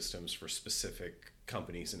custom systems for specific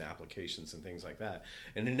companies and applications and things like that,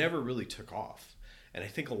 and it never really took off. And I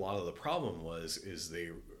think a lot of the problem is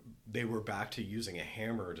they were back to using a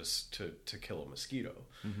hammer to kill a mosquito.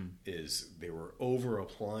 Is they were over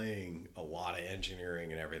applying a lot of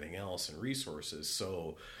engineering and everything else and resources.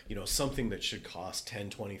 So, you know, something that should cost $10,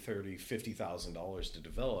 $20, $30, $50,000 to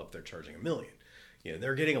develop, they're charging $1 million. You know,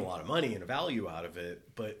 they're getting a lot of money and value out of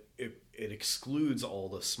it, but it excludes all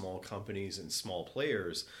the small companies and small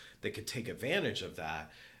players that could take advantage of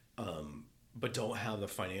that, but don't have the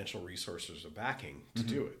financial resources or backing to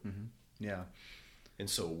do it. Yeah. And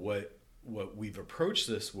so what we've approached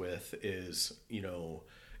this with is, you know,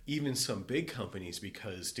 even some big companies,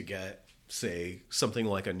 because to get, say, something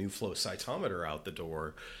like a new flow cytometer out the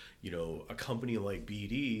door, you know, a company like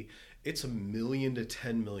BD, it's $1 million to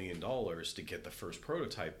 $10 million to get the first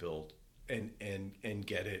prototype built and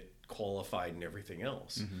get it qualified and everything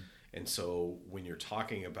else. And so when you're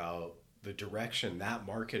talking about the direction that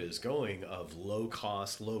market is going of low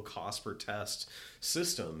cost per test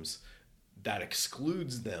systems, that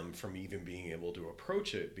excludes them from even being able to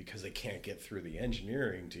approach it because they can't get through the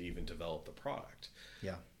engineering to even develop the product.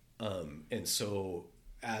 Yeah. And so,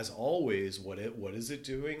 as always, what is it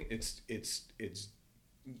doing? It's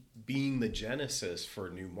being the genesis for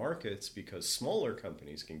new markets, because smaller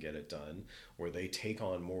companies can get it done, where they take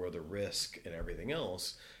on more of the risk and everything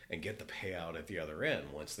else and get the payout at the other end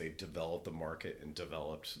once they've developed the market and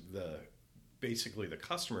developed basically the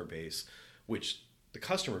customer base, which the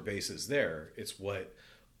customer base is there. It's what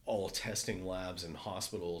all testing labs and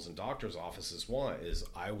hospitals and doctors' offices want. Is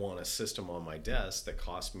I want a system on my desk that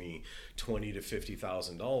costs me $20,000 to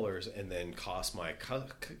 $50,000 and then costs my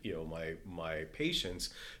patients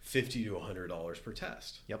 $50 to $100 per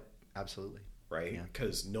test. Yep. Absolutely. Right?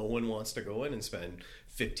 Because no one wants to go in and spend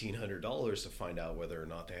 $1,500 to find out whether or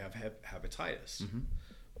not they have hepatitis.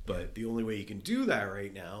 But the only way you can do that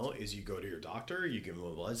right now is you go to your doctor, you give him a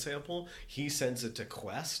blood sample, he sends it to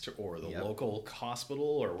Quest or the local hospital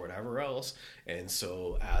or whatever else. And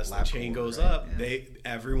so as the chain goes up,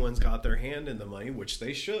 everyone's got their hand in the money, which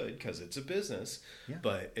they should, because it's a business.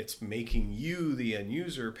 But it's making you, the end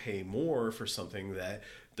user, pay more for something that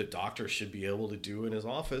the doctor should be able to do in his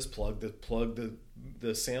office, plug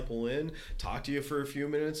the sample in, talk to you for a few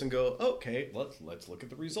minutes and go, okay, let's look at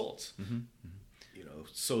the results. You know,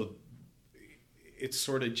 so it's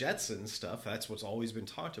sort of Jetson stuff. That's what's always been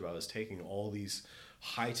talked about, is taking all these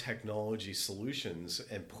high technology solutions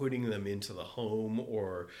and putting them into the home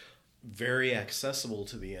or very accessible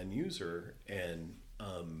to the end user. And,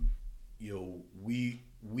 you know,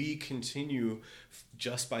 we continue,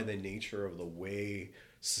 just by the nature of the way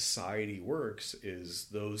society works, is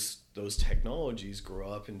those technologies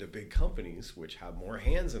grow up into big companies which have more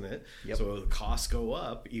hands in it. So the costs go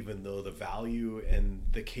up, even though the value and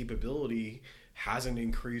the capability hasn't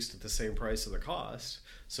increased at the same price of the cost.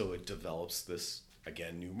 So it develops this,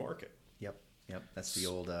 again, new market. Yep. That's the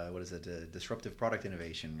old disruptive product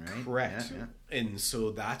innovation, right? Correct. And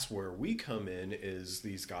so that's where we come in, is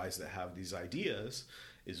these guys that have these ideas,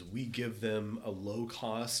 is we give them a low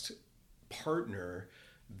cost partner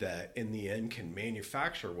that in the end can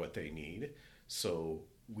manufacture what they need, so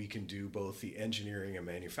we can do both the engineering and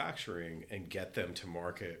manufacturing and get them to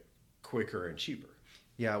market quicker and cheaper.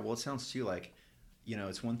 Yeah, well, it sounds too like, you know,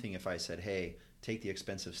 it's one thing if I said, hey, take the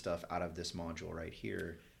expensive stuff out of this module right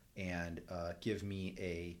here and give me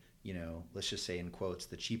a, you know, let's just say in quotes,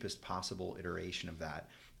 the cheapest possible iteration of that.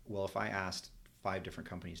 Well, if I asked 5 different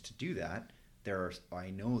companies to do that,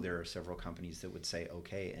 I know there are several companies that would say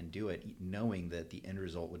okay and do it, knowing that the end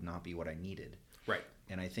result would not be what I needed. Right.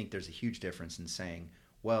 And I think there's a huge difference in saying,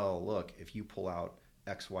 well, look, if you pull out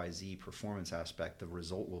XYZ performance aspect, the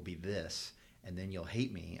result will be this, and then you'll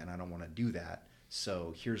hate me, and I don't want to do that.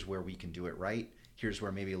 So here's where we can do it right. Here's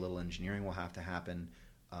where maybe a little engineering will have to happen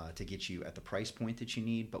to get you at the price point that you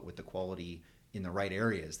need, but with the quality in the right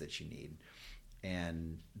areas that you need.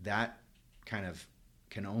 And that kind of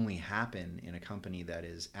can only happen in a company that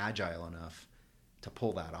is agile enough to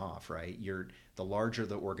pull that off, right? The larger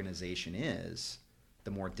the organization is,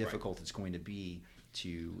 the more difficult it's going to be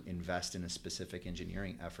to invest in a specific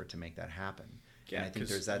engineering effort to make that happen. Yeah, and I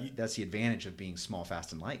think that's the advantage of being small,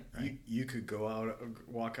 fast, and light, right? You could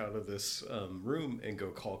walk out of this room and go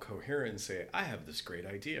call Coherent and say, I have this great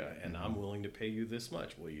idea and I'm willing to pay you this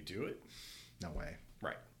much. Will you do it? No way.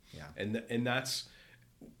 Right. Yeah. And that's,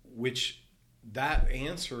 which that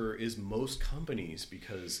answer is most companies,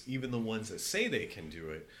 because even the ones that say they can do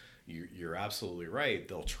it, you're absolutely right.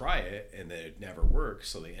 They'll try it and then it never works.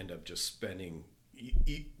 So they end up just spending,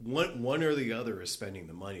 one or the other is spending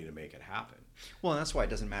the money to make it happen. Well, and that's why it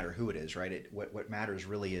doesn't matter who it is, right? What matters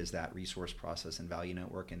really is that resource process and value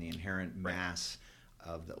network and the inherent mass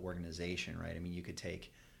of the organization, right? I mean, you could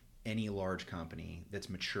take any large company that's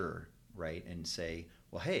mature, right, and say,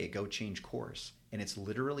 well, hey, go change course. And it's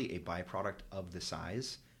literally a byproduct of the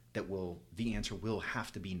size that the answer will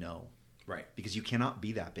have to be no. Right. Because you cannot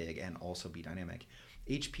be that big and also be dynamic.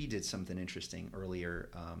 HP did something interesting earlier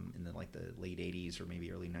in the late 80s or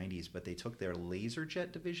maybe early 90s, but they took their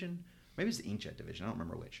LaserJet division. Maybe it's the inkjet division. I don't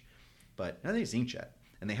remember which. But I think it's inkjet.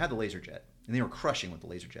 And they had the LaserJet. And they were crushing with the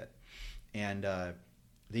LaserJet. And the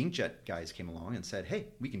inkjet guys came along and said, hey,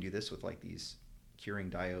 we can do this with like these curing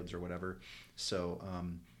diodes or whatever. So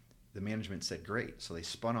the management said, great. So they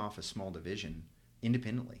spun off a small division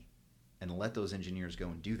independently and let those engineers go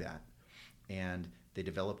and do that. And they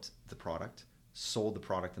developed the product, sold the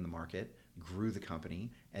product in the market, grew the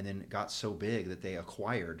company, and then got so big that they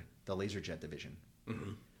acquired the LaserJet division.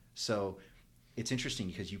 Mm-hmm. So it's interesting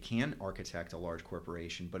because you can architect a large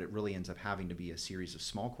corporation, but it really ends up having to be a series of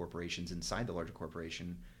small corporations inside the larger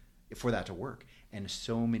corporation for that to work. And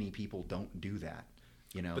so many people don't do that.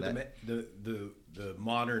 You know, but the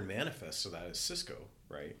modern manifest of that is Cisco,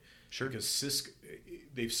 right? Sure. Because Cisco,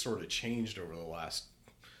 they've sort of changed over the last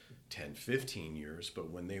 10, 15 years, but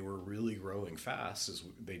when they were really growing fast,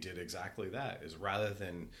 they did exactly that. Is rather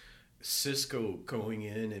than Cisco going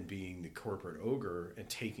in and being the corporate ogre and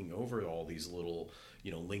taking over all these little,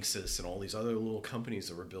 Linksys and all these other little companies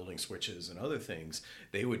that were building switches and other things,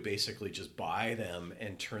 they would basically just buy them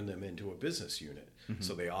and turn them into a business unit. Mm-hmm.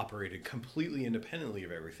 So they operated completely independently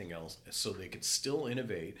of everything else, so they could still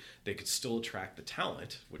innovate, they could still attract the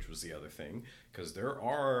talent, which was the other thing, because there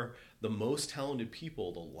are the most talented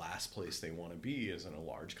people, the last place they want to be is in a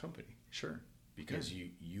large company. Sure. Because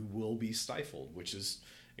you will be stifled, which is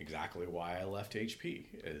exactly why I left HP.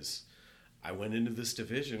 Is I went into this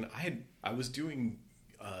division. I was doing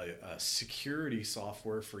a security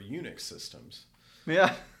software for Unix systems.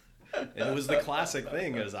 Yeah. And it was the classic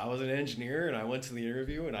thing is I was an engineer and I went to the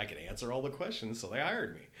interview and I could answer all the questions, so they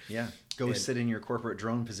hired me. Yeah. Go sit in your corporate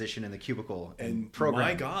drone position in the cubicle and program.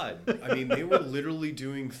 My God. I mean, they were literally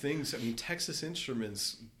doing things. I mean, Texas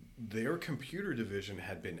Instruments, their computer division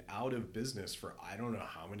had been out of business for I don't know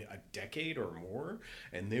how many, a decade or more,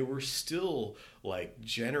 and they were still like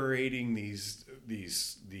generating these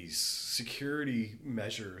security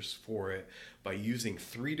measures for it by using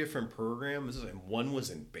 3 different programs, and one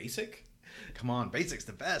was in BASIC. Come on, BASIC's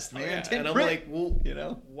the best, man. Oh, yeah. And I'm like, well,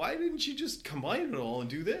 why didn't you just combine it all and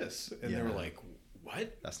do this? And they were like,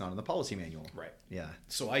 what? That's not in the policy manual. Right. Yeah.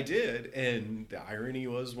 So I did, and the irony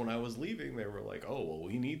was when I was leaving, they were like, oh, well,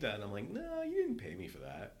 we need that. And I'm like, no, you didn't pay me for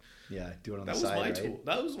that. Yeah, do it on that the was side, my right? tool.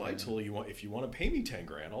 That was my tool. If you want to pay me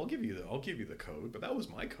 $10,000, I'll give you the code. But that was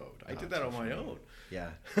my code. I did that on my own.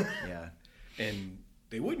 Yeah, yeah. And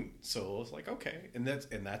they wouldn't. So I was like, okay. And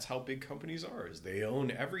that's how big companies are. Is they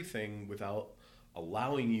own everything without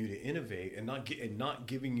allowing you to innovate and not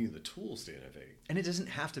giving you the tools to innovate. And it doesn't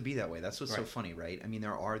have to be that way. That's what's so funny, right? I mean,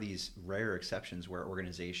 there are these rare exceptions where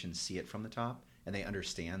organizations see it from the top and they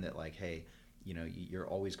understand that, like, hey, you're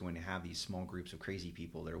always going to have these small groups of crazy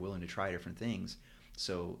people that are willing to try different things.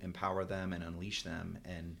 So empower them and unleash them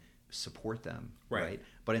and support them, right?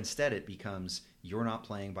 But instead it becomes, you're not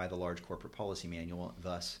playing by the large corporate policy manual,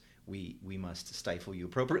 thus we must stifle you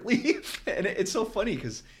appropriately. And it's so funny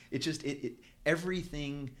because it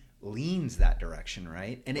everything leans that direction,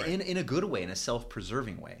 right? And in a good way, in a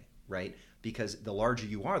self-preserving way, right? Because the larger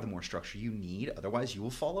you are, the more structure you need. Otherwise, you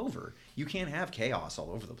will fall over. You can't have chaos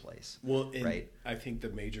all over the place. Well, right? I think the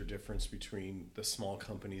major difference between the small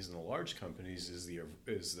companies and the large companies is the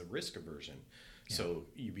risk aversion. Yeah. So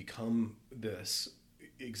you become this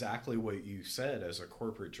exactly what you said as a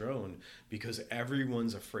corporate drone, because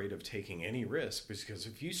everyone's afraid of taking any risk, because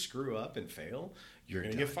if you screw up and fail, you're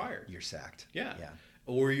going to get fired. You're sacked. Yeah.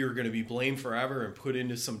 Or you're going to be blamed forever and put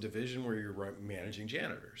into some division where you're managing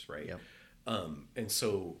janitors, right? Yep. And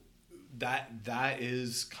so that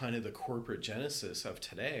is kind of the corporate genesis of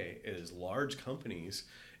today, is large companies.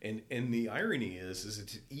 And the irony is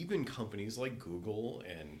it's even companies like Google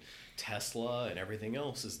and Tesla and everything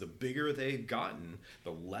else, is the bigger they've gotten,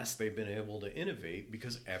 the less they've been able to innovate,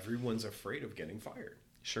 because everyone's afraid of getting fired.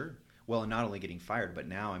 Sure. Well, and not only getting fired, but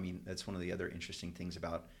now, I mean, that's one of the other interesting things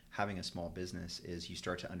about having a small business is you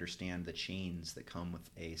start to understand the chains that come with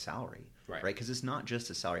a salary, right? Because it's not just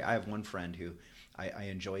a salary. I have one friend who I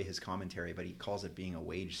enjoy his commentary, but he calls it being a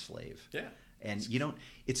wage slave. Yeah. And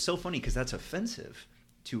it's so funny because that's offensive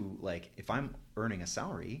to, like, if I'm earning a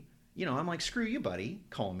salary, I'm like, screw you, buddy,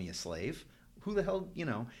 calling me a slave. who the hell,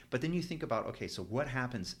 but then you think about, okay, so what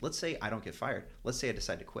happens? Let's say I don't get fired. Let's say I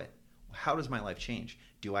decide to quit. How does my life change?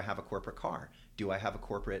 Do I have a corporate car? Do I have a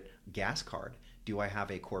corporate gas card? Do I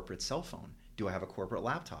have a corporate cell phone? Do I have a corporate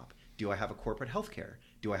laptop? Do I have a corporate healthcare?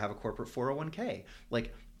 Do I have a corporate 401k?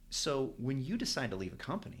 So when you decide to leave a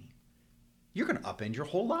company, you're going to upend your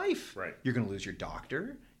whole life. Right. You're going to lose your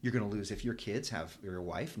doctor. You're going to lose, if your your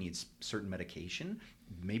wife needs certain medication,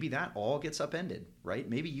 maybe that all gets upended, right?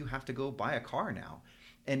 Maybe you have to go buy a car now.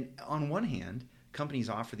 And on one hand, companies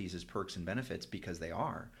offer these as perks and benefits because they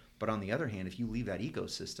are. But on the other hand, if you leave that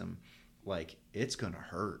ecosystem, it's going to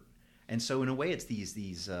hurt. And so in a way, it's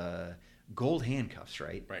these gold handcuffs,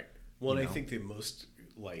 right? Right. Well, and I think the most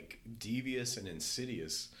devious and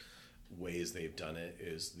insidious ways they've done it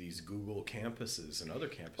is these Google campuses and other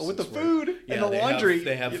campuses with the food and the laundry.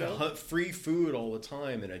 They have free food all the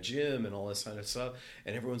time and a gym and all this kind of stuff.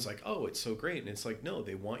 And everyone's like, oh, it's so great. And it's like, no,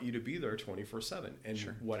 they want you to be there 24/7.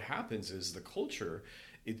 And what happens is the culture,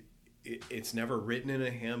 it's never written in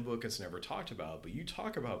a handbook. It's never talked about. But you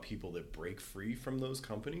talk about people that break free from those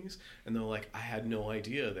companies and they're like, I had no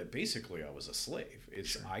idea that basically I was a slave.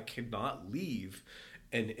 I could not leave.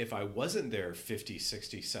 And if I wasn't there 50,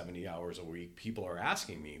 60, 70 hours a week, people are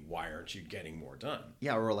asking me, why aren't you getting more done?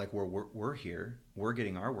 Yeah, or we're here, we're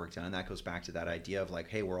getting our work done. And that goes back to that idea of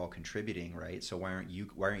hey, we're all contributing, right? So why aren't you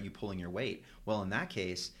pulling your weight? Well, in that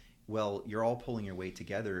case, you're all pulling your weight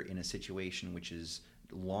together in a situation which is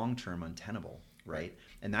long-term untenable, right?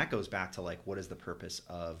 And that goes back to what is the purpose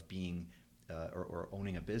of being or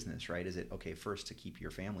owning a business, right? Is it, okay, first to keep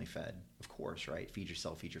your family fed, of course, right? Feed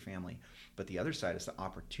yourself, feed your family. But the other side is the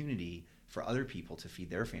opportunity for other people to feed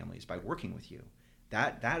their families by working with you.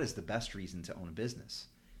 That is the best reason to own a business,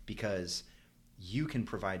 because you can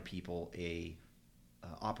provide people a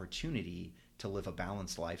opportunity to live a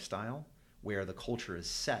balanced lifestyle where the culture is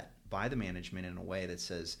set by the management in a way that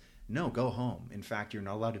says, no, go home. In fact, you're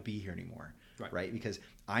not allowed to be here anymore, right? Because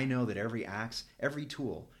I know that every axe, every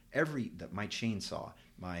tool, my chainsaw,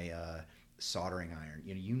 my soldering iron,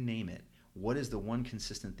 you name it. What is the one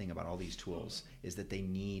consistent thing about all these tools is that they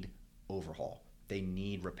need overhaul. They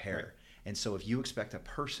need repair. Right. And so if you expect a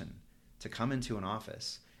person to come into an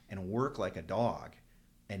office and work like a dog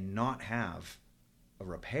and not have a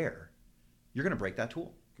repair, you're going to break that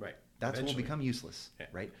tool. Right. That tool will become useless,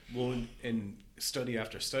 right? Well, and study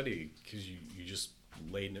after study, because you just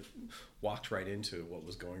walked right into what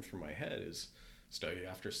was going through my head, is study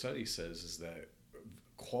after study says is that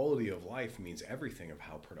quality of life means everything of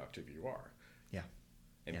how productive you are. Yeah.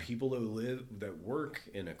 And people that work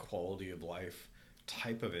in a quality of life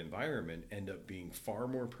type of environment end up being far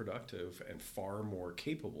more productive and far more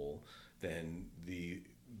capable than the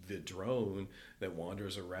drone that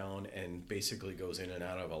wanders around and basically goes in and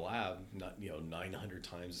out of a lab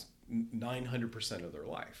 900% of their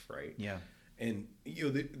life, right? Yeah. And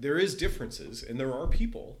there is differences, and there are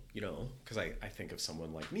people, because I think of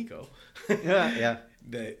someone like Nico, yeah,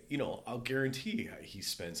 that I'll guarantee he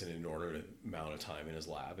spends an inordinate amount of time in his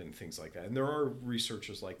lab and things like that. And there are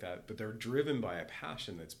researchers like that, but they're driven by a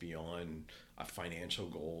passion that's beyond a financial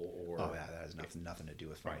goal or that has nothing to do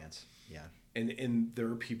with finance. Right. Yeah. And there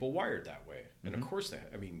are people wired that way, and of course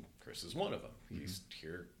Chris is one of them. He's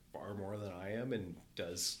here far more than I am and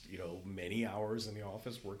does many hours in the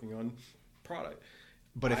office working on product.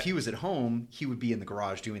 But if he was at home, he would be in the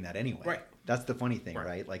garage doing that anyway. Right. That's the funny thing,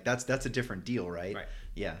 right? That's a different deal, right? Right.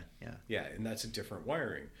 Yeah. And that's a different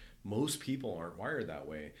wiring. Most people aren't wired that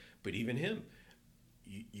way, but even him,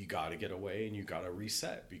 you got to get away and you got to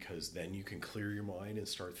reset, because then you can clear your mind and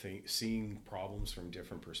start seeing problems from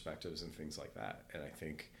different perspectives and things like that. And I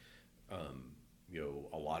think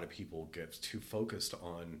a lot of people get too focused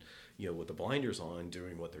on with the blinders on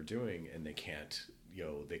doing what they're doing, and they can't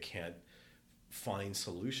find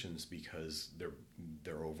solutions because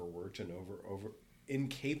they're overworked and over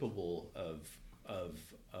incapable of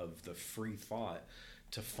the free thought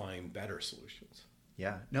to find better solutions.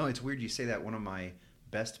 Yeah. No, it's weird you say that. One of my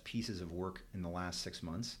best pieces of work in the last 6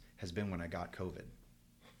 months has been when I got COVID,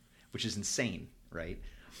 which is insane, right?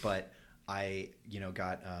 But I,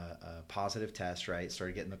 got a positive test, right?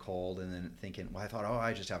 Started getting the cold, and then thinking, I thought,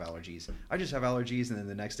 I just have allergies. And then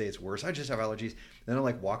the next day it's worse. I just have allergies. Then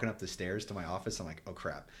I'm walking up the stairs to my office. I'm like, oh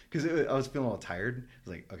crap. Cause I was feeling all tired. I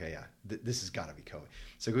was like, okay, yeah, this has gotta be COVID.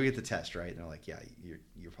 So go get the test, right? And they're like, yeah,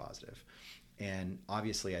 you're positive. And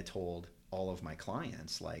obviously I told all of my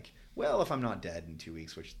clients, well, if I'm not dead in 2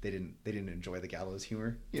 weeks, which they didn't enjoy the gallows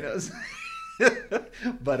humor,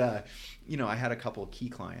 But, I had a couple of key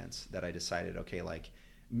clients that I decided, okay,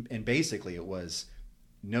 and basically it was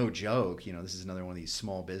no joke, this is another one of these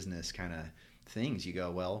small business kind of things. You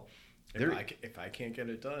go, well, If I can't get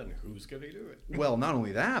it done, who's going to do it? Well, not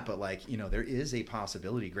only that, but like, there is a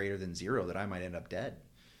possibility greater than zero that I might end up dead.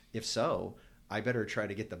 If so, I better try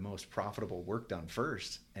to get the most profitable work done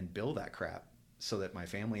first and bill that crap so that my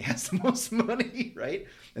family has the most money, right?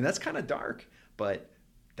 And that's kind of dark, but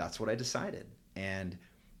that's what I decided. And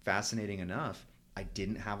fascinating enough, I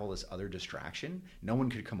didn't have all this other distraction. No one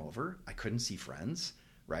could come over. I couldn't see friends,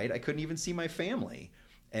 right? I couldn't even see my family.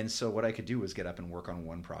 And so what I could do was get up and work on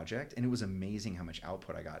one project, and it was amazing how much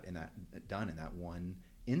output I got done in that one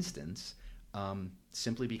instance,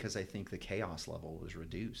 simply because I think the chaos level was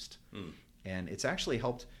reduced. And it's actually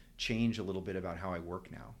helped change a little bit about how I work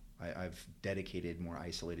now. I've dedicated more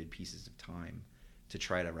isolated pieces of time to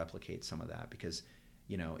try to replicate some of that because,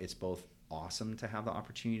 it's both awesome to have the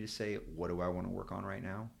opportunity to say, what do I want to work on right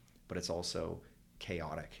now? But it's also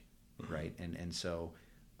chaotic, right? And so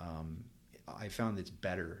I found it's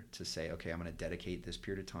better to say, okay, I'm going to dedicate this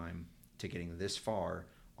period of time to getting this far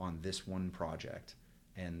on this one project.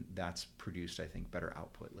 And that's produced, I think, better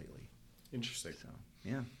output lately. Interesting. So,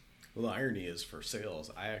 yeah. Well, the irony is for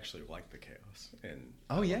sales, I actually like the chaos. And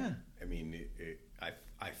oh, yeah. I mean,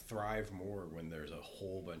 I thrive more when there's a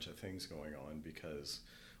whole bunch of things going on, because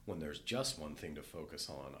when there's just one thing to focus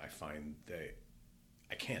on, I find that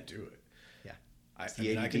I can't do it. Yeah. I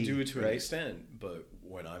can do it to an extent, but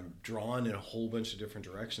when I'm drawn in a whole bunch of different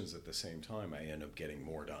directions at the same time, I end up getting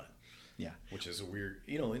more done. Yeah. Which is a weird,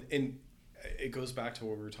 and it goes back to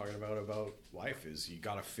what we were talking about life, is you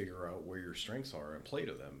got to figure out where your strengths are and play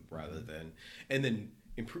to them rather than, and then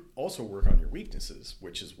also work on your weaknesses,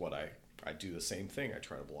 which is what I do the same thing. I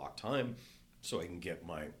try to block time so I can get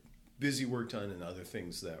my busy work done and other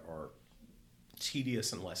things that are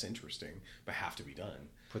tedious and less interesting but have to be done.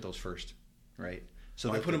 Put those first, right?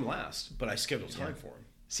 So I put them last, but I schedule time for them.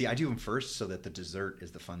 See, I do them first so that the dessert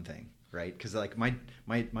is the fun thing, right? Because like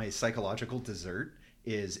my psychological dessert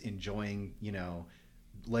is enjoying,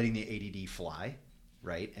 letting the ADD fly,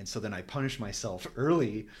 right? And so then I punish myself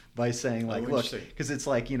early by saying like, look, because it's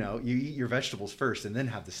like, you eat your vegetables first and then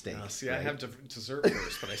have the steak. See, right? I have dessert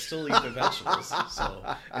first, but I still eat the vegetables. So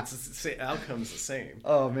the outcome's the same.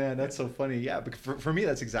 Oh man, that's so funny. Yeah, but for me,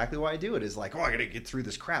 that's exactly why I do it, is like, I got to get through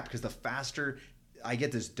this crap, because the faster I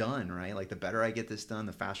get this done, right? Like the better I get this done,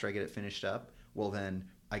 the faster I get it finished up, well then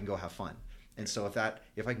I can go have fun. And so if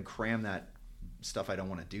I can cram that stuff I don't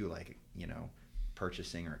want to do, like,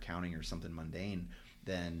 purchasing or accounting or something mundane,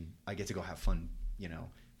 then I get to go have fun,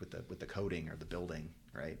 with the coding or the building,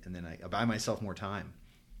 right? And then I buy myself more time.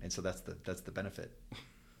 And so that's the benefit.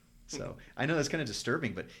 So I know that's kind of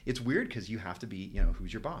disturbing, but it's weird because you have to be,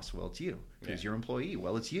 who's your boss? Well, it's you. Who's your employee?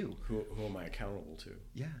 Well, it's you. Who am I accountable to?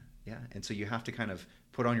 Yeah. Yeah. And so you have to kind of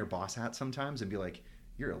put on your boss hat sometimes and be like,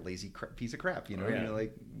 you're a lazy piece of crap, and you're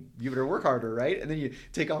like, you better work harder, right? And then you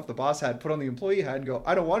take off the boss hat, put on the employee hat, and go,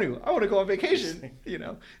 I don't want to. I want to go on vacation.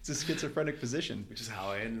 It's a schizophrenic position. Which is how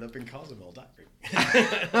I ended up in Cozumel diving.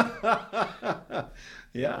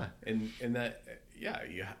 Yeah. And that,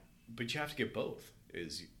 but you have to get both.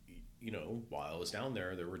 While I was down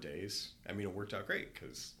there were days, it worked out great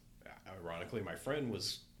because, ironically, my friend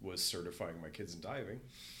was certifying my kids in diving.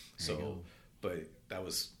 So, but it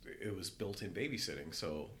was built-in babysitting.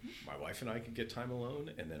 So my wife and I could get time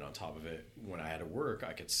alone. And then on top of it, when I had to work,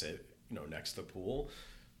 I could sit, next to the pool,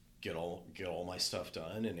 get all my stuff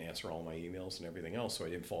done and answer all my emails and everything else. So I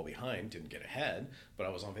didn't fall behind, didn't get ahead, but I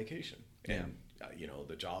was on vacation. Yeah. And,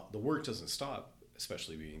 the work doesn't stop,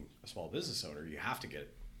 especially being a small business owner.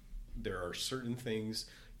 There are certain things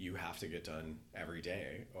you have to get done every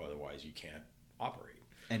day, or otherwise you can't operate.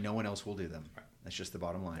 And no one else will do them. Right. That's just the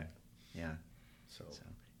bottom line. Yeah. So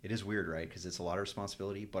it is weird, right? Because it's a lot of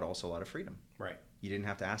responsibility, but also a lot of freedom. Right. You didn't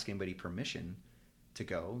have to ask anybody permission to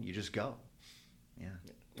go. You just go. Yeah.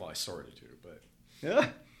 Well, I sort of do, but yeah,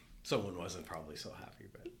 someone wasn't probably so happy.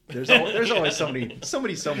 But there's always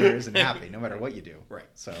somebody somewhere isn't happy, no matter what you do. Right.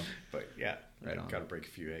 So, but yeah, right on. Got to break a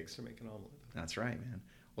few eggs to make an omelet. That's right, man.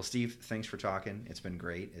 Well, Steve, thanks for talking. It's been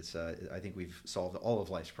great. It's I think we've solved all of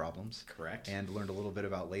life's problems. Correct. And learned a little bit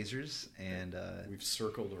about lasers, and we've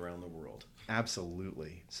circled around the world.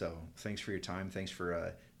 Absolutely. So thanks for your time. Thanks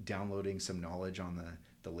for downloading some knowledge on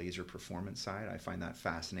the laser performance side. I find that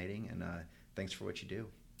fascinating, and thanks for what you do.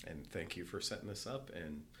 And thank you for setting this up,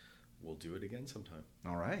 and we'll do it again sometime.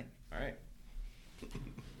 All right.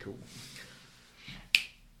 Cool.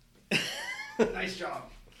 Nice job.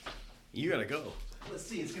 You gotta go. Let's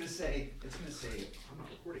see. It's gonna say I'm not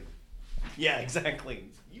recording. Yeah, exactly.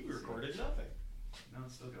 You recorded nothing. No,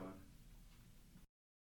 it's still going.